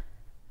njutningen.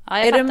 Ja,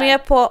 är du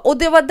med på? Och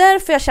det var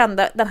därför jag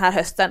kände den här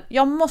hösten,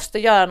 jag måste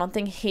göra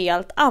någonting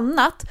helt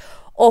annat.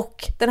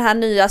 Och den här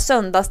nya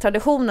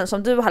söndagstraditionen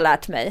som du har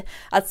lärt mig,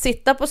 att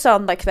sitta på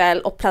söndag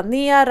kväll och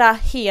planera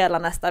hela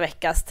nästa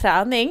veckas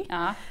träning.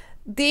 Ja.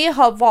 Det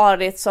har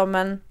varit som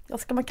en, vad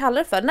ska man kalla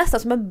det för? Nästan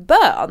som en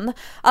bön.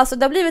 Alltså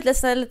det har blivit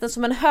lite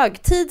som en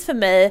högtid för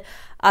mig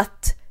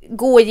att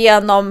gå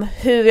igenom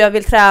hur jag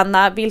vill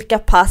träna, vilka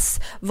pass,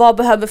 vad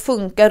behöver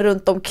funka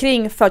runt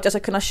omkring för att jag ska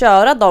kunna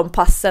köra de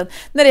passen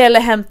när det gäller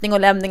hämtning och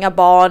lämning av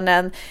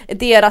barnen,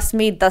 deras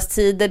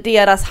middagstider,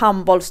 deras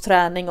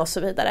handbollsträning och så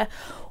vidare.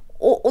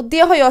 Och det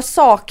har jag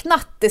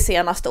saknat det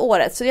senaste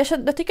året, så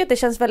jag tycker att det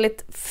känns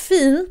väldigt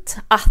fint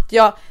att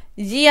jag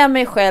ger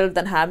mig själv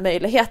den här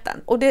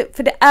möjligheten.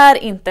 För det är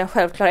inte en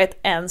självklarhet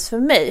ens för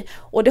mig.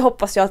 Och det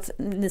hoppas jag att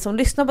ni som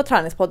lyssnar på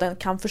Träningspodden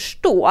kan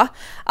förstå.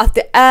 Att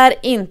det är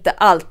inte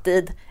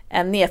alltid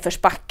en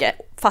nedförsbacke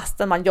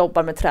fastän man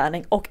jobbar med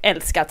träning och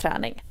älskar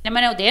träning. Ja,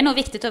 men det är nog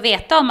viktigt att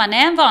veta om man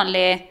är en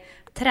vanlig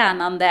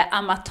tränande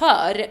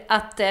amatör.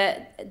 Att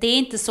det är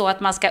inte så att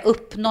man ska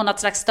uppnå något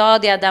slags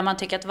stadie där man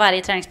tycker att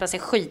varje träningspass är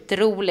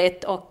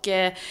skitroligt. Och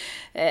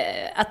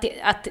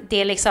att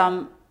det är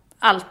liksom...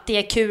 alltid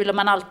är kul och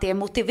man alltid är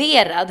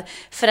motiverad.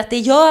 För att det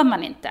gör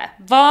man inte.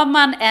 Vad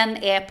man än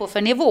är på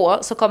för nivå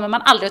så kommer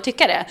man aldrig att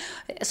tycka det.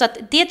 Så att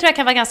det tror jag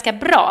kan vara ganska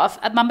bra.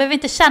 Att man behöver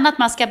inte känna att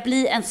man ska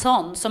bli en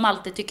sån som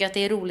alltid tycker att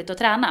det är roligt att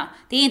träna.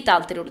 Det är inte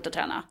alltid roligt att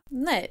träna.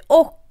 Nej,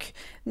 och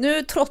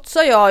nu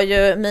trotsar jag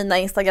ju mina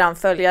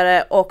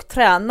Instagram-följare och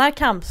tränar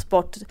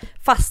kampsport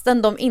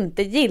fastän de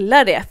inte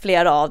gillar det,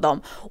 flera av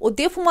dem. Och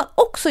det får man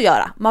också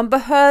göra. Man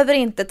behöver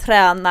inte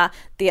träna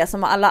det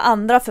som alla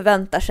andra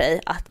förväntar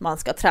sig att man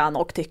ska träna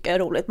och tycka är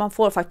roligt. Man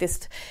får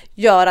faktiskt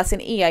göra sin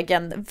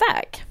egen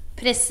väg.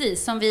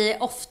 Precis, som vi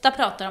ofta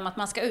pratar om, att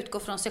man ska utgå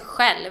från sig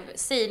själv.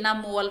 Sina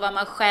mål, vad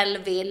man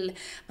själv vill,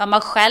 vad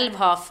man själv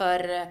har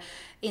för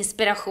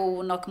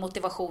inspiration och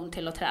motivation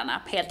till att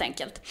träna, helt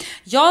enkelt.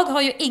 Jag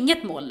har ju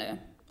inget mål nu.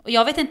 Och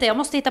jag vet inte, jag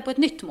måste hitta på ett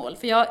nytt mål.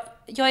 För jag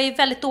är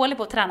väldigt dålig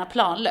på att träna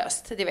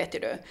planlöst, det vet ju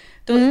du.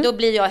 Då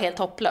blir jag helt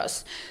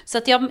hopplös. Så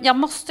att jag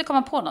måste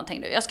komma på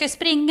någonting nu. Jag ska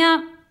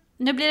springa,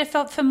 nu blir det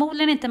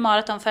förmodligen inte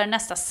maraton för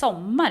nästa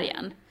sommar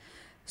igen.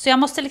 Så jag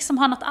måste liksom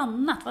ha något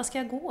annat. Vad ska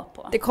jag gå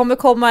på? Det kommer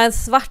komma en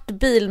svart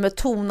bil med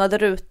tonade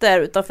rutor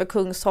utanför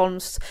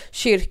Kungsholms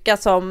kyrka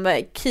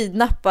som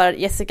kidnappar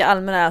Jessica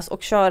Almenäs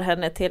och kör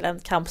henne till en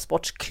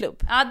kampsportsklubb.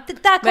 Ja,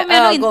 där kommer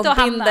jag nog inte att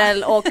hamna. Med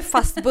ögonbindel och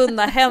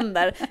fastbundna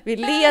händer. Vi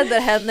leder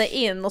henne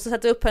in och så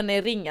sätter vi upp henne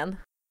i ringen.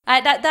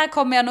 Nej, där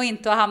kommer jag nog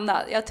inte att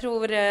hamna. Jag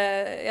tror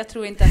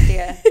inte att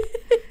det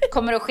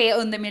kommer att ske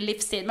under min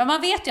livstid. Men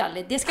man vet ju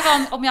aldrig. Det ska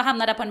vara om jag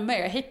hamnar där på en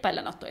möhippa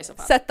eller något då i så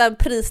fall. Sätta en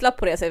prislapp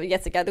på det, säger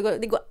Jessica.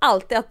 Det går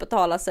alltid att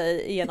betala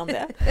sig igenom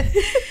det.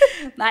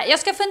 Nej, jag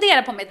ska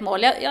fundera på mitt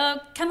mål. Jag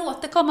kan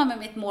återkomma med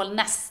mitt mål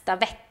nästa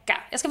vecka.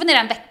 Jag ska fundera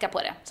en vecka på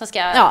det. Så ska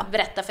jag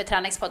berätta för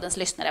Träningspoddens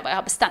lyssnare vad jag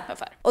har bestämt mig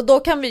för. Och då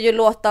kan vi ju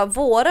låta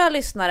våra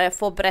lyssnare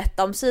få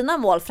berätta om sina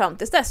mål fram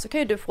tills dess. Så kan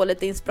ju du få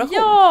lite inspiration.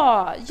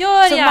 Ja,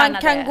 gör så gärna det. Så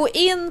man kan gå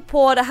in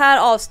på det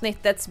här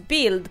avsnittets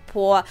bild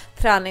på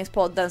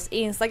Träningspoddens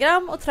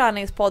Instagram och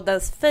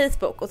Träningspoddens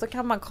Facebook. Och så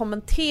kan man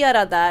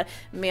kommentera där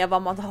med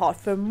vad man har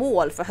för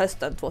mål för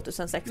hösten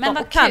 2016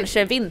 och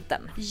kanske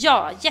vintern.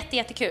 Ja,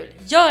 jättekul.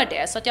 Gör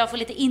det så att jag får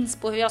lite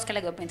inspo hur jag ska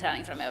lägga upp min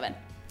träning framöver.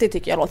 Det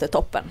tycker jag låter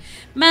toppen.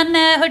 Men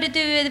hörde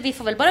du, vi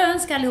får väl bara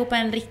önska allihopa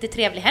en riktigt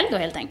trevlig helg då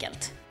helt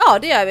enkelt. Ja,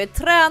 det gör vi.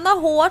 Träna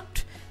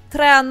hårt,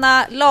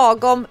 träna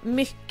lagom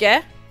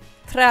mycket,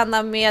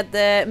 träna med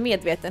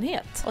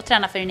medvetenhet. Och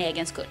träna för din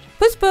egen skull.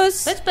 Puss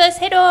puss! Puss puss,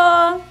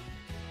 hejdå!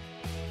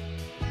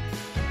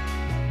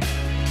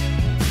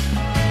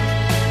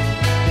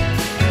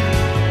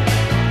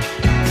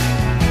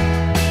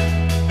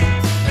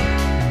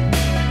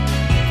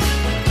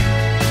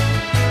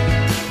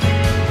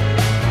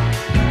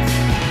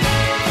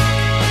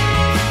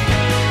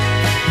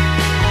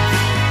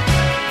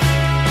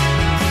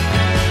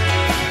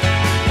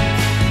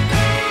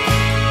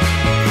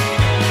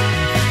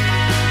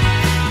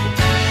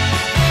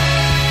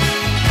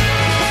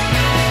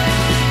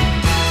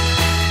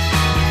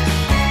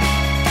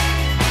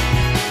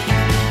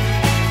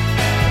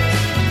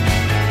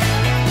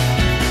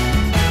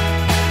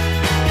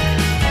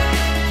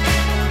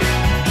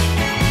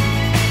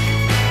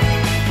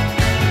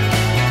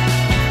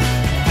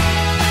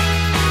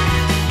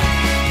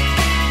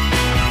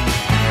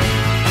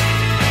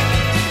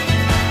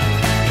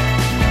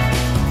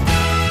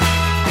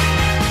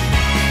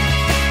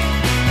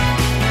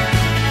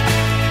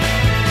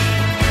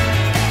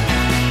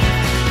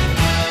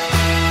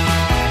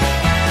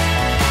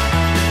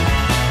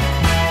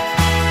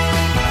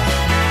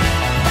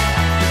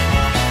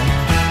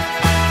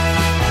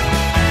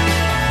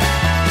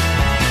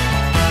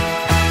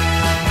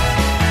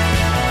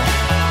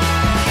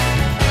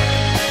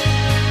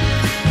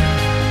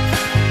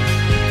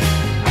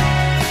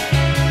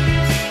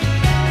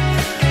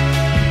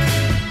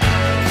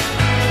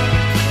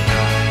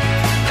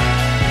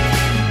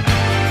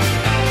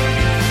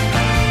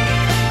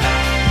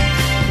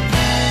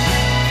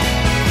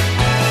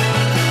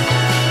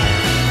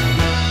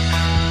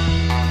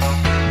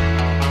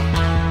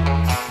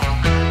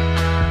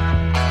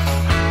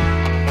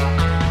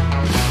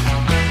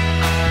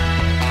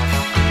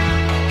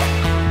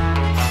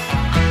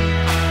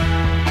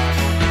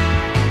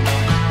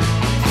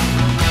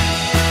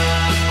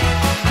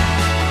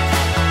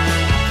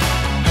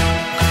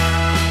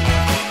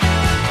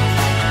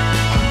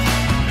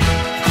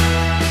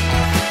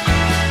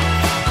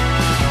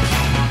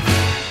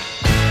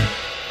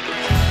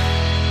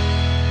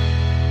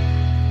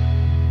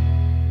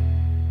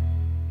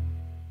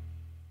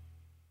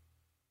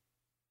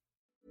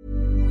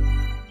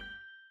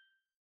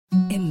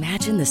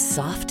 Imagine the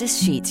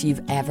softest sheets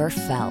you've ever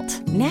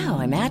felt.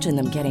 Now imagine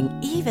them getting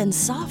even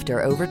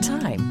softer over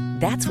time.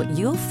 That's what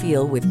you'll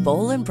feel with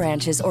Boll &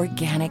 Branch's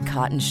organic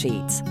cotton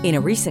sheets. In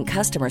a recent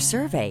customer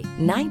survey,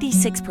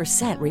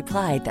 96%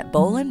 replied that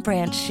Boll &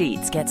 Branch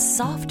sheets get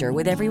softer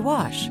with every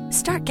wash.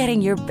 Start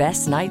getting your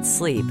best night's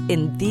sleep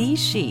in these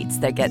sheets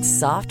that get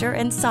softer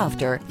and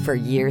softer for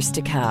years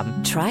to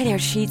come. Try their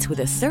sheets with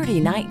a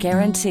 30-night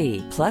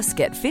guarantee. Plus,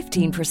 get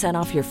 15%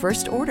 off your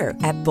first order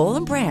at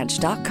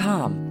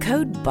bollandbranch.com.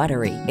 Code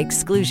BUTTERY.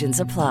 Exclusions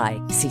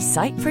apply. See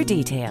site for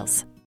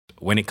details.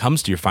 When it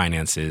comes to your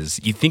finances,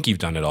 you think you've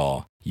done it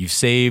all. You've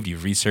saved,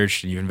 you've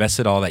researched, and you've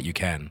invested all that you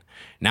can.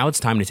 Now it's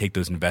time to take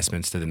those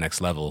investments to the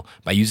next level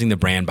by using the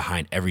brand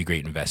behind every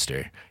great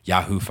investor,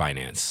 Yahoo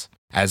Finance.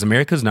 As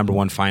America's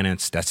 #1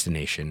 finance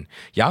destination,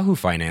 Yahoo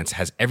Finance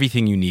has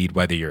everything you need,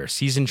 whether you're a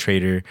seasoned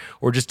trader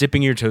or just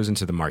dipping your toes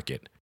into the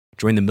market.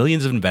 Join the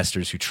millions of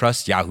investors who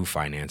trust Yahoo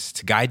Finance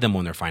to guide them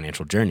on their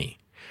financial journey.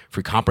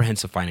 For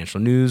comprehensive financial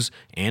news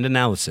and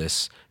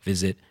analysis,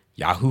 visit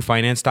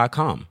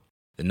yahoofinance.com.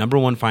 The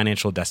 #1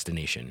 financial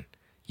destination,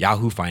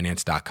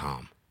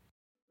 yahoofinance.com.